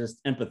can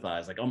just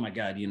empathize, like, oh my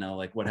God, you know,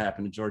 like what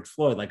happened to George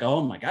Floyd, like,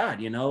 oh my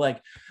God, you know,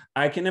 like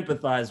I can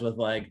empathize with,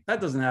 like, that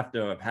doesn't have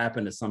to have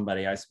happened to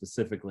somebody I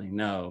specifically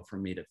know for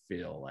me to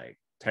feel like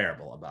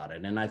terrible about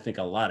it. And I think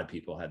a lot of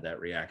people had that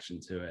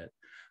reaction to it.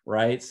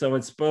 Right. So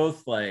it's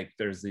both like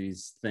there's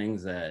these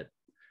things that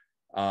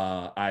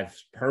I've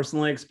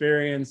personally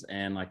experienced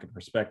and like a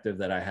perspective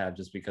that I have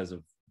just because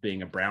of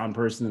being a brown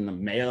person in the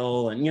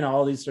male and, you know,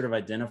 all these sort of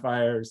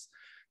identifiers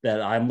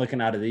that I'm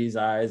looking out of these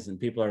eyes and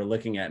people are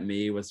looking at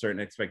me with certain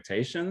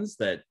expectations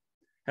that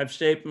have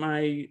shaped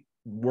my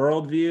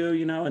worldview,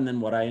 you know, and then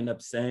what I end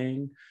up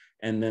saying.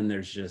 And then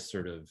there's just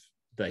sort of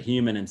the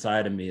human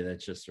inside of me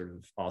that's just sort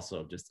of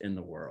also just in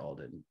the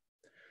world. And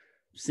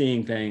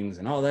seeing things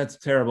and, oh, that's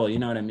terrible, you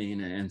know what I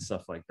mean, and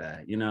stuff like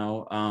that, you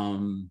know.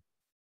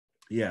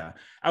 Yeah,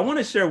 I want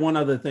to share one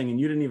other thing, and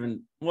you didn't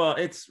even, well,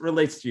 it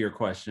relates to your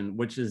question,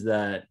 which is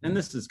that, and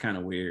this is kind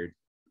of weird,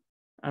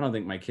 I don't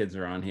think my kids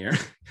are on here,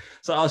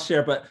 so I'll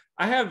share, but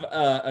I have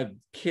a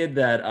kid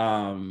that,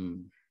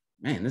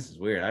 man, this is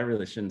weird, I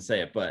really shouldn't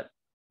say it, but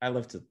I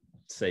love to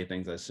say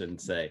things I shouldn't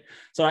say.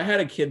 So I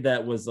had a kid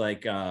that was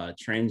like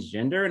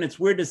transgender, and it's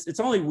weird. It's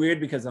only weird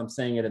because I'm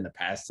saying it in the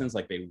past tense,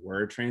 like they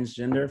were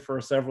transgender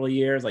for several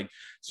years, like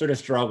sort of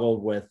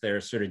struggled with their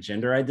sort of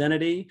gender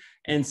identity.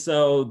 And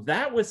so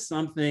that was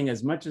something,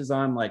 as much as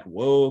I'm like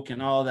woke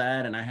and all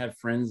that, and I have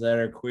friends that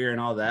are queer and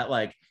all that,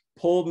 like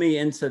pulled me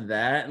into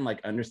that and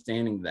like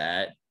understanding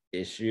that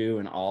issue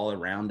and all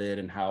around it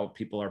and how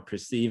people are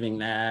perceiving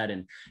that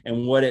and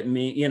what it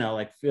means, you know,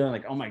 like feeling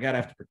like, oh my God, I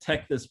have to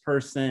protect this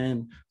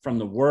person from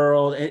the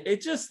world.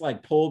 It just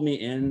like pulled me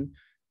in.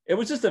 It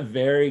was just a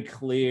very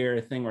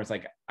clear thing where it's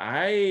like,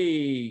 I,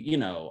 you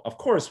know, of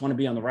course want to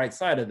be on the right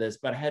side of this,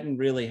 but I hadn't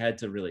really had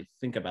to really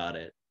think about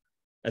it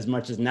as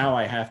much as now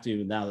I have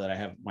to, now that I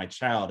have my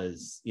child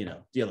is, you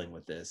know, dealing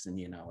with this and,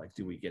 you know, like,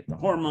 do we get the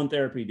hormone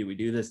therapy? Do we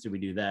do this? Do we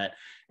do that?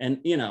 And,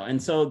 you know,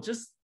 and so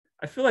just,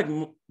 I feel like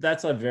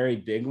that's a very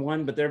big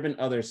one, but there have been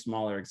other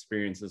smaller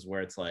experiences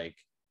where it's like,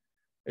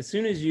 as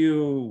soon as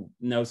you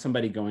know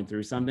somebody going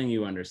through something,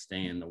 you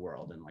understand the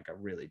world in like a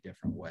really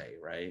different way,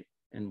 right?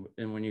 And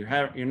when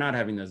you're not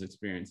having those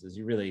experiences,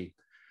 you really,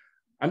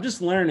 I'm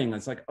just learning.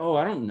 It's like, oh,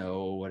 I don't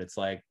know what it's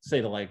like,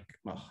 say to like,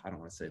 well, I don't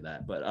want to say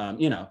that,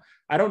 but you know,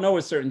 I don't know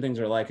what certain things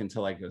are like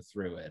until I go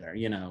through it, or,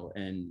 you know,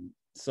 and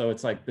so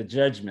it's like the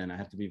judgment, I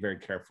have to be very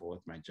careful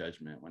with my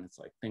judgment when it's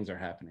like things are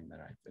happening that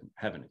I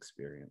haven't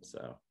experienced.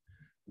 So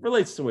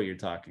relates to what you're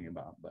talking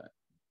about, but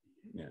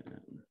yeah.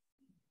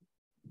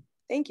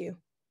 Thank you.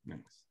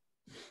 Thanks.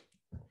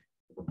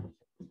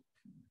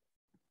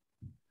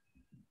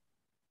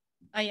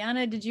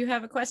 Ayana, did you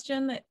have a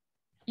question that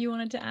you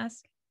wanted to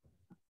ask?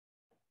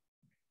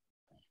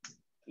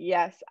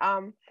 Yes.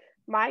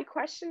 My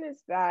question is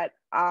that,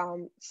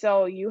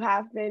 so you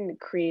have been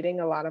creating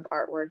a lot of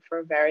artwork for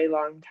a very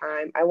long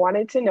time. I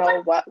wanted to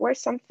know, what were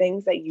some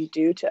things that you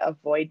do to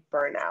avoid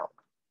burnout?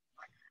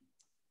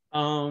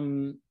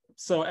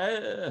 So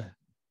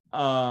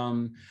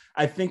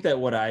I think that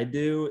what I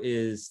do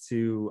is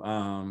to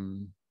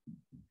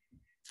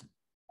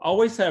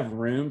always have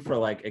room for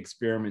like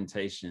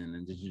experimentation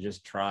and to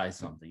just try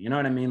something. You know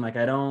what I mean? Like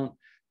I don't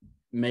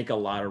make a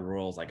lot of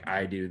rules, like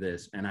I do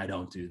this and I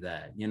don't do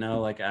that. You know,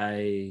 like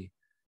I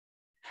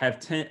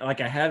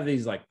have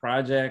these like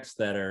projects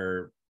that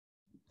are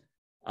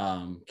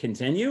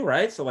continue,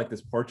 right? So like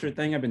this portrait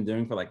thing I've been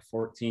doing for like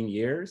 14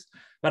 years,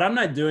 but I'm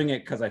not doing it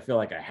because I feel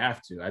like I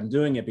have to. I'm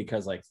doing it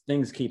because like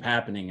things keep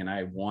happening and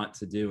I want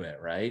to do it,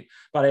 right?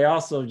 But I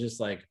also just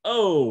like,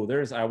 oh,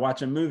 I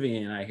watch a movie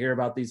and I hear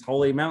about these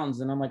holy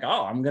mountains and I'm like,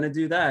 oh, I'm gonna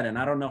do that. And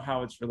I don't know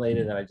how it's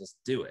related, and I just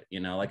do it,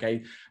 you know? Like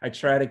I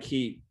try to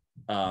keep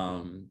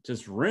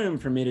just room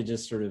for me to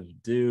just sort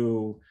of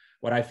do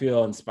what I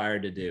feel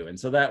inspired to do. And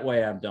so that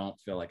way I don't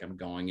feel like I'm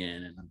going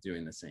in and I'm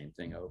doing the same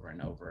thing over and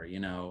over, you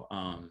know.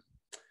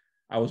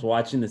 I was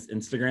watching this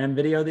Instagram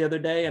video the other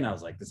day and I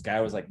was like, this guy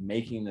was like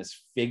making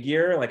this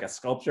figure, like a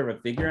sculpture of a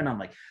figure. And I'm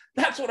like,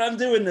 that's what I'm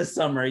doing this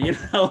summer, you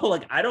know,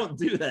 like I don't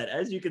do that.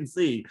 As you can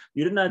see,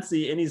 you did not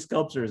see any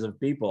sculptures of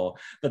people,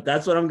 but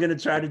that's what I'm going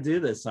to try to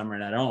do this summer.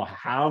 And I don't know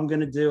how I'm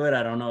going to do it.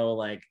 I don't know,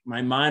 like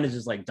my mind is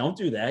just like, don't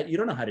do that. You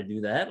don't know how to do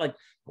that. Like,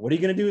 what are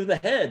you going to do with the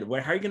head? How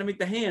are you going to make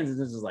the hands? And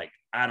this is like,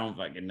 I don't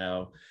fucking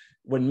know.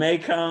 When May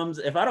comes,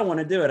 if I don't want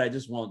to do it, I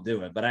just won't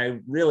do it. But I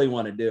really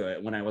want to do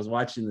it. When I was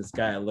watching this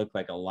guy, it looked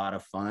like a lot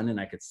of fun and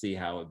I could see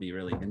how it would be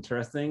really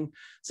interesting.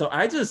 So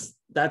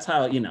that's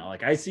how, you know,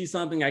 like I see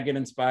something, I get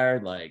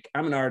inspired. Like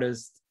I'm an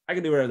artist, I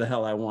can do whatever the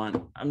hell I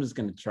want. I'm just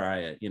going to try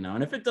it, you know,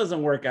 and if it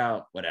doesn't work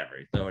out, whatever,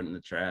 throw it in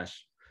the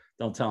trash.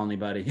 Don't tell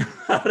anybody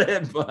about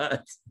it,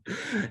 but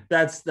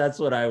that's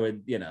what I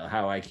would, you know,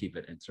 how I keep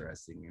it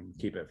interesting and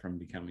keep it from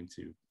becoming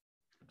too,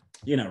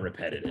 you know,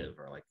 repetitive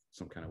or like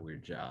some kind of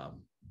weird job.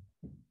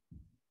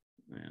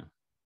 Yeah.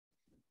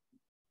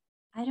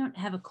 I don't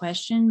have a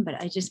question,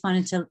 but I just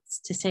wanted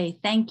to say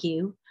thank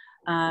you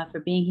for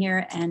being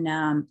here.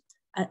 And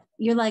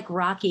you're like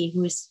Rocky,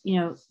 who's, you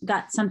know,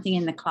 got something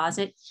in the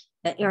closet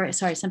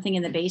something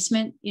in the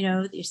basement, you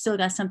know, you still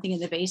got something in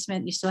the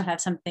basement. You still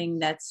have something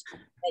that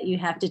you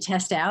have to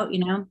test out, you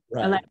know.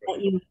 Right. I like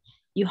that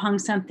you hung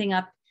something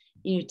up,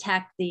 you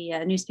tacked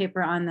the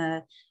newspaper on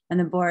the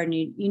board, and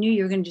you knew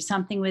you were going to do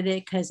something with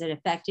it because it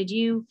affected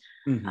you.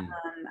 Mm-hmm.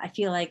 I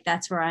feel like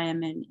that's where I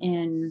am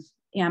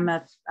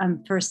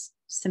I'm first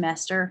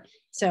semester.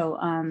 So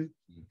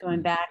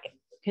going back,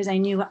 because I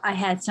knew I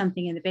had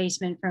something in the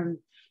basement from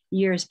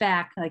years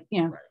back, like,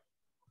 you know, right.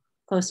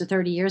 Close to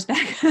 30 years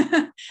back.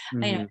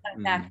 Mm-hmm.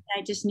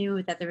 I just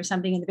knew that there was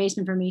something in the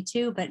basement for me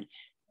too, but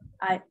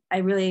I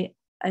really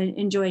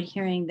enjoyed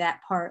hearing that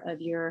part of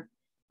your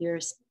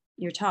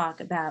talk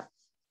about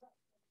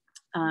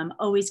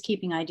always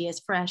keeping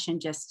ideas fresh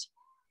and just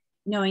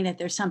knowing that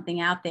there's something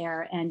out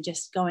there and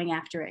just going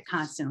after it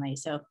constantly.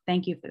 So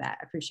thank you for that.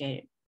 I appreciate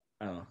it.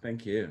 Oh,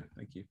 thank you.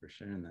 Thank you for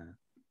sharing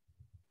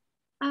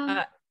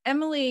that.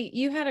 Emily,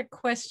 you had a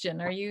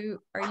question. Are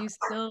you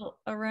still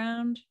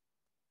around?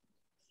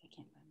 I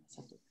can't find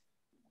myself.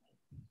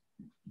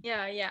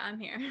 Yeah, I'm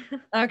here.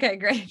 Okay,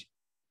 great.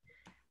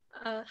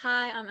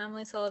 Hi, I'm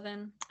Emily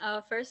Sullivan.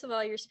 First of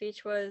all, your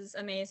speech was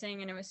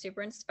amazing and it was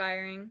super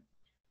inspiring.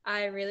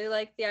 I really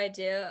liked the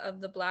idea of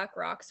the black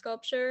rock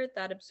sculpture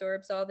that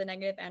absorbs all the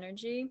negative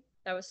energy.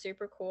 That was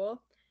super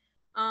cool.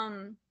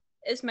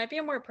 This might be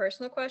a more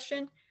personal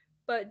question,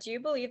 but do you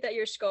believe that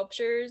your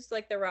sculptures,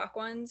 like the rock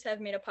ones,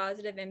 have made a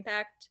positive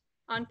impact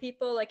on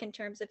people, like in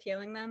terms of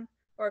healing them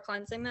or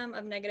cleansing them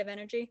of negative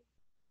energy?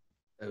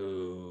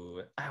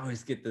 Oh, I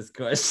always get this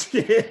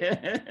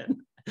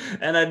question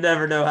and I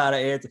never know how to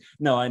answer.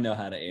 No, I know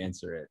how to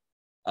answer it.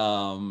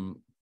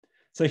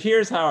 So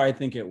here's how I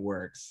think it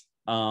works.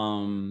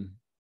 So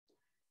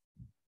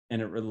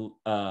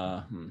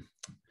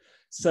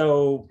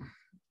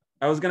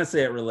I was gonna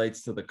say it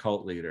relates to the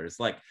cult leaders.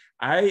 Like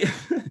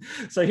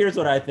so here's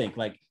what I think.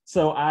 Like,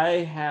 so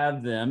I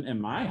have them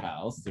in my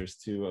house. There's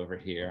two over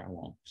here. I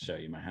won't show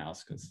you my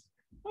house because,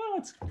 well,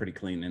 it's pretty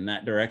clean in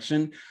that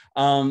direction.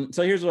 So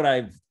here's what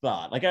I've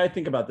thought. Like, I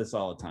think about this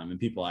all the time, and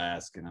people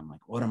ask, and I'm like,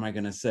 what am I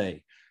gonna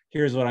say?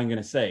 Here's what I'm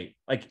gonna say.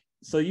 Like,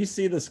 so you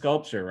see the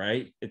sculpture,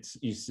 right?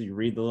 You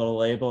read the little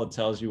label, it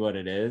tells you what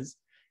it is.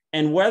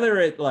 And whether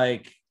it,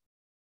 like,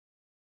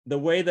 the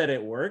way that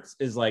it works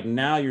is like,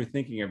 now you're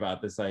thinking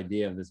about this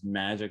idea of this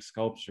magic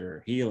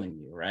sculpture healing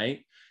you,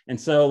 right? And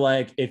so,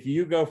 like, if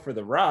you go for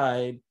the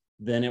ride,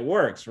 then it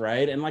works,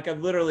 right? And like,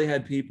 I've literally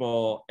had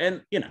people,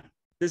 and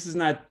this is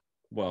not,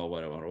 well,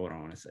 what I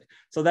want to say.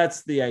 So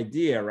that's the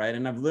idea, right?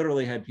 And I've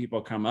literally had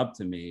people come up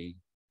to me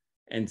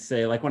and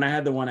say, like, when I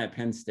had the one at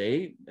Penn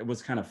State, it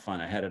was kind of fun.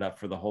 I had it up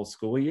for the whole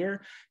school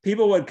year.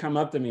 People would come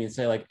up to me and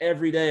say, like,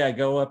 every day I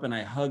go up and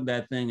I hug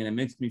that thing and it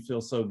makes me feel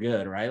so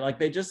good, right? Like,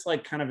 they just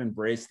like kind of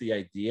embrace the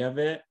idea of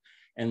it,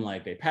 and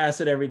like they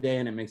pass it every day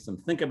and it makes them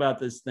think about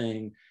this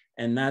thing.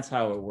 And that's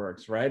how it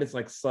works, right? It's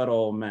like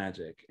subtle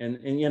magic. And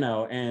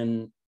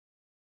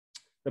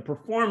the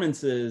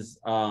performances,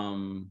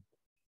 I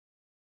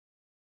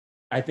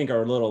think,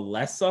 are a little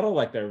less subtle.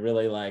 Like, they're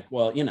really like,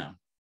 well,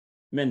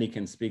 Mindy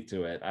can speak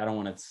to it. I don't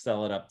want to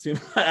sell it up too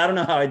much. I don't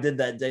know how I did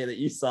that day that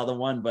you saw the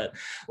one, but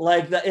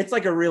like, it's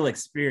like a real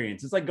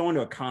experience. It's like going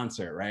to a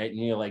concert, right?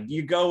 And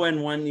you go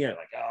in one year,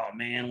 like, oh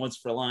man, what's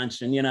for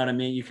lunch? And you know what I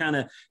mean? You kind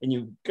of, and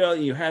you go,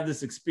 you have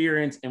this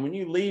experience. And when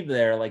you leave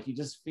there, like, you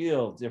just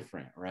feel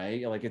different,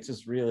 right? Like, it's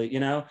just really,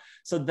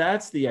 so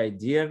that's the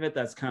idea of it.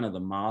 That's kind of the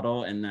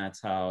model, and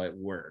that's how it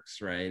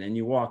works, right? And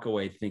you walk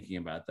away thinking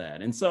about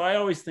that. And so I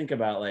always think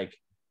about, like,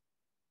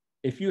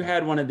 if you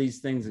had one of these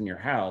things in your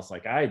house,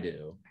 like I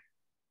do,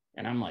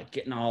 and I'm like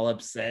getting all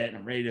upset and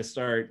I'm ready to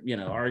start,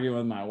 arguing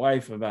with my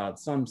wife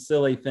about some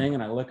silly thing,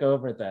 and I look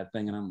over at that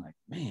thing and I'm like,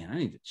 man, I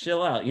need to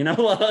chill out,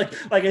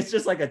 like it's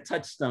just like a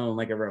touchstone,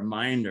 like a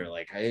reminder,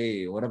 like,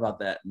 hey, what about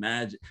that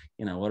magic,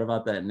 what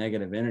about that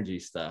negative energy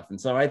stuff? And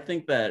so I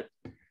think that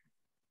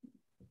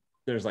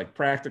there's like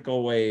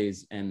practical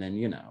ways, and then,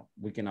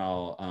 we can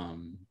all,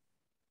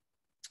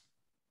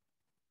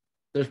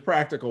 there's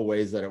practical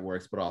ways that it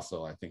works, but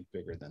also I think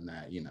bigger than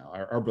that,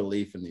 our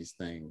belief in these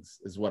things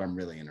is what I'm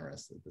really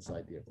interested in, this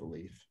idea of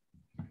belief.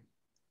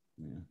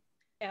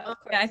 Yeah,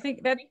 I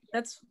think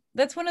that's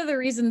one of the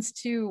reasons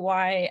too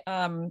why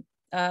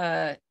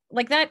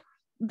like that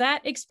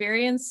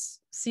experience,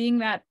 seeing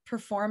that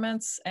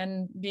performance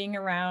and being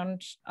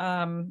around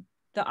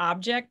the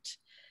object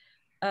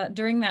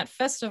during that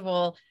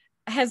festival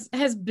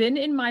has been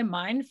in my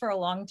mind for a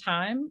long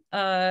time.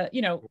 I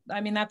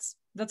mean, that's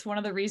one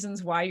of the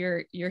reasons why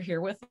you're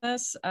here with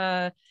us.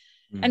 And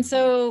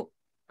so,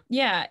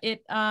 yeah,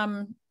 it's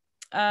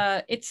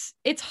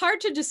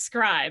hard to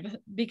describe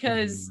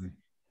because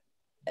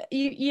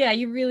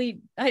you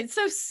really,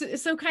 it's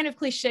so kind of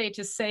cliche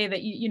to say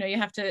that you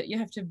have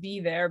to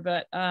be there,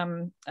 but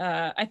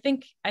I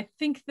think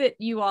that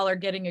you all are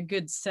getting a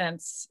good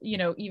sense,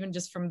 even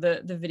just from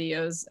the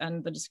videos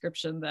and the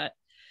description that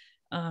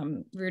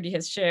Rudy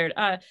has shared.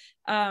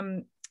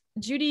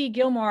 Judy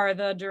Gilmore,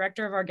 the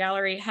director of our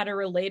gallery, had a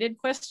related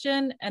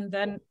question. And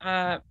then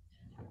I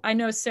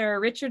know Sarah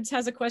Richards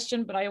has a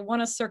question, but I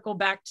want to circle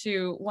back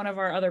to one of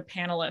our other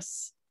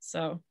panelists.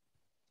 So.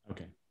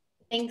 Okay.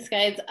 Thanks,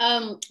 guys.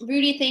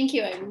 Rudy, thank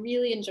you. I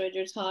really enjoyed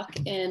your talk,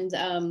 and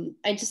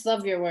I just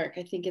love your work.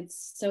 I think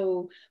it's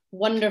so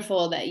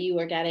wonderful that you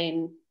are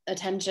getting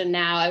attention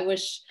now. I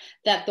wish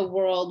that the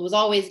world was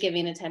always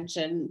giving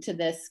attention to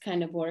this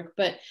kind of work,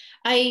 but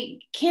I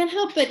can't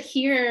help but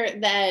hear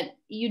that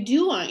you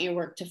do want your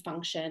work to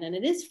function, and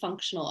it is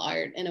functional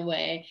art in a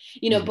way,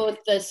 both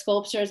the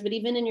sculptures, but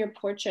even in your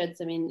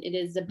portraits. I mean, it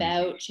is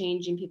about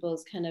changing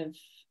people's kind of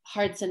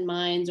hearts and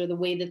minds, or the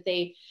way that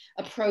they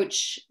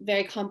approach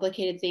very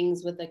complicated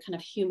things with a kind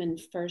of human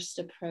first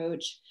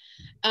approach.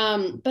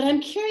 But I'm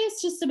curious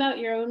just about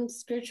your own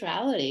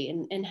spirituality,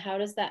 and how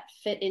does that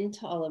fit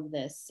into all of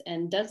this,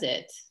 and does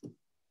it?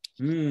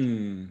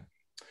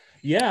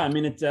 Yeah, I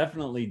mean, it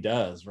definitely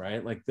does,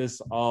 right? Like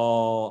this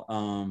all,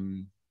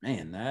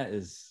 man, that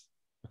is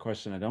a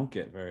question I don't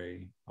get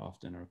very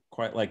often, or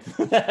quite like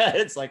that.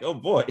 It's like, oh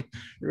boy,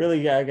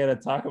 really, I got to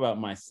talk about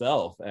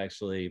myself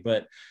actually.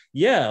 But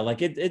yeah,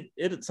 like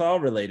it's all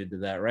related to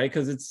that, right?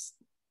 Because it's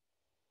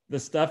the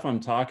stuff I'm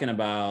talking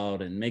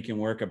about and making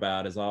work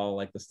about is all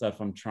like the stuff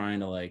I'm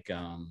trying to like,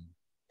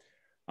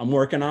 I'm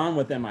working on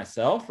within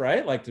myself,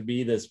 right? Like to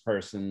be this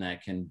person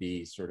that can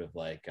be sort of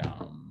like,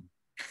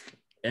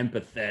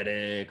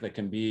 empathetic, that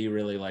can be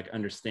really like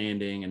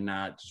understanding and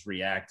not just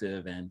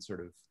reactive and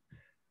sort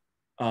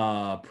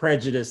of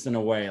prejudiced in a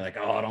way, like,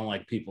 oh, I don't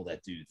like people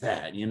that do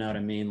that, you know what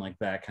I mean, like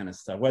that kind of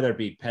stuff, whether it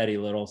be petty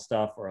little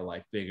stuff or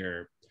like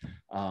bigger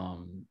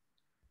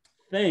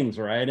things,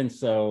 right? And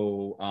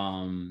so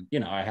you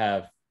know, I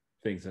have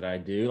things that I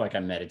do, like I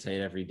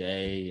meditate every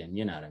day, and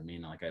you know what I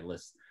mean, like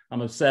I'm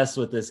obsessed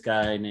with this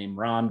guy named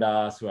Ram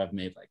Dass, who I've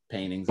made like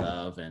paintings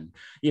of, and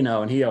you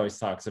know, and he always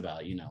talks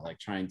about, you know, like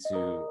trying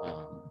to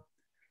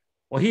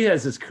well, he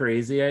has this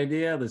crazy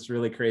idea, this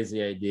really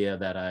crazy idea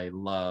that I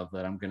love,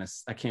 that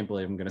I can't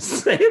believe I'm gonna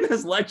say in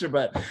this lecture,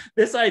 but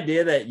this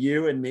idea that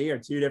you and me are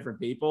two different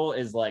people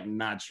is like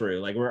not true.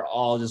 Like we're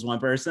all just one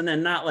person,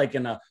 and not like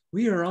in a,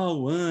 we are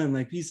all one,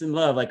 like peace and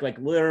love. Like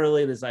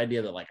literally this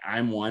idea that like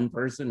I'm one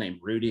person named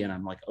Rudy, and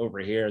I'm like over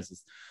here is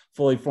this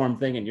fully formed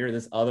thing, and you're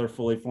this other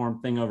fully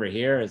formed thing over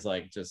here, is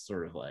like just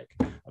sort of like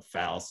a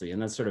fallacy.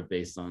 And that's sort of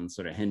based on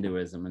sort of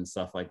Hinduism and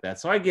stuff like that.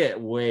 So I get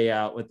way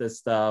out with this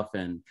stuff,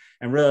 and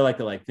really like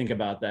to like think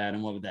about that,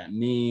 and what would that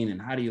mean, and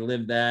how do you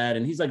live that.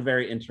 And he's like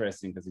very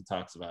interesting because he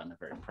talks about it in a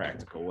very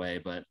practical way.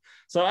 But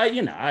so I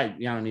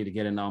don't need to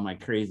get into all my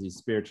crazy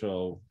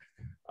spiritual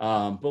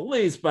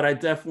beliefs, but I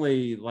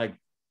definitely like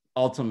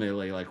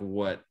ultimately like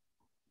what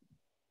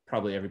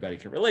probably everybody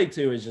can relate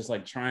to is just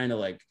like trying to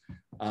like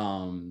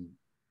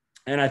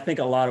and I think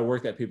a lot of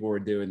work that people were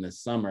doing this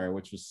summer,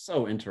 which was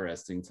so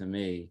interesting to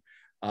me,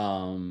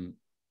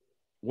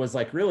 was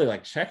like really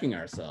like checking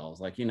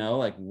ourselves, like, you know,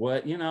 like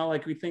what, you know,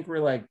 like we think we're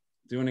like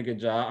doing a good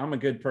job. I'm a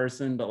good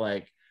person, but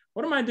like,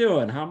 what am I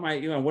doing? How am I,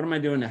 you know, what am I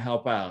doing to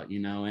help out,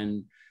 you know?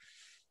 And,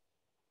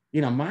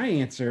 you know, my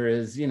answer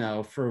is, you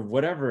know, for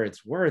whatever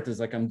it's worth, is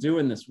like, I'm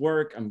doing this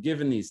work, I'm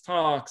giving these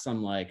talks,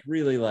 I'm like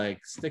really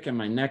like sticking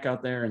my neck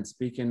out there and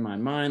speaking my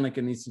mind, like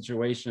in these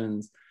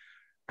situations.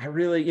 I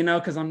really, you know,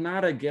 because I'm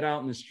not a get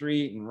out in the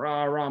street and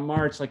rah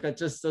march, like that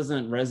just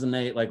doesn't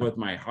resonate like with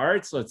my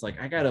heart. So it's like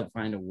I got to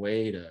find a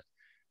way to,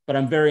 but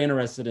I'm very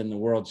interested in the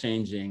world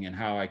changing and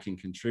how I can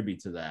contribute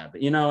to that.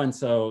 But you know, and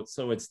so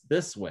it's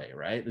this way,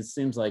 right? It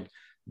seems like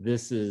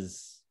this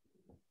is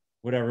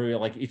whatever we,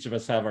 like each of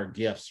us have our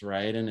gifts,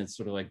 right? And it's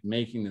sort of like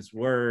making this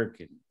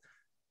work and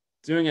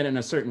doing it in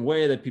a certain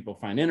way that people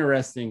find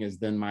interesting is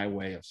then my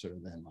way of sort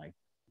of then like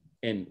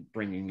and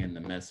bringing in the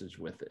message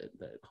with it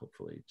that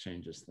hopefully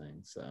changes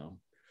things. So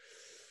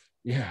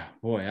yeah,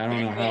 boy, I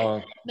don't know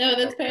how. No,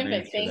 that's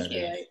perfect. Thank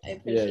you. I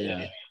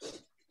appreciate it.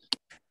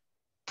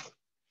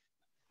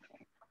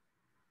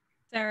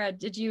 Sarah,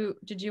 did you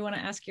want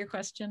to ask your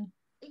question?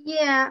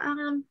 Yeah,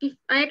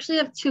 I actually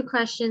have two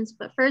questions,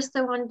 but first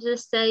I wanted to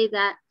say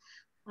that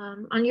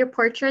on your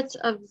portraits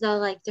of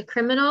the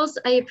criminals,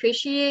 I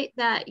appreciate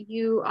that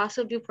you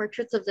also do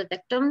portraits of the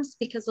victims,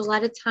 because a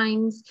lot of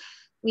times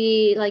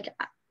we like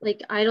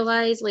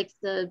idolize like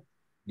the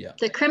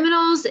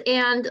criminals,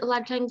 and a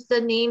lot of times the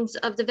names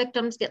of the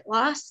victims get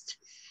lost.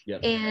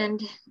 Yep.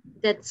 And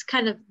that's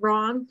kind of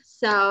wrong.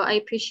 So I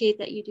appreciate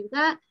that you do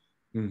that.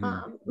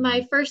 Mm-hmm.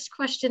 My first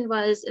question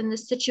was, in the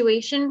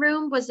Situation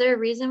Room, was there a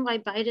reason why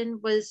Biden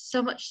was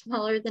so much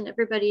smaller than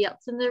everybody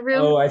else in the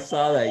room? Oh, I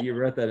saw that. You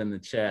wrote that in the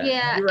chat.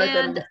 Yeah. Did you write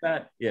that in the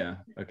chat? Yeah.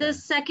 Okay. The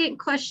second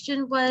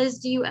question was,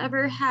 do you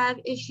ever have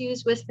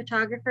issues with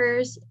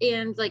photographers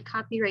and like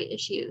copyright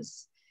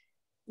issues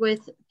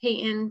with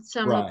painting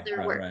some of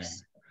their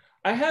works?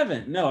 Right. I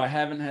haven't. No, I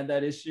haven't had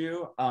that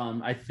issue.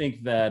 I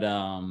think that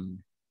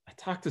I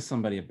talked to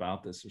somebody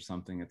about this or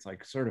something. It's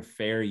like sort of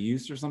fair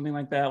use or something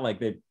like that.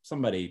 Like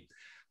somebody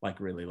like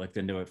really looked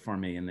into it for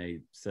me, and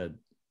they said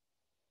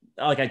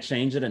like I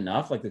changed it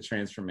enough, like the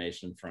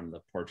transformation from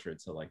the portrait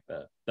to like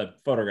the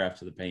photograph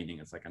to the painting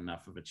is like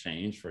enough of a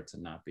change for it to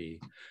not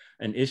be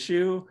an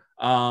issue.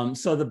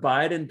 So the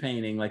Biden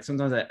painting, like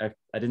sometimes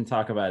I didn't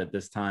talk about it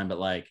this time, but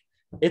like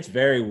it's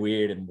very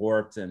weird and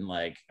warped, and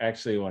like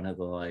actually one of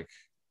the like,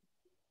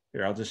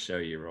 here, I'll just show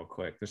you real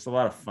quick. There's a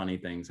lot of funny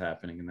things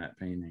happening in that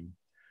painting.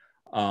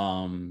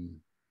 Hold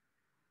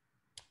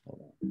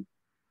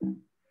on.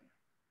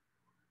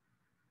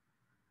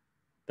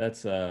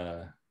 That's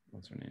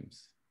what's her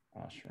name's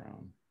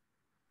Ashram.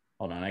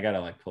 Hold on, I gotta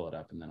like pull it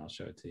up and then I'll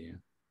show it to you.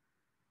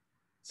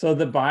 So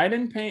the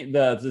Biden paint,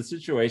 the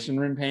Situation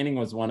Room painting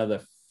was one of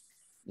the,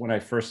 when I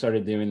first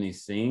started doing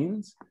these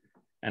scenes,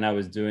 and I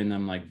was doing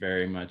them like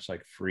very much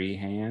like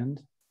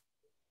freehand,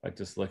 like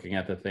just looking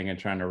at the thing and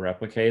trying to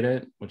replicate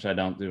it, which I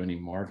don't do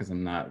anymore because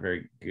I'm not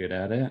very good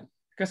at it.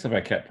 I guess if I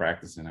kept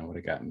practicing, I would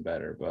have gotten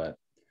better, but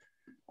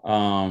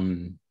all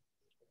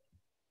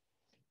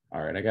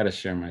right, I got to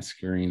share my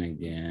screen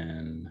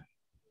again.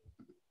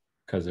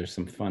 because there's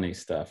some funny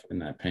stuff in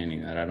that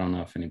painting that I don't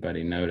know if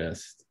anybody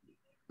noticed.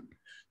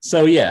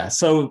 So yeah,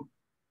 so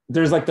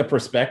there's like the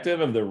perspective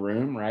of the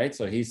room, right?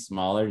 So he's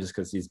smaller just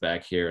because he's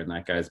back here and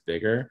that guy's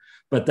bigger,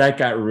 but that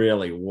got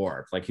really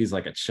warped. Like he's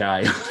like a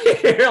child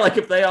here. Like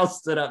if they all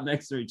stood up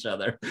next to each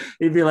other,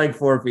 he'd be like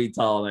 4 feet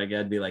tall and that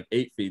guy'd be like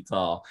 8 feet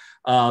tall.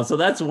 So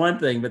that's one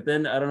thing. But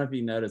then I don't know if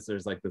you noticed,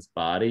 there's like this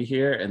body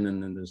here, and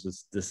then there's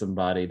this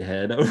disembodied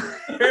head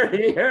over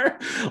here.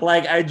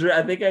 Like I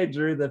think I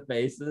drew the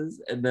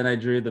faces and then I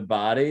drew the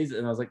bodies,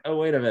 and I was like, oh,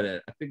 wait a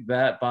minute. I think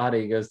that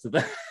body goes to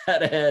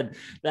that head.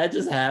 That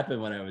just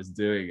happened when I was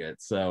doing it.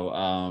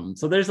 So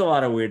so there's a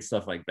lot of weird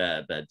stuff like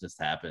that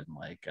just happened,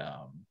 like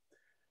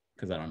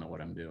because I don't know what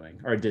I'm doing,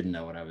 or I didn't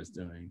know what I was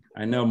doing.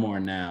 I know more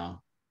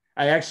now.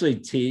 I actually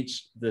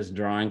teach this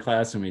drawing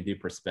class and we do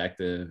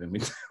perspective,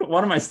 and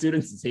one of my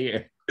students is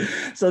here.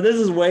 So this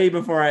is way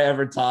before I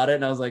ever taught it,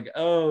 and I was like,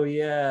 oh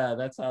yeah,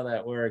 that's how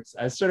that works.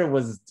 I sort of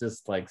was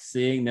just like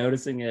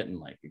noticing it, and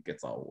like it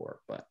gets all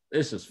warped, but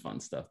it's just fun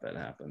stuff that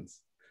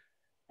happens.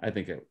 I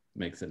think it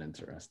makes it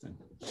interesting.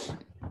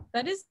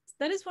 That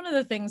is one of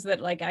the things that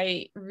like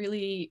I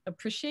really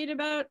appreciate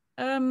about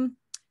the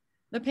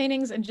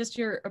paintings, and just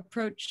your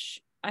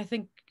approach, I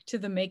think, to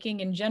the making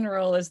in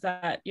general, is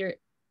that you're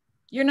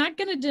not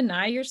going to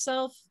deny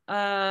yourself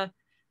the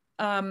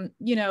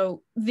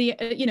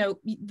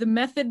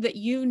method that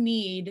you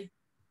need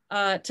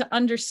to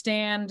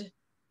understand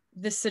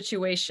this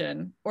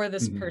situation or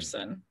this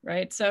person,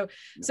 right? So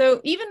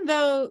even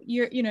though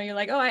you're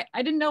like, oh, I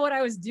didn't know what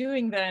I was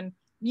doing then,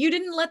 you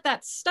didn't let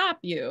that stop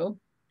you,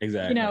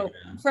 exactly,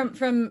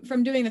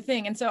 from doing the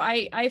thing. And so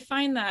I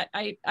find that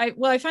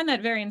I find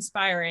that very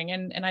inspiring,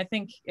 and I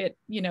think it,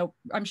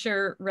 I'm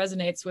sure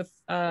resonates with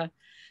a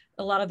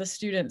lot of the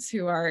students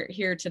who are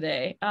here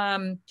today.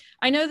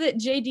 I know that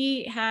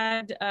JD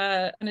had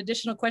an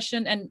additional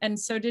question, and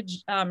so did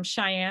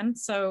Cheyenne.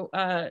 So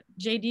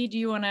JD, do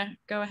you want to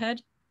go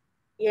ahead?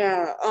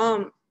 Yeah,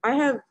 I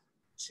have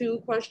 2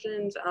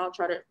 questions, and I'll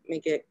try to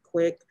make it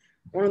quick.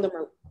 One of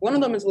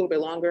them is a little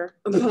bit longer,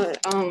 but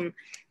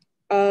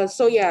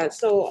so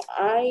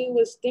I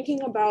was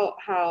thinking about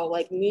how,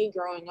 like, me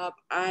growing up,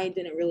 I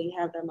didn't really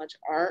have that much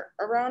art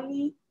around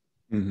me,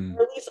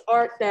 or at least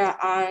art that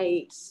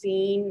I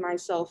seen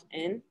myself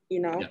in,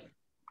 Yeah.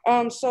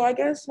 So I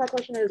guess my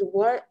question is,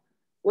 what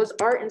was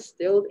art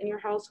instilled in your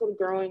household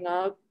growing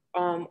up,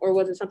 or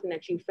was it something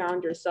that you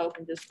found yourself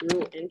and just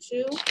grew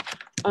into?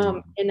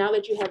 And now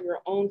that you have your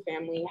own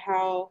family,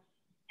 how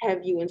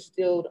have you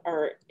instilled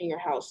art in your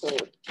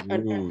household?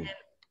 And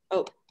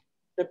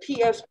the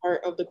PS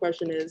part of the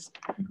question is,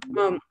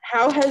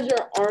 how has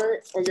your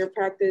art or your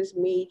practice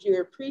made you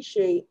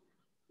appreciate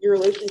your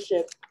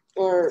relationship,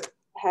 or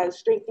has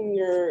strengthened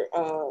your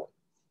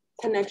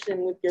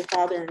connection with your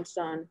father and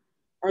son?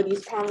 Are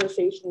these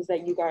conversations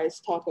that you guys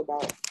talk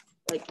about,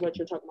 like what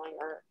you're talking about in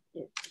art?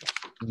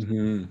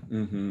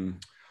 Yeah.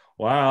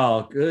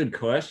 Wow, good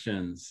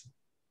questions.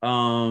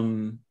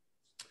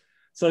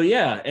 So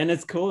yeah, and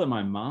it's cool that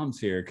my mom's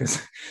here,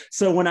 because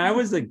so when I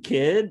was a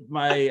kid,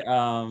 my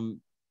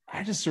I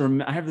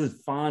have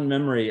this fond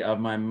memory of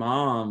my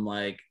mom,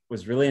 like,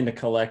 was really into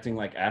collecting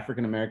like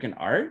African American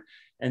art.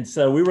 And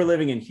so we were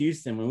living in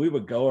Houston when we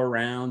would go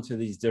around to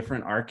these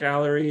different art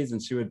galleries,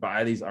 and she would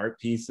buy these art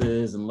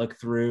pieces and look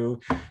through.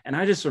 And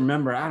I just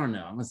remember, I don't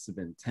know, I must have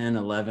been 10,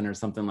 11 or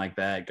something like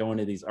that, going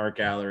to these art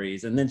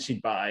galleries, and then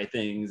she'd buy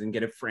things and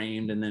get it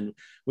framed. And then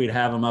we'd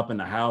have them up in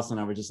the house, and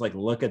I would just like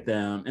look at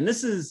them. And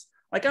this is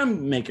like,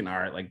 I'm making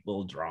art, like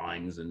little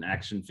drawings and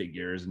action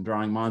figures and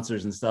drawing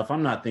monsters and stuff.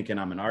 I'm not thinking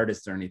I'm an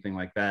artist or anything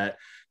like that,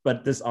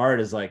 but this art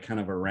is like kind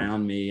of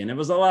around me. And it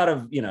was a lot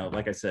of,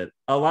 like I said,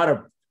 a lot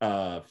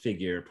of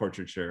figure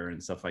portraiture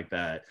and stuff like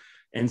that.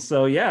 And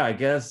so, yeah, I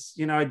guess,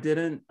 I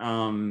didn't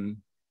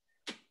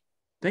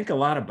think a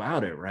lot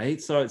about it, right?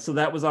 So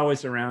that was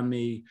always around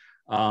me.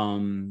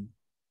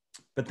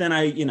 But then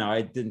I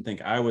didn't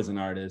think I was an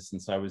artist.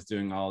 And so I was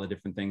doing all the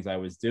different things I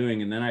was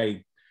doing. And then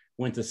I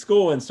went to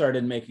school and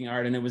started making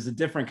art, and it was a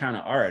different kind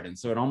of art. And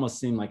so it almost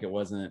seemed like it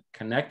wasn't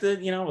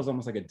connected, it was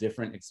almost like a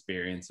different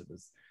experience. It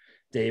was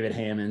David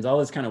Hammond's, all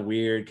this kind of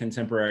weird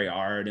contemporary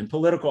art and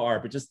political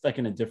art, but just like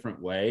in a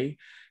different way.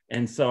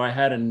 And so I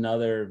had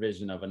another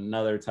vision of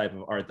another type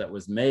of art that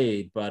was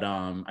made. But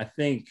I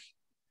think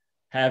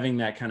having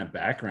that kind of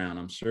background,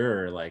 I'm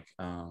sure, like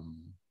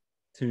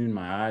tuned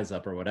my eyes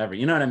up or whatever,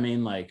 you know what I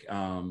mean? Like,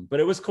 but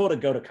it was cool to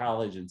go to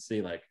college and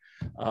see like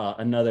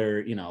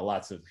another,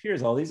 lots of,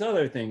 here's all these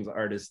other things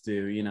artists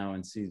do,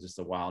 and see just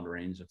a wild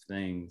range of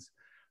things.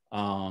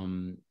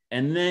 And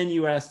then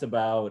you asked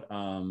about,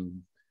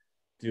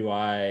 do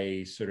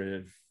I sort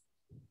of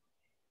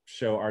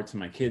show art to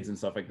my kids and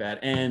stuff like that?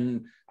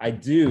 And I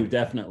do,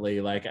 definitely.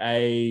 Like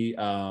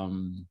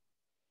I'm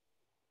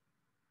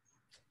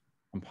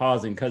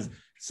pausing because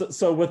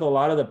so with a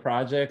lot of the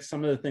projects,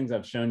 some of the things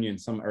I've shown you in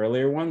some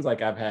earlier ones,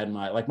 like I've had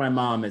my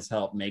mom has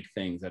helped make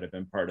things that have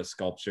been part of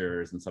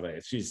sculptures and stuff like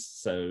that. She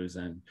sews,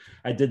 and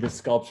I did the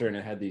sculpture, and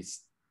it had these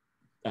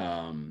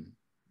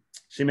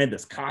she made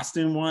this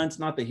costume once,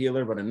 not the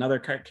healer, but another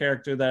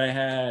character that I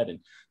had. And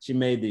she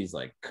made these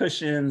like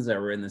cushions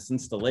that were in this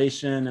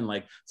installation. And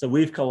like, so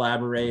we've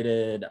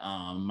collaborated.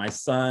 My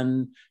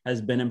son has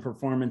been in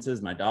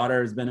performances. My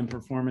daughter has been in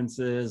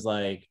performances.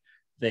 Like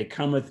they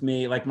come with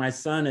me. Like my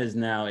son is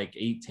now like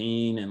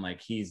 18 and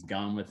like he's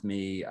gone with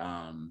me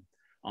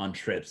on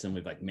trips, and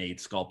we've like made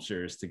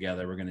sculptures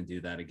together. We're going to do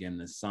that again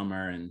this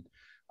summer. And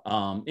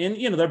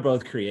you know, they're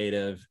both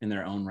creative in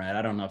their own right.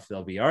 I don't know if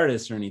they'll be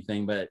artists or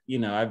anything, but you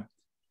know,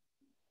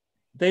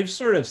 they've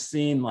sort of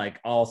seen like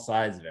all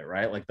sides of it,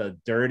 right? Like the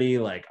dirty,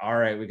 like, all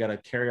right, we got to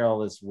carry all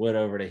this wood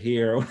over to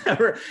here or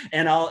whatever.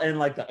 And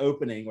like the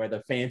opening where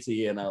the fancy,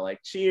 you know,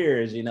 like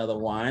cheers, you know, the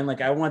wine, like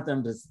I want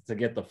them to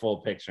get the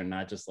full picture,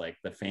 not just like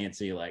the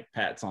fancy, like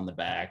pats on the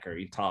back or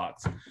he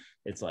talks.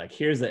 It's like,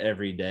 here's the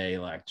everyday,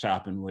 like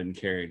chopping wood and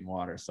carrying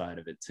water side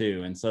of it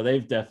too. And so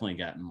they've definitely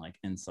gotten like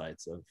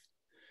insights of,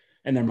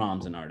 and their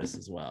mom's an artist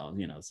as well,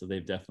 you know, so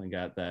they've definitely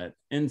got that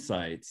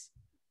insights.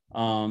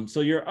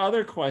 So your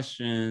other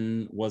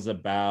question was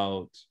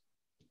about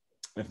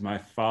if my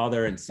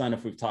father and son,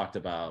 if we've talked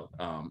about,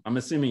 I'm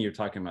assuming you're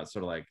talking about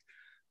sort of like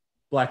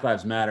Black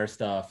Lives Matter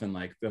stuff and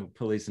like the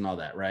police and all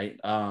that, right?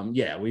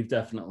 Yeah, we've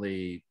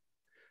definitely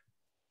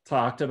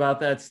talked about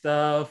that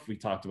stuff. We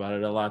talked about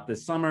it a lot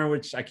this summer,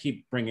 which I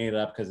keep bringing it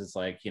up because it's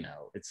like, you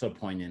know, it's so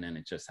poignant and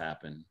it just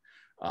happened.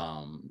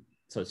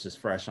 So it's just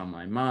fresh on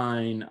my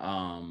mind.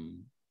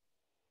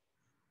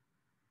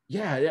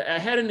 Yeah, I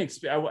had an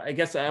experience. I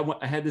guess I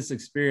had this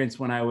experience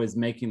when I was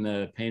making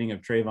the painting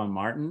of Trayvon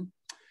Martin.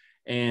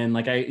 And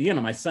like you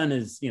know, my son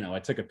is, you know, I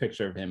took a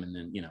picture of him and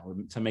then, you know,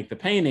 to make the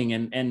painting.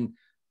 And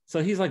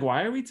so he's like,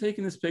 why are we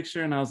taking this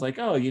picture? And I was like,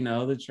 oh, you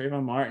know, the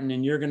Trayvon Martin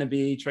and you're going to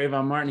be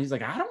Trayvon Martin. He's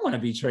like, I don't want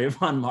to be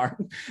Trayvon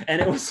Martin. And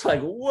it was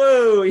like,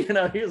 whoa, you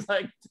know, he was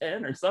like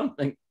 10 or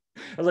something.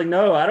 I was like,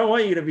 no, I don't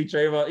want you to be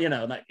Trayvon, you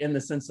know, like in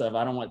the sense of,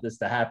 I don't want this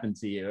to happen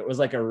to you. It was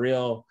like a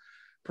real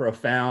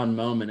profound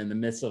moment in the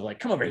midst of like,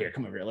 come over here,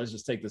 let's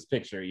just take this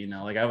picture, you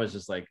know, like I was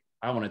just like,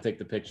 I want to take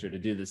the picture to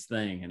do this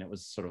thing. And it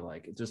was sort of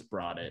like, it just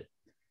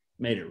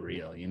made it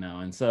real, you know.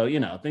 And so, you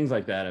know, things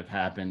like that have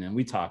happened and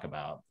we talk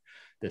about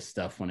this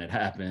stuff when it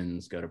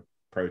happens, go to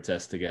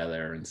protest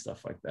together and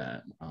stuff like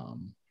that.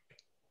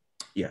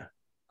 Yeah.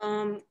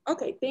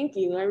 Okay, thank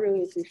you. I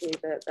really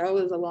appreciate that. That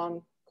was a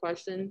long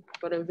question,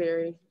 but a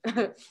very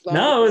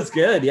no, it was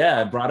good.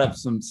 Yeah, I brought up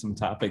some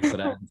topics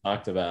that I hadn't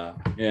talked about.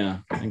 Yeah,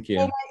 thank you.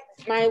 So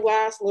my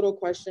last little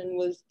question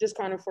was just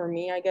kind of for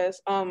me, I guess.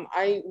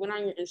 I went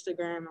on your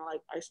Instagram and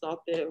like I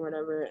stalked it or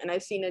whatever, and I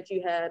seen that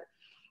you had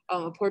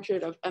a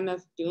portrait of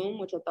MF Doom,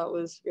 which I thought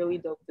was really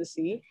dope to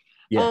see.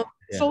 Yeah.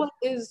 So like,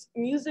 is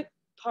music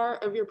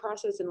part of your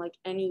process in like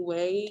any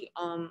way?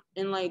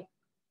 And like,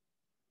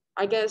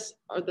 I guess,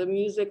 or the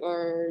music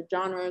or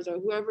genres or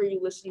whoever you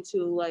listen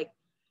to, like,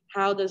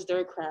 how does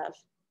their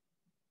craft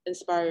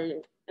inspire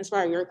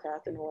your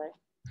craft in a way?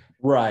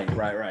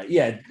 Right.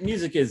 Yeah,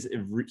 music is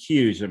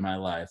huge in my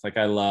life. Like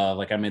I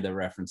made the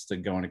reference to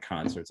going to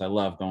concerts. I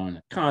love going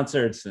to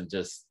concerts and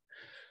just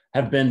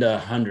have been to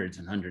hundreds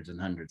and hundreds and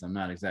hundreds. I'm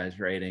not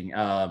exaggerating.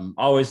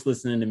 Always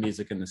listening to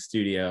music in the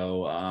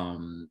studio.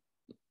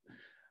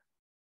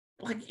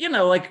 Like, you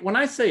know, like when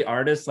I say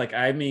artists, like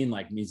I mean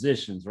like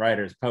musicians,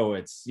 writers,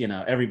 poets, you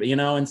know, everybody, you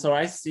know, and so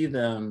I see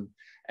them,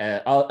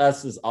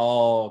 us as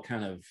all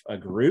kind of a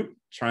group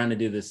trying to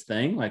do this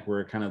thing. Like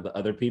we're kind of the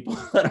other people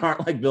that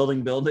aren't like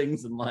building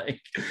buildings and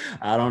like,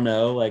 I don't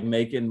know, like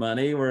making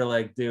money. We're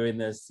like doing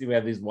this, we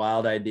have these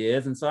wild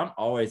ideas. And so I'm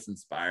always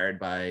inspired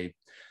by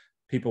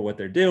people, what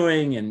they're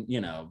doing. And, you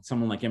know,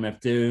 someone like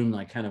MF Doom,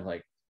 like kind of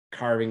like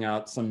carving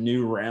out some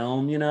new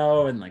realm, you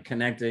know, and like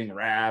connecting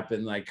rap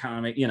and like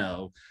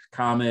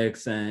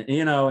comics and,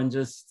 you know, and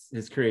just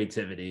his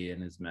creativity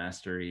and his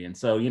mastery. And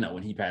so, you know,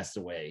 when he passed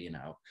away, you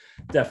know,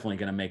 definitely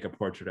going to make a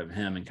portrait of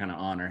him and kind of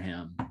honor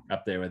him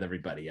up there with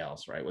everybody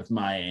else, right? With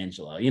Maya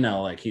Angelou, you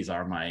know, like he's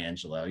our Maya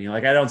Angelou, you know,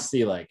 like I don't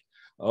see like,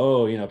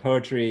 oh, you know,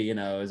 poetry, you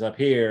know, is up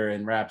here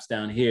and rap's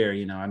down here,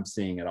 you know, I'm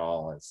seeing it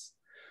all as,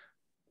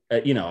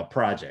 you know, a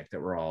project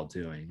that we're all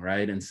doing,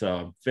 right? And so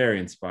I'm very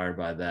inspired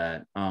by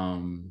that.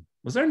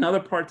 Was there another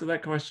part to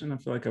that question? I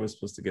feel like I was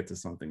supposed to get to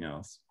something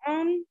else.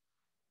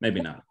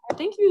 Maybe not. I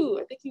think you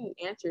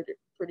answered it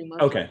pretty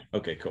much. Okay,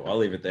 cool. I'll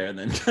leave it there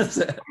then.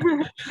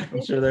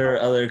 I'm sure there are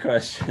other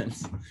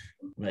questions.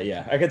 But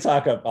yeah, I could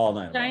talk up all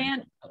night.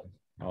 Cheyenne.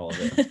 All of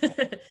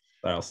it.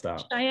 But I'll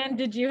stop. Cheyenne,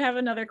 did you have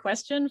another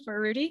question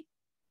for Rudy?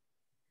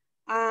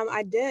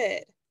 I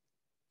did.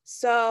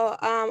 So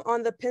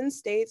on the Penn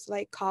State's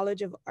like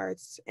College of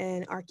Arts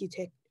and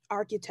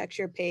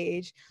Architecture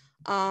page,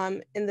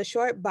 in the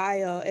short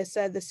bio, it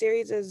said the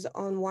series is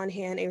on one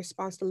hand a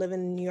response to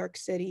living in New York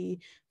City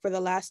for the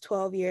last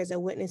 12 years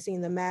and witnessing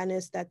the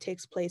madness that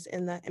takes place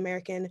in the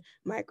American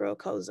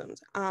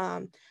microcosms.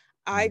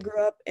 I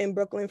grew up in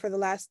Brooklyn for the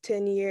last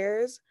 10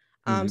 years.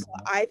 So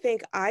I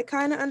think I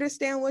kind of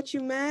understand what you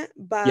meant,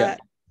 but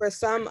for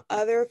some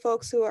other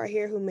folks who are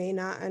here who may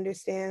not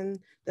understand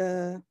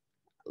the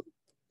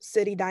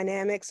city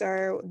dynamics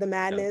or the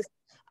madness,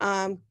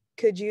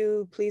 could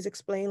you please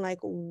explain like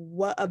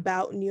what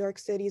about New York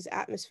City's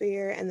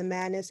atmosphere and the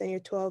madness and your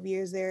 12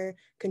 years there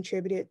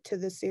contributed to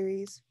the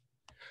series?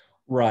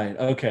 Right.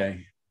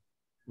 Okay.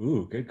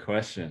 Ooh, good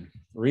question.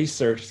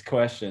 Research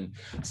question.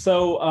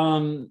 So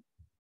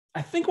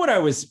I think what I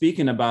was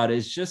speaking about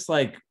is just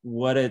like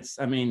what it's,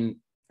 I mean,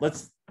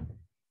 let's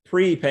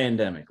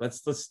pre-pandemic.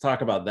 Let's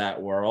talk about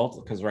that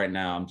world, because right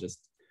now I'm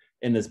just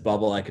in this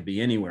bubble. I could be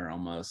anywhere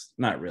almost.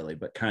 Not really,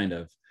 but kind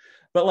of.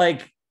 But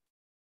like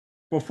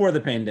before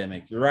the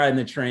pandemic, you're riding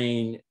the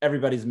train,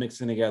 everybody's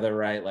mixing together,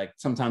 right? Like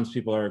sometimes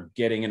people are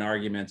getting in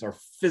arguments or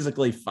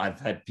I've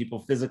had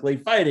people physically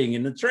fighting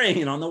in the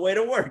train on the way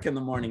to work in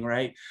the morning,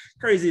 right?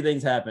 Crazy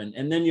things happen.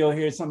 And then you'll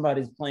hear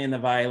somebody's playing the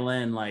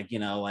violin, like, you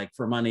know, like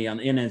for money and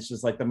it's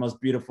just like the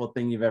most beautiful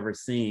thing you've ever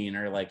seen.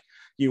 Or like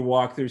you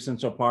walk through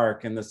Central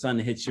Park and the sun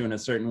hits you in a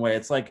certain way.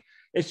 It's like,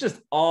 it's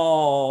just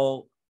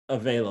all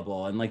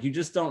available. And like, you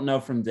just don't know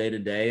from day to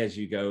day as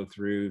you go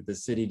through the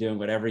city doing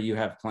whatever you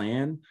have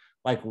planned,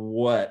 like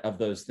what of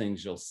those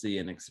things you'll see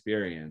and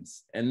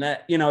experience. And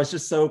that, you know, it's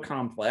just so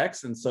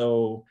complex. And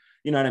so,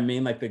 you know what I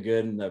mean? Like the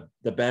good and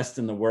the best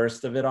and the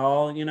worst of it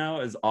all, you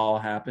know, is all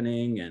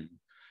happening. And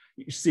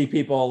you see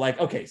people like,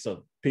 okay,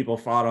 so people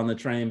fought on the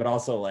train, but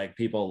also like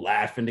people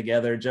laughing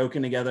together,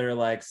 joking together,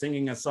 like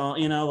singing a song,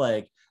 you know,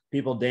 like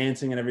people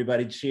dancing and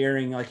everybody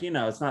cheering, like, you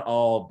know, it's not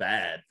all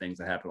bad things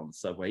that happen on the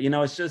subway. You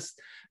know, it's just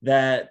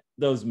that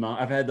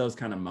I've had those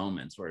kind of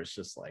moments where it's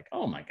just like,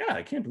 oh my God,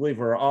 I can't believe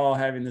we're all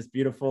having this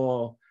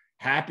beautiful,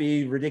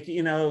 happy, ridiculous,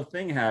 you know,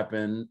 thing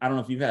happen. I don't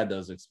know if you've had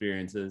those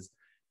experiences.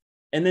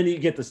 And then you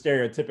get the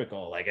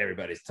stereotypical, like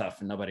everybody's tough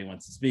and nobody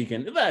wants to speak.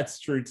 And that's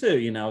true too,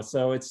 you know?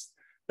 So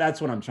that's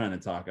what I'm trying to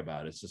talk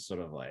about. It's just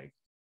sort of like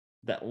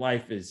that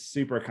life is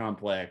super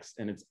complex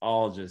and it's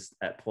all just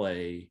at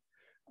play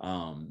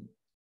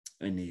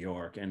in New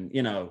York. And,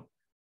 you know,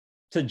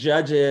 to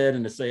judge it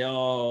and to say,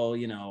 oh,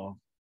 you know,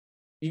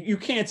 you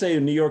can't say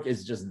New York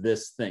is just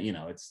this thing, you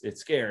know, it's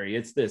scary,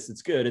 it's this,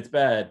 it's good, it's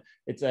bad,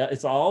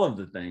 it's all of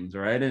the things,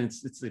 right? And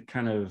it's a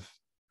kind of,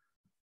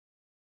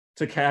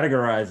 to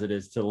categorize it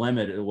is to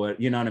limit it, what,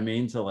 you know what I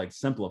mean, to like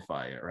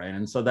simplify it, right?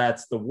 And so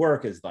that's the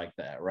work is like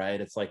that, right?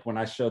 It's like when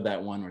I showed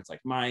that one where it's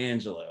like Maya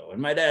Angelou and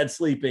my dad's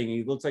sleeping,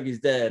 he looks like he's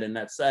dead and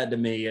that's sad to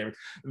me,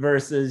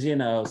 versus, you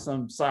know,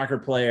 some soccer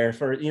player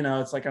for, you know,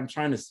 it's like I'm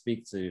trying to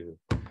speak to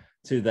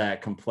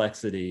that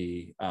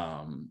complexity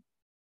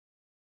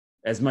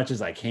as much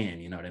as I can,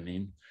 you know what I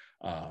mean?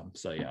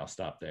 So yeah, I'll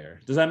stop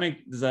there. Does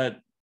that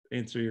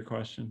answer your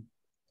question?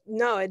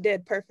 No, it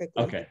did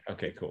perfectly.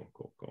 Okay,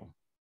 cool.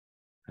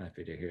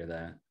 Happy to hear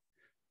that.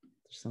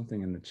 There's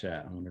something in the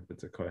chat. I wonder if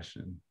it's a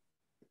question.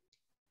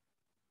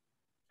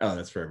 Oh,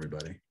 that's for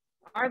everybody.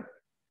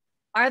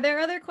 Are there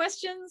other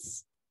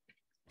questions?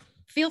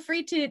 Feel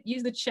free to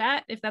use the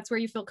chat if that's where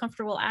you feel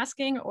comfortable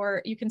asking,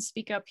 or you can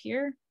speak up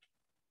here.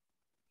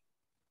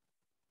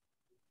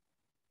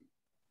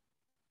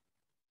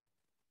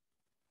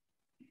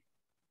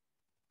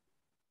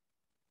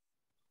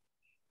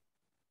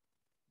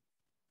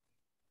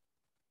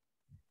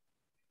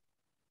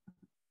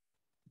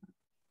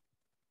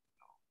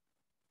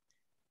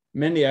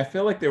 Mindy, I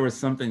feel like there was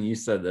something you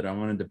said that I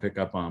wanted to pick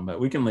up on,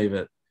 but we can leave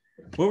it.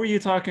 What were you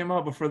talking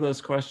about before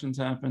those questions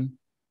happened?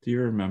 Do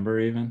you remember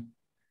even?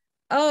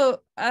 Oh,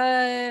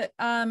 I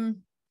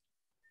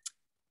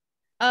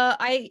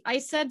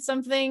said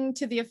something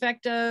to the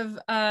effect of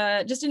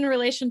just in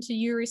relation to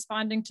you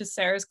responding to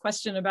Sarah's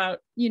question about,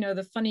 you know,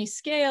 the funny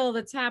scale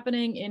that's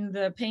happening in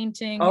the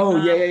painting. Oh,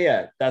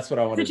 yeah. That's what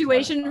I wanted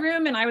Situation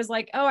room. And I was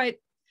like, oh,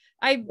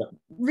 I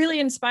really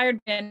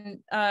inspired and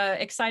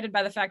excited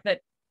by the fact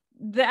that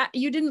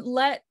you didn't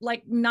let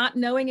like not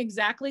knowing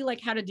exactly like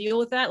how to deal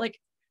with that, like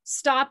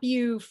stop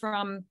you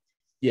from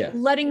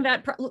letting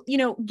that, you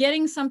know,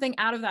 getting something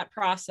out of that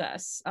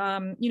process,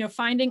 you know,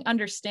 finding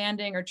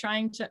understanding or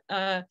trying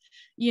to,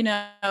 you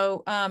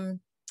know,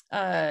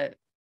 kind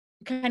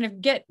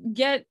of get,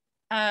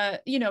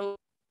 you know,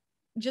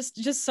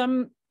 just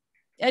some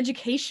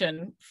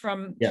education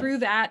from through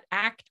that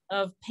act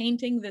of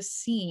painting this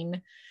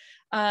scene,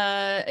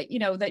 you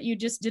know, that you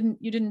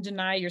didn't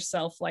deny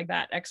yourself like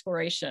that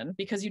exploration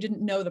because you didn't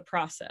know the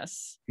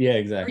process. Yeah,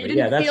 exactly. You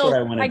didn't that's feel, what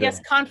I wanted. I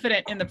guess,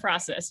 confident in the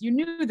process. You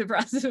knew the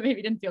process, but maybe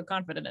you didn't feel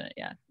confident in it.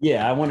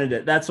 Yeah,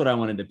 that's what I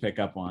wanted to pick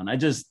up on. I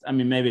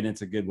mean, maybe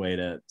it's a good way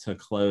to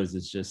close.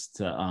 It's just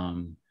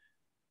to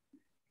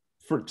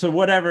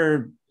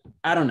whatever,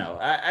 I don't know.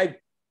 I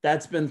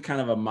that's been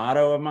kind of a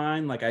motto of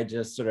mine. Like I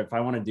just sort of, if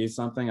I want to do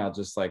something, I'll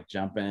just like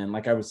jump in.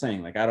 Like I was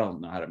saying, like I don't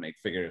know how to make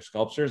figurative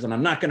sculptures and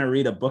I'm not going to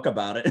read a book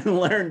about it and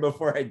learn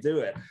before I do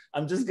it.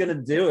 I'm just going to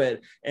do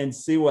it and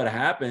see what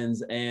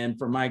happens. And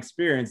from my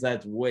experience,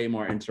 that's way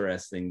more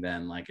interesting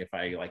than like if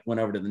I like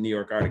went over to the New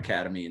York Art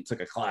Academy and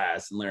took a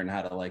class and learned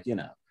how to like, you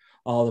know,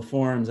 all the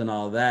forms and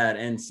all that.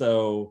 And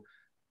so,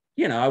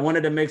 you know, I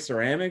wanted to make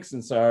ceramics.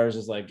 And so I was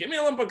just like, give me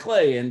a lump of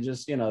clay and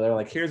just, you know, they're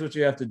like, here's what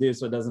you have to do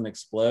so it doesn't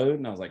explode.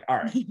 And I was like, all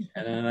right.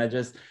 And then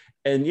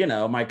and you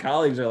know, my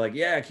colleagues are like,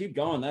 yeah, keep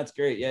going, that's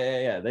great,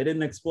 yeah, they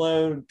didn't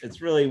explode.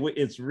 It's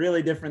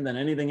really different than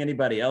anything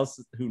anybody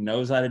else who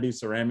knows how to do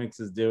ceramics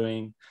is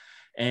doing.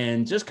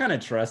 And just kind of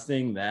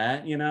trusting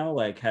that, you know,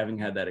 like having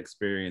had that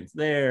experience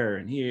there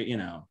and here, you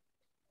know,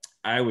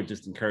 I would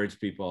just encourage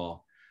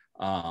people.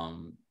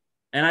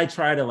 And I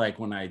try to, like,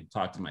 when I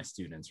talk to my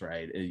students,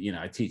 right, you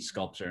know, I teach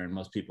sculpture and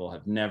most people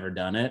have never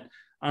done it.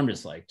 I'm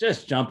just like,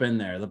 just jump in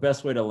there. The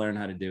best way to learn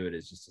how to do it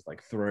is just to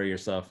like throw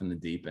yourself in the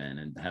deep end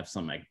and have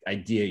some like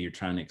idea you're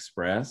trying to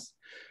express,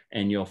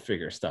 and you'll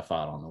figure stuff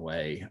out on the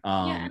way.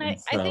 Yeah, and I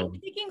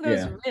think taking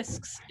those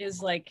risks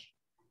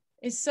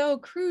is so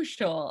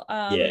crucial.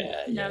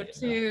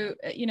 To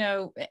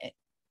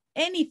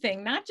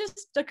anything, not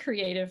just a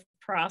creative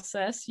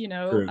process, you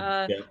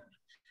know.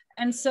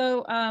 And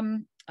so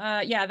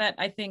that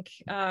I think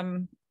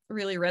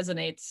really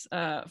resonates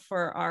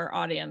for our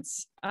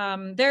audience.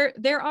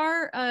 There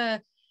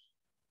are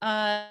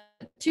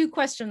two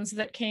questions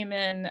that came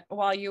in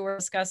while you were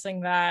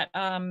discussing that.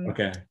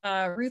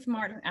 Ruth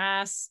Martin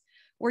asks,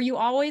 were you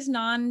always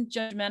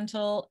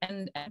non-judgmental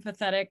and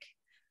empathetic,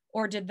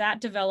 or did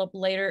that develop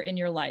later in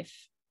your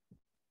life?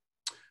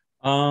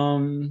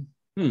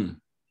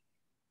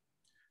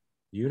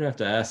 You'd have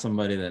to ask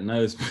somebody that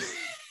knows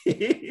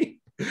me.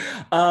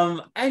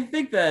 I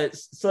think that,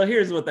 so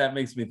here's what that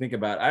makes me think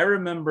about. I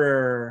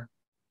remember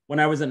when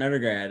I was an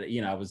undergrad,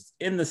 you know, I was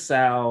in the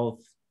South.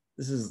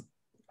 This is,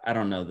 I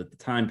don't know that the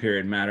time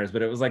period matters,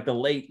 but it was like the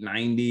late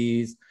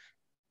 90s.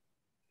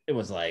 It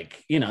was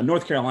like, you know,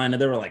 North Carolina,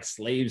 there were like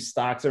slave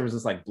stocks. There was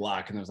this like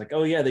block, and it was like,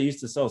 oh yeah, they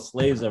used to sell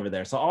slaves over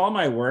there. So all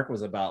my work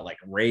was about like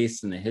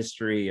race and the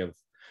history of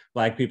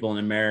Black people in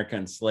America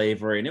and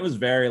slavery. And it was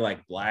very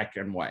like black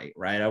and white,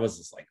 right? I was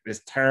just like,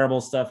 this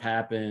terrible stuff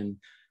happened.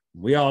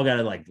 We all got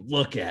to like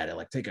look at it,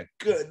 like take a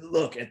good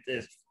look at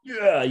this,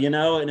 you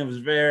know? And it was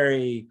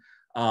very,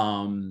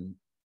 and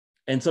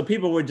so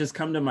people would just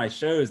come to my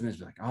shows and they'd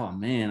be like, oh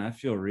man, I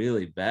feel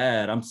really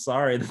bad. I'm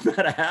sorry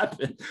that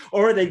happened.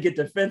 Or they'd get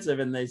defensive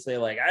and they say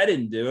like, I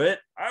didn't do it.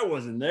 I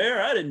wasn't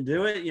there. I didn't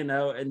do it, you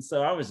know? And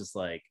so I was just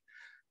like,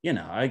 you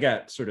know, I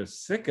got sort of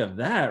sick of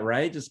that,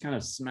 right? Just kind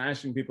of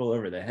smashing people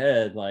over the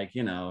head, like,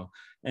 you know.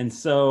 And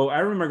so I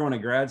remember going to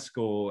grad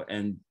school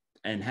and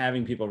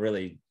having people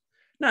really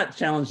not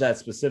challenge that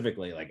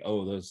specifically, like,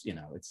 oh, those, you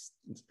know, it's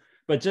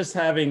but just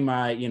having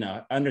my, you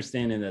know,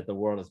 understanding that the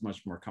world is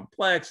much more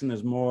complex and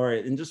there's more,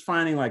 and just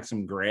finding like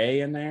some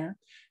gray in there.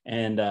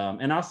 And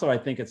also I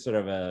think it's sort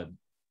of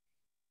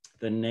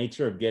the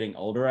nature of getting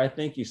older. I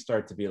think you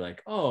start to be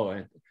like,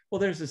 oh, well,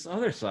 there's this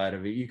other side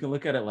of it. You can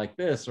look at it like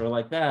this or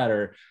like that,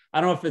 or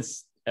I don't know if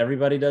it's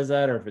everybody does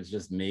that or if it's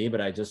just me, but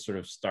I just sort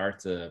of start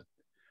to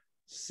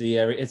see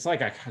it's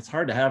like it's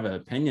hard to have an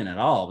opinion at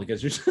all,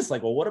 because you're just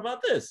like, well, what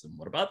about this and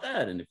what about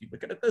that, and if you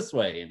look at it this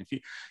way, and if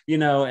you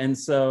know. And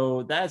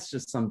so that's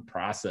just some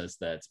process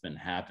that's been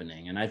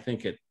happening, and I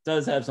think it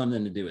does have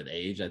something to do with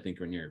age. I think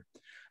when you're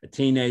a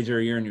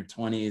teenager, you're in your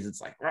 20s, it's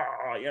like,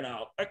 oh, you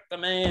know, fuck the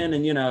man,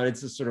 and you know,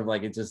 it's just sort of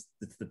like, it's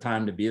the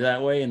time to be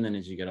that way. And then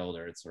as you get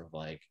older, it's sort of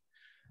like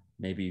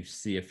maybe you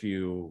see a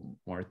few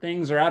more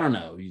things, or I don't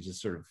know, you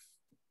just sort of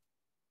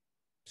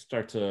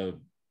start to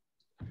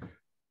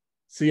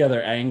see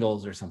other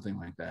angles or something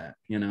like that,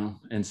 you know?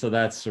 And so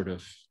that's sort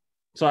of,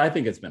 so I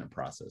think it's been a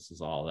process,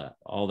 is all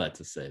that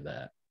to say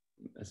that.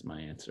 That's my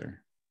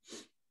answer.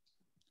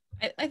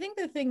 I think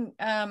the thing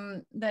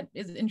that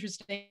is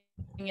interesting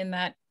in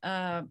that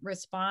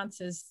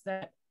response is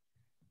that,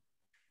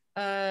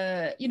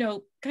 you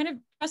know, kind of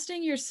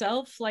trusting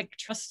yourself, like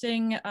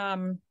trusting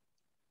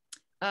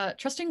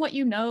what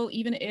you know,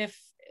 even if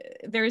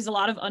there is a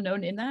lot of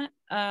unknown in that,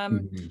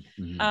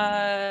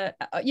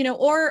 you know,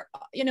 or,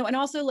 you know, and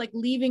also like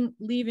leaving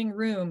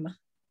room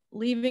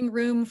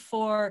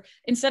for,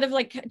 instead of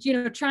like, you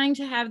know, trying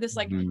to have this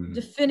like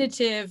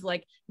definitive,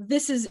 like,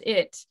 this is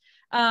it,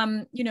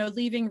 you know,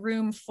 leaving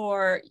room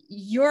for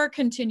your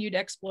continued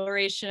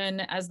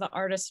exploration as the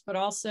artist, but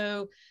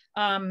also,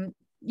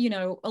 you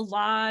know, a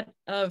lot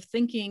of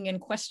thinking and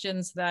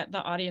questions that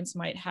the audience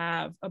might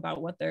have about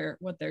what they're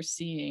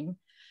seeing.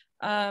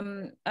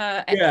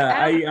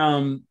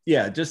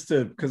 Just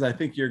to, because I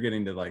think you're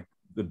getting to like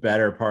the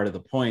better part of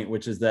the point,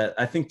 which is that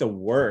I think the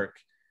work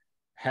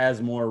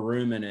has more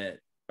room in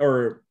it,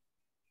 or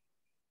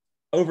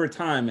over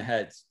time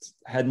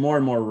had more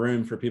and more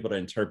room for people to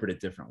interpret it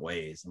different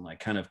ways, and like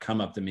kind of come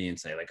up to me and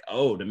say like,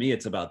 oh, to me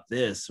it's about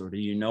this, or do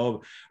you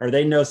know, or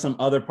they know some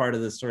other part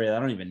of the story that I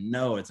don't even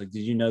know. It's like,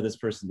 did you know this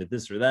person did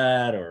this or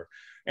that, or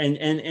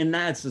and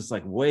that's just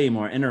like way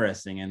more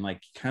interesting, and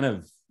like kind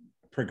of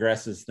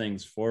progresses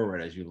things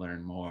forward as you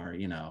learn more,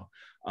 you know.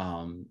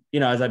 You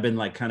know, as I've been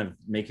like kind of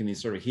making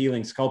these sort of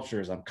healing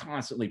sculptures, I'm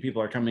constantly,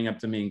 people are coming up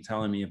to me and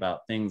telling me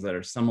about things that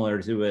are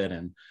similar to it,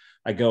 and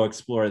I go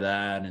explore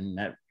that, and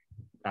that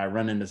I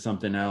run into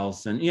something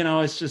else, and you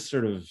know, it's just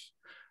sort of,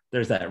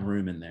 there's that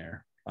room in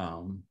there,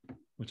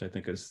 which I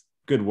think is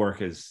good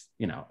work, is,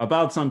 you know,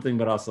 about something,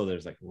 but also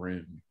there's like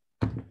room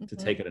to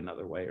take it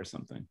another way or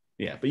something.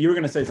 Yeah, but you were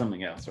going to say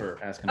something else or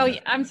ask. Oh,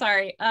 yeah, I'm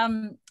sorry.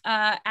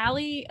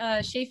 Ali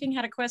Chafing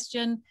had a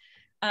question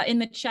in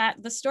the chat.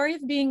 The story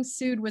of being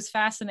sued was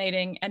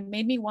fascinating and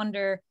made me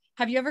wonder,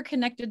 have you ever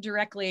connected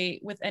directly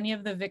with any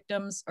of the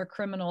victims or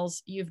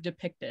criminals you've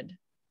depicted?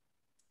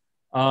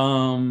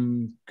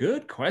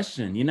 Good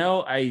question. You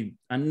know,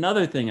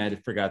 another thing I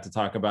forgot to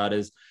talk about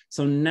is,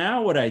 so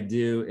now what I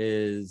do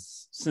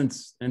is,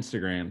 since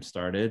Instagram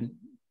started,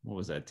 what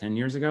was that, 10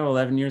 years ago,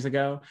 11 years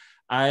ago,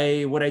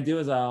 what I do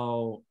is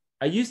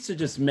I used to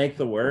just make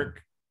the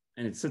work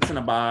and it sits in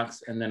a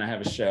box, and then I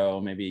have a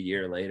show maybe a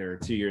year later,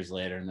 2 years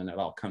later, and then it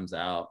all comes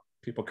out.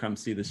 People come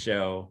see the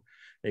show.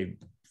 They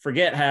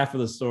forget half of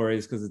the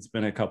stories because it's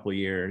been a couple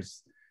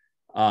years.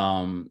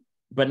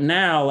 But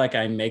now, like,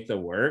 I make the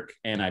work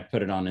and I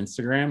put it on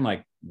Instagram,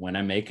 like when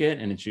I make it,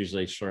 and it's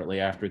usually shortly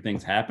after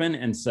things happen.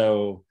 And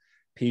so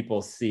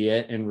people see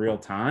it in real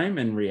time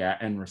and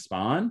react and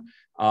respond.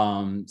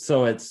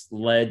 So it's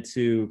led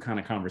to kind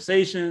of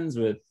conversations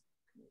with,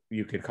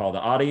 you could call the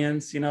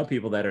audience, you know,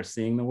 people that are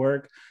seeing the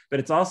work, but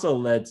it's also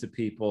led to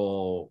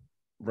people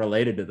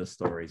related to the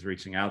stories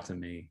reaching out to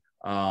me.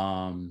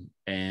 I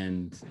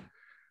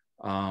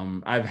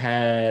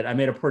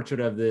made a portrait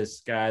of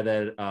this guy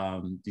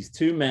that, these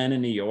two men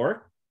in New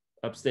York,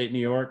 upstate New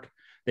York,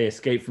 they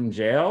escaped from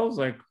jail. It was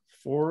like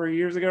 4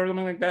 years ago or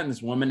something like that. And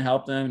this woman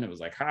helped them. And it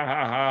was like, ha,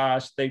 ha, ha,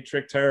 they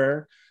tricked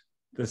her.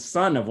 The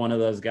son of one of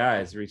those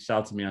guys reached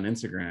out to me on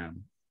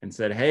Instagram and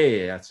said,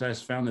 hey, I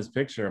just found this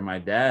picture of my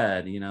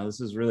dad. You know,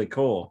 this is really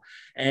cool.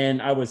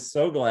 And I was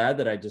so glad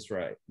that I just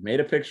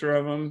made a picture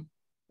of him,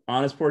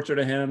 honest portrait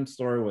of him.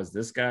 Story was,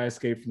 this guy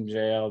escaped from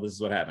jail. This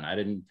is what happened. I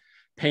didn't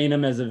paint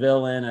him as a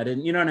villain. I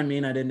didn't, you know what I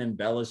mean? I didn't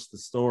embellish the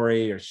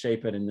story or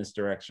shape it in this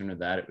direction or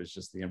that. It was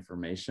just the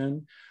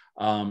information.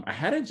 I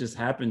had it just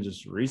happen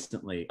just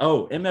recently.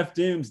 Oh, MF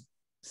Doom's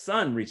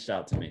son reached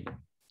out to me.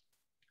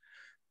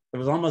 It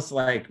was almost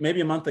like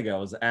maybe a month ago.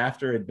 It was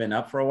after it had been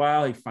up for a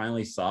while. He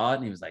finally saw it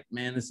and he was like,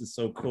 man, this is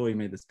so cool. He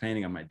made this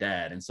painting of my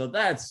dad. And so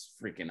that's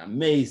freaking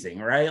amazing,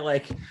 right?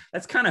 Like,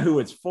 that's kind of who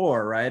it's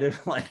for, right?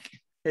 If like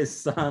his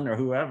son or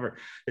whoever,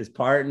 his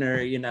partner,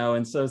 you know.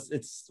 And so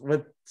it's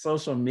with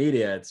social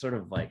media, it's sort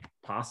of like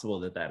possible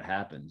that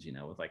happens, you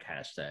know, with like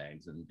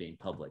hashtags and being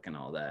public and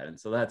all that. And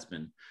so that's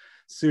been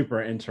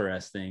super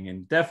interesting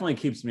and definitely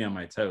keeps me on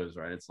my toes,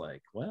 right? It's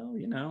like, well,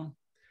 you know,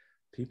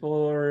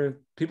 people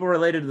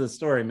related to the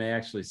story may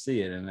actually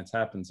see it, and it's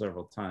happened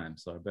several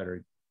times, so I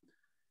better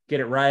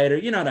get it right, or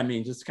you know what I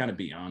mean, just kind of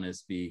be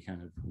honest, be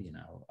kind of, you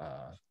know,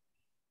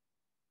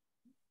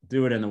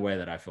 do it in the way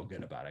that I feel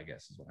good about, I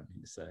guess is what I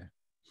mean to say.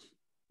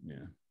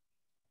 Yeah,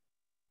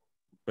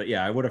 but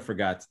yeah, I would have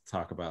forgot to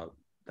talk about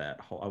that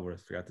whole, I would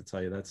have forgot to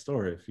tell you that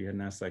story if you hadn't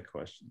asked that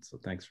question, so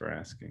thanks for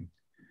asking.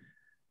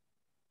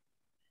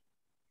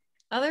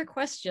 Other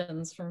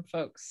questions from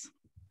folks?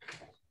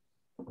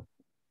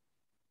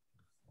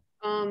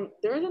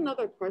 There's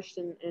another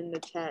question in the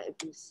chat if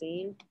you've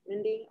seen,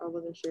 Mindy. I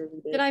wasn't sure if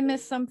you did. Did I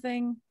miss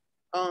something?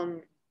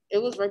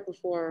 It was right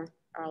before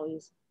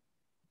Ali's.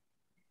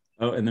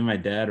 Oh, and then my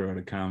dad wrote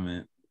a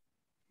comment.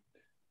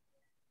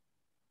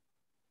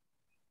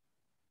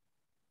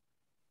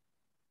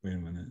 Wait a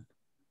minute.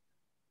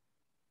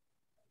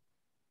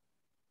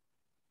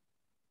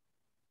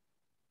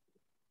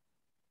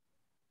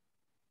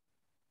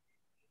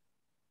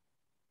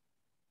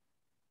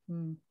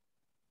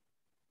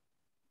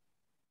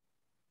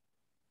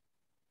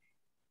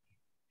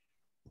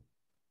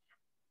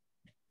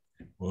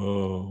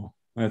 Whoa,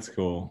 that's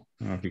cool.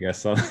 I don't know if you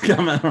guys saw the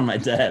comment from my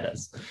dad. I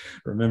was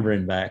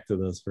remembering back to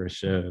those first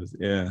shows.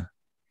 Yeah.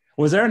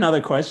 Was there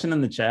another question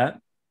in the chat?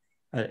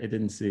 I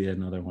didn't see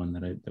another one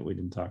that we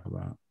didn't talk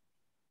about.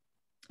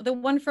 The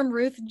one from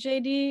Ruth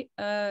JD.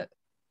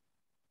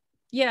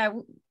 Yeah,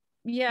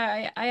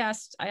 I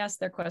asked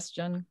their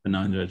question. The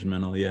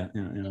non-judgmental, yeah.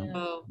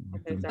 Oh,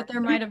 okay, but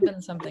there might have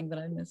been something that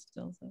I missed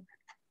also.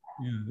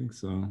 Yeah, I think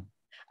so.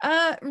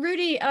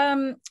 Rudy,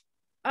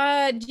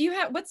 do you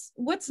have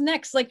what's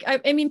next? Like,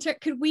 I mean,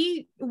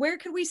 where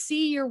could we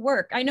see your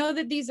work? I know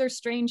that these are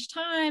strange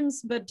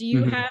times, but do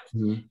you have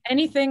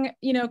anything,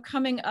 you know,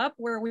 coming up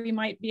where we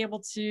might be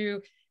able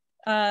to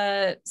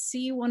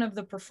see one of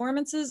the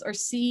performances or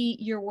see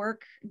your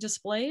work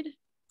displayed?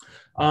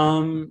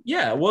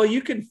 Yeah, well,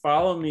 you can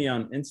follow me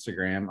on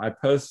Instagram. I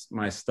post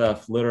my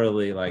stuff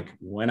literally like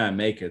when I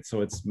make it, so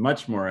it's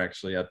much more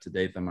actually up to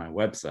date than my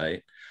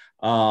website.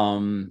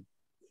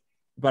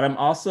 But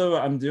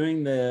I'm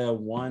doing the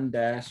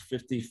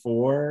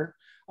 1-54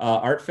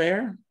 art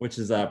fair, which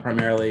is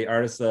primarily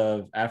artists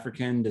of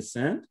African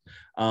descent.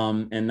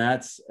 And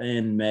that's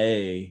in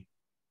May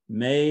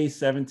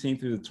 17th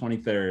through the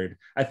 23rd.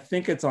 I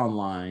think it's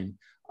online.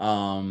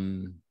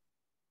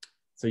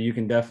 So you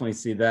can definitely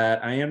see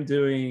that. I am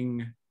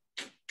doing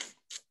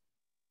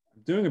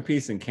a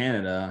piece in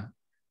Canada,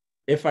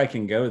 if I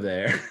can go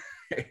there.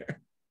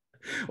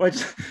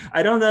 Which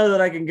I don't know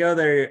that I can go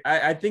there.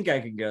 I think I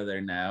can go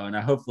there now, and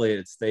hopefully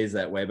it stays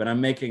that way. But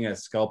I'm making a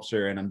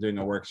sculpture, and I'm doing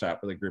a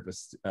workshop with a group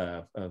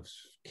of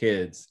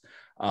kids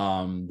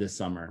this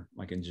summer,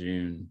 like in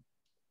June.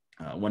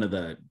 One of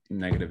the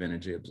negative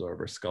energy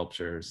absorber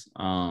sculptures.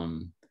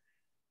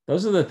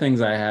 Those are the things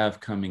I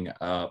have coming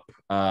up.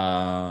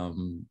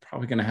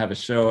 Probably going to have a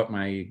show at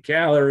my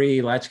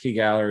gallery, Latchkey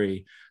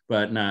Gallery,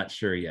 but not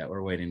sure yet.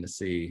 We're waiting to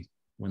see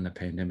when the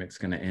pandemic's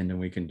going to end and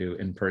we can do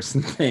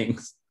in-person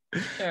things.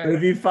 Sure. But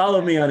if you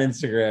follow me on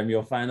Instagram,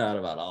 you'll find out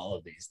about all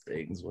of these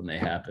things when they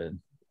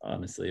happen.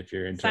 Honestly, if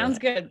you're interested. Sounds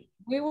good.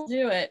 We will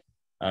do it.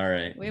 All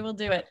right. We will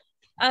do it.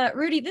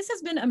 Rudy, this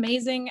has been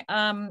amazing.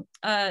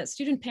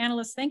 Student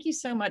panelists, thank you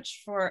so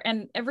much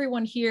and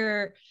everyone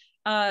here,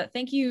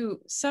 thank you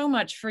so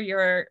much for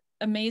your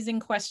amazing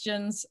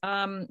questions.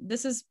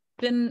 This has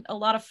been a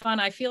lot of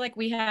fun. I feel like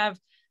we have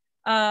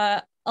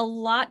a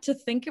lot to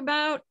think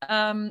about,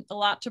 a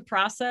lot to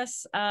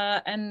process,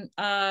 and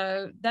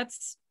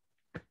that's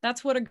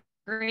what a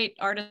great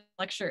artist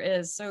lecture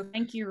is. So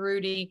thank you,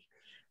 Rudy.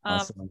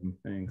 Awesome,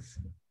 thanks.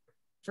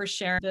 For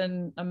sharing,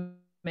 it's been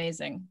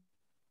amazing.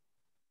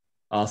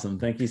 Awesome.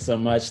 Thank you so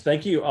much.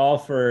 Thank you all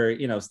for,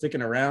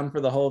 sticking around for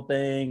the whole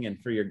thing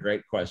and for your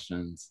great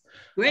questions.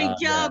 Great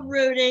job,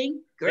 Rudy.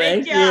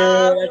 Great job.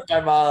 Thank you. That's my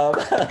mom.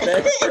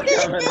 Thanks for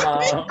coming,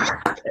 Mom.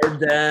 And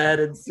Dad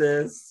and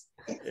Sis.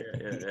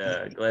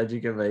 Yeah. Glad you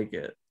can make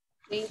it.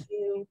 Thank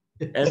you.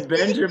 And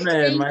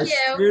Benjamin, my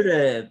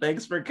student.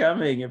 Thanks for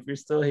coming if you're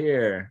still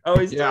here. Oh,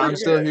 he's I'm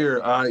still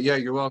here. Yeah,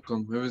 you're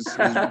welcome. It was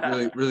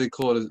really, really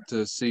cool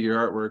to see your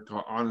artwork.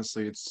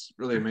 Honestly, it's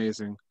really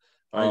amazing.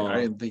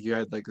 I didn't think you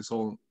had like this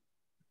whole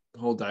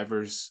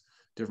diverse,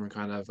 different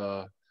kind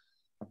of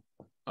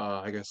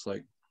I guess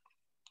like,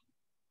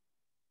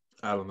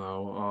 I don't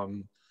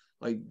know,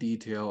 like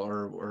detail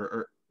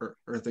or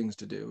things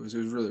to do. It was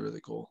really,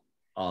 really cool.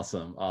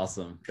 Awesome.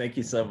 Thank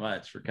you so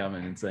much for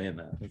coming and saying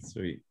that. That's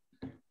sweet.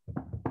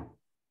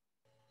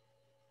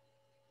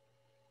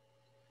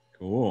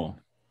 Cool.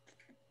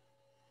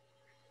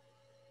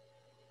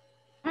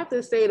 I have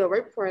to say though,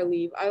 right before I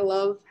leave, I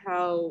love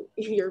how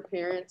your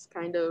parents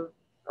kind of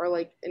are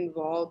like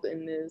involved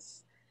in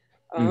this,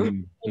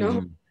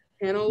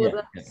 panel with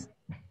us.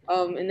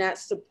 And that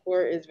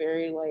support is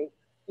very like,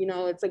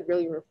 it's like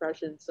really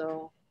refreshing.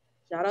 So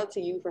shout out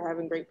to you for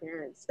having great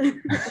parents.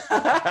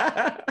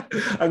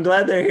 I'm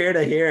glad they're here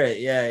to hear it.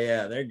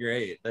 Yeah. They're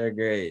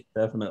great.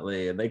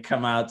 Definitely. And they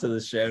come out to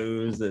the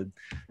shows and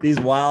these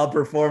wild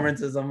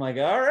performances. I'm like,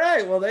 all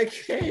right, well, they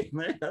came.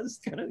 Man, I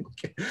just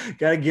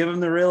gotta give them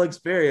the real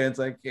experience.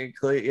 I can't,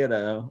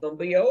 It'll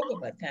be over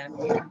by the time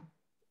here.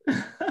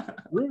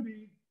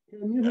 Rudy,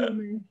 can you hear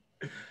me?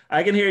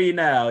 I can hear you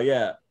now.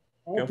 Yeah.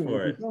 Okay, go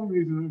for it. For some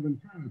reason, I've been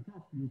trying to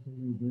talk to you for a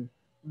little bit,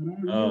 but I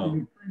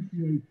really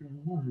appreciate your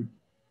work.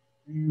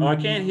 And, I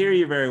can't hear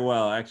you very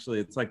well,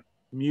 actually. It's like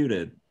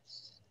muted.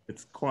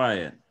 It's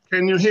quiet.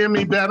 Can you hear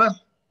me better?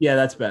 Yeah,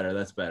 that's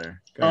better.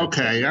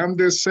 Okay, I'm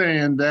just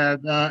saying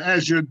that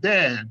as your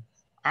dad,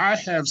 I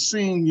have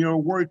seen your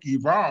work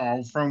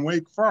evolve from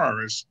Wake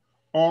Forest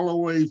all the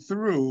way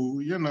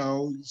through,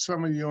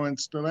 some of your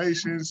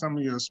installations, some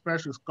of your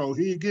special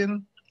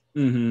Cohegan,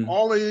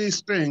 all of these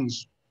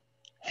things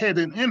had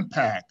an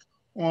impact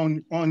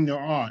on your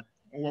art,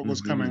 what was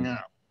coming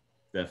out.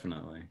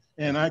 Definitely.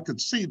 And I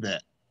could see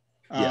that,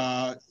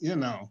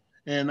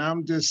 and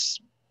I'm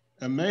just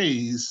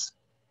amazed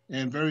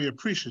and very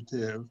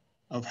appreciative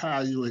of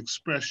how you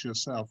express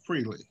yourself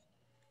freely.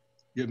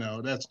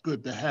 That's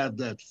good to have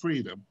that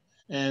freedom.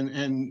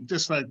 And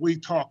just like we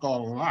talk a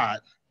lot,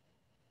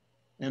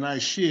 and I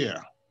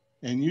share,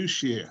 and you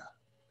share.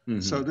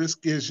 So this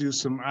gives you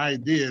some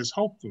ideas,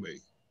 hopefully,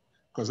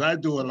 because I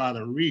do a lot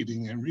of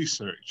reading and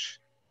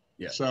research.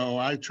 Yeah. So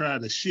I try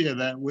to share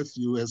that with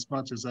you as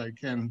much as I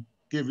can,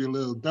 give you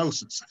little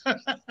doses.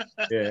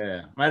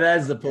 Yeah. My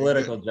dad's the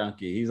political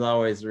junkie. He's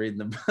always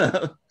reading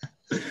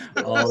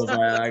all the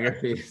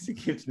biographies. He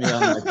keeps me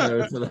on my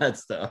toes for that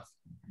stuff.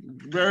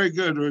 Very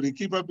good, Rudy.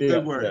 Keep up the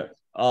good work. Yeah.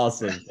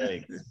 Awesome.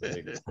 Thanks.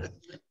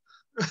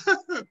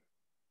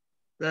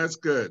 That's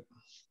good.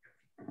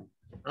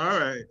 All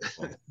right.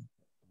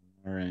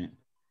 All right.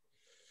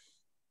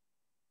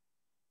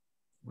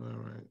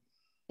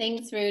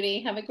 Thanks, Rudy.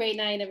 Have a great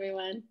night,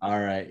 everyone.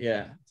 All right.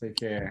 Yeah. Take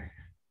care.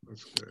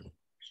 That's good.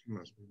 She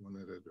must be one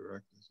of the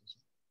directors.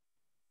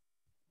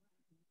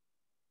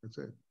 That's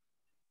it.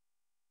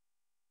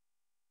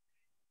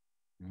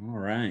 All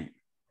right.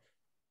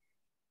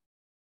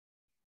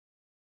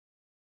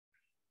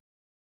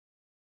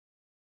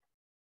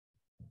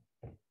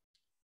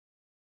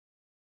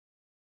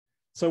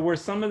 So were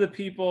some of the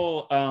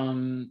people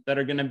that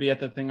are going to be at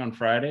the thing on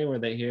Friday, were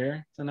they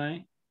here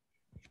tonight?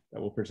 That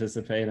will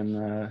participate in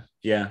the,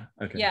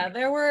 okay. Yeah,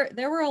 there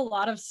were a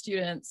lot of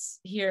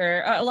students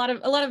here, a lot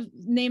of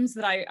names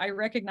that I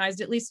recognized,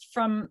 at least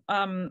from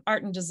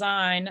art and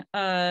design.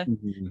 So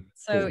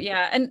cool.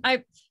 Yeah, and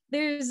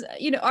there's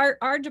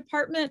our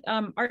department,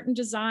 art and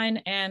design,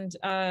 and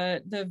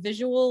the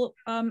visual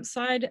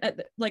side,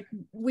 like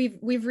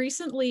we've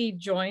recently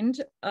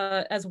joined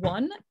as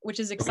one, which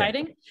is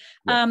exciting.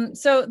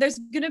 So there's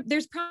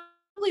probably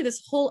probably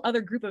this whole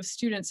other group of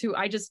students who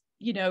I just,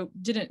 you know,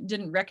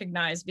 didn't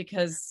recognize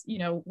because, you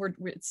know,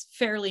 it's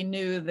fairly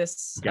new,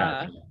 this,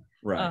 Gotcha.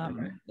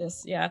 Right.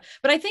 this, yeah.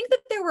 But I think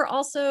that there were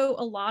also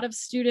a lot of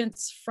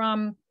students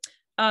from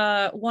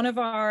one of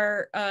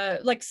our,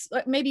 like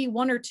maybe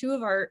one or two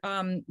of our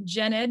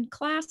gen ed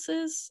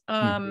classes.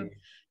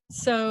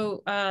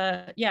 So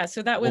yeah,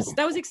 so that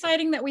was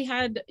exciting that we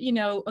had, you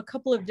know, a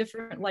couple of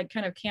different like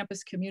kind of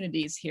campus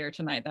communities here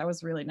tonight. That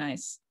was really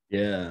nice.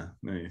 Yeah,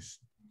 nice.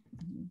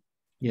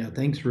 Yeah,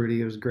 thanks,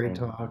 Rudy. It was a great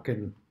talk,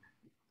 and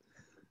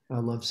I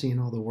love seeing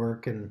all the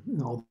work and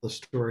all the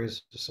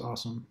stories. Just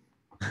awesome.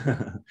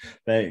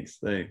 Thanks.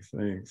 Yeah.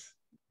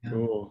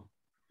 Cool.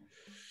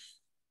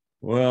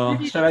 Well,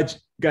 should I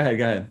go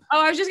ahead?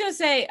 Oh, I was just gonna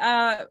say,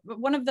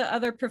 one of the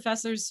other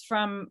professors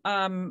from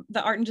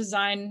the art and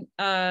design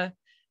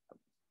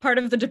part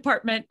of the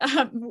department,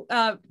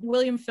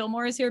 William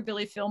Fillmore is here,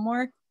 Billy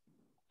Fillmore.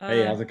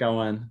 Hey, how's it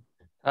going?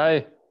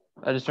 Hi,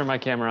 I just turned my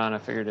camera on. I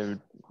figured it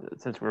would,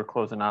 since we're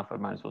closing off, I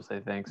might as well say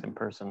thanks in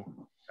person.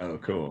 Oh,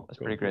 cool. That's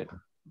pretty great.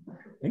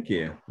 Thank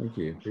you.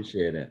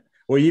 Appreciate it.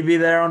 Will you be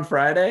there on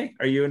Friday?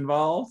 Are you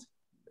involved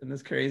in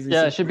this crazy?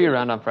 Yeah, I should be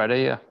around on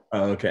Friday. Yeah.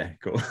 Oh, okay,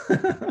 cool.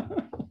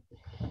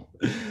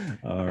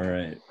 All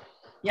right.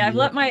 Yeah, I've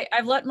let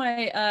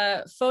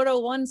my photo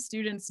 1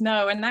 students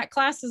know, and that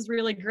class is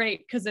really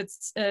great because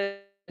it's an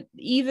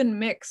even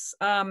mix,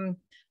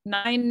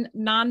 9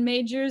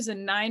 non-majors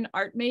and 9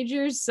 art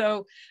majors.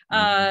 So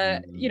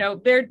you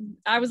know,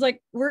 I was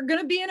like, we're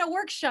gonna be in a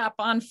workshop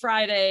on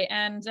Friday,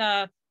 and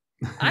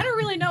I don't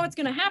really know what's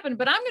gonna happen,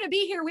 but I'm gonna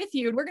be here with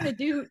you, and we're gonna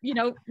do, you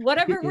know,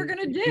 whatever we're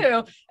gonna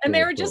do. And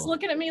they were just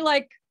looking at me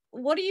like,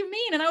 what do you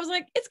mean? And I was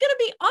like, it's gonna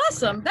be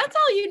awesome. That's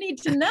all you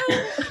need to know.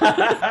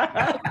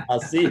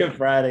 I'll see you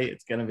Friday.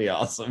 It's gonna be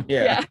awesome.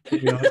 Yeah.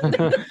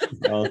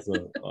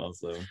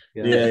 Awesome.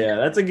 Yeah.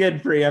 That's a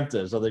good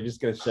preemptive. So they're just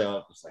gonna show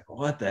up. It's like,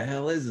 what the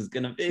hell is this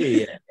gonna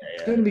be?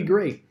 It's gonna be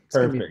great.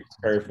 Perfect.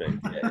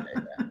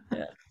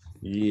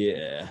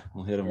 Yeah.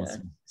 We'll hit them with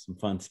some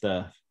fun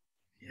stuff.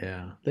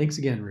 Yeah. Thanks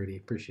again, Rudy.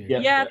 Appreciate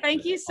it. Yeah.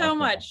 Thank you so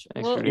much.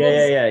 Thanks,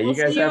 yeah. You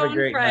guys have a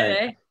great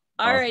Friday. night.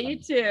 All right. You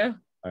too.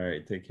 All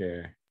right. Take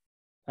care.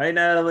 Hi,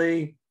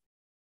 Natalie.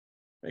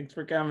 Thanks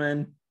for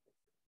coming.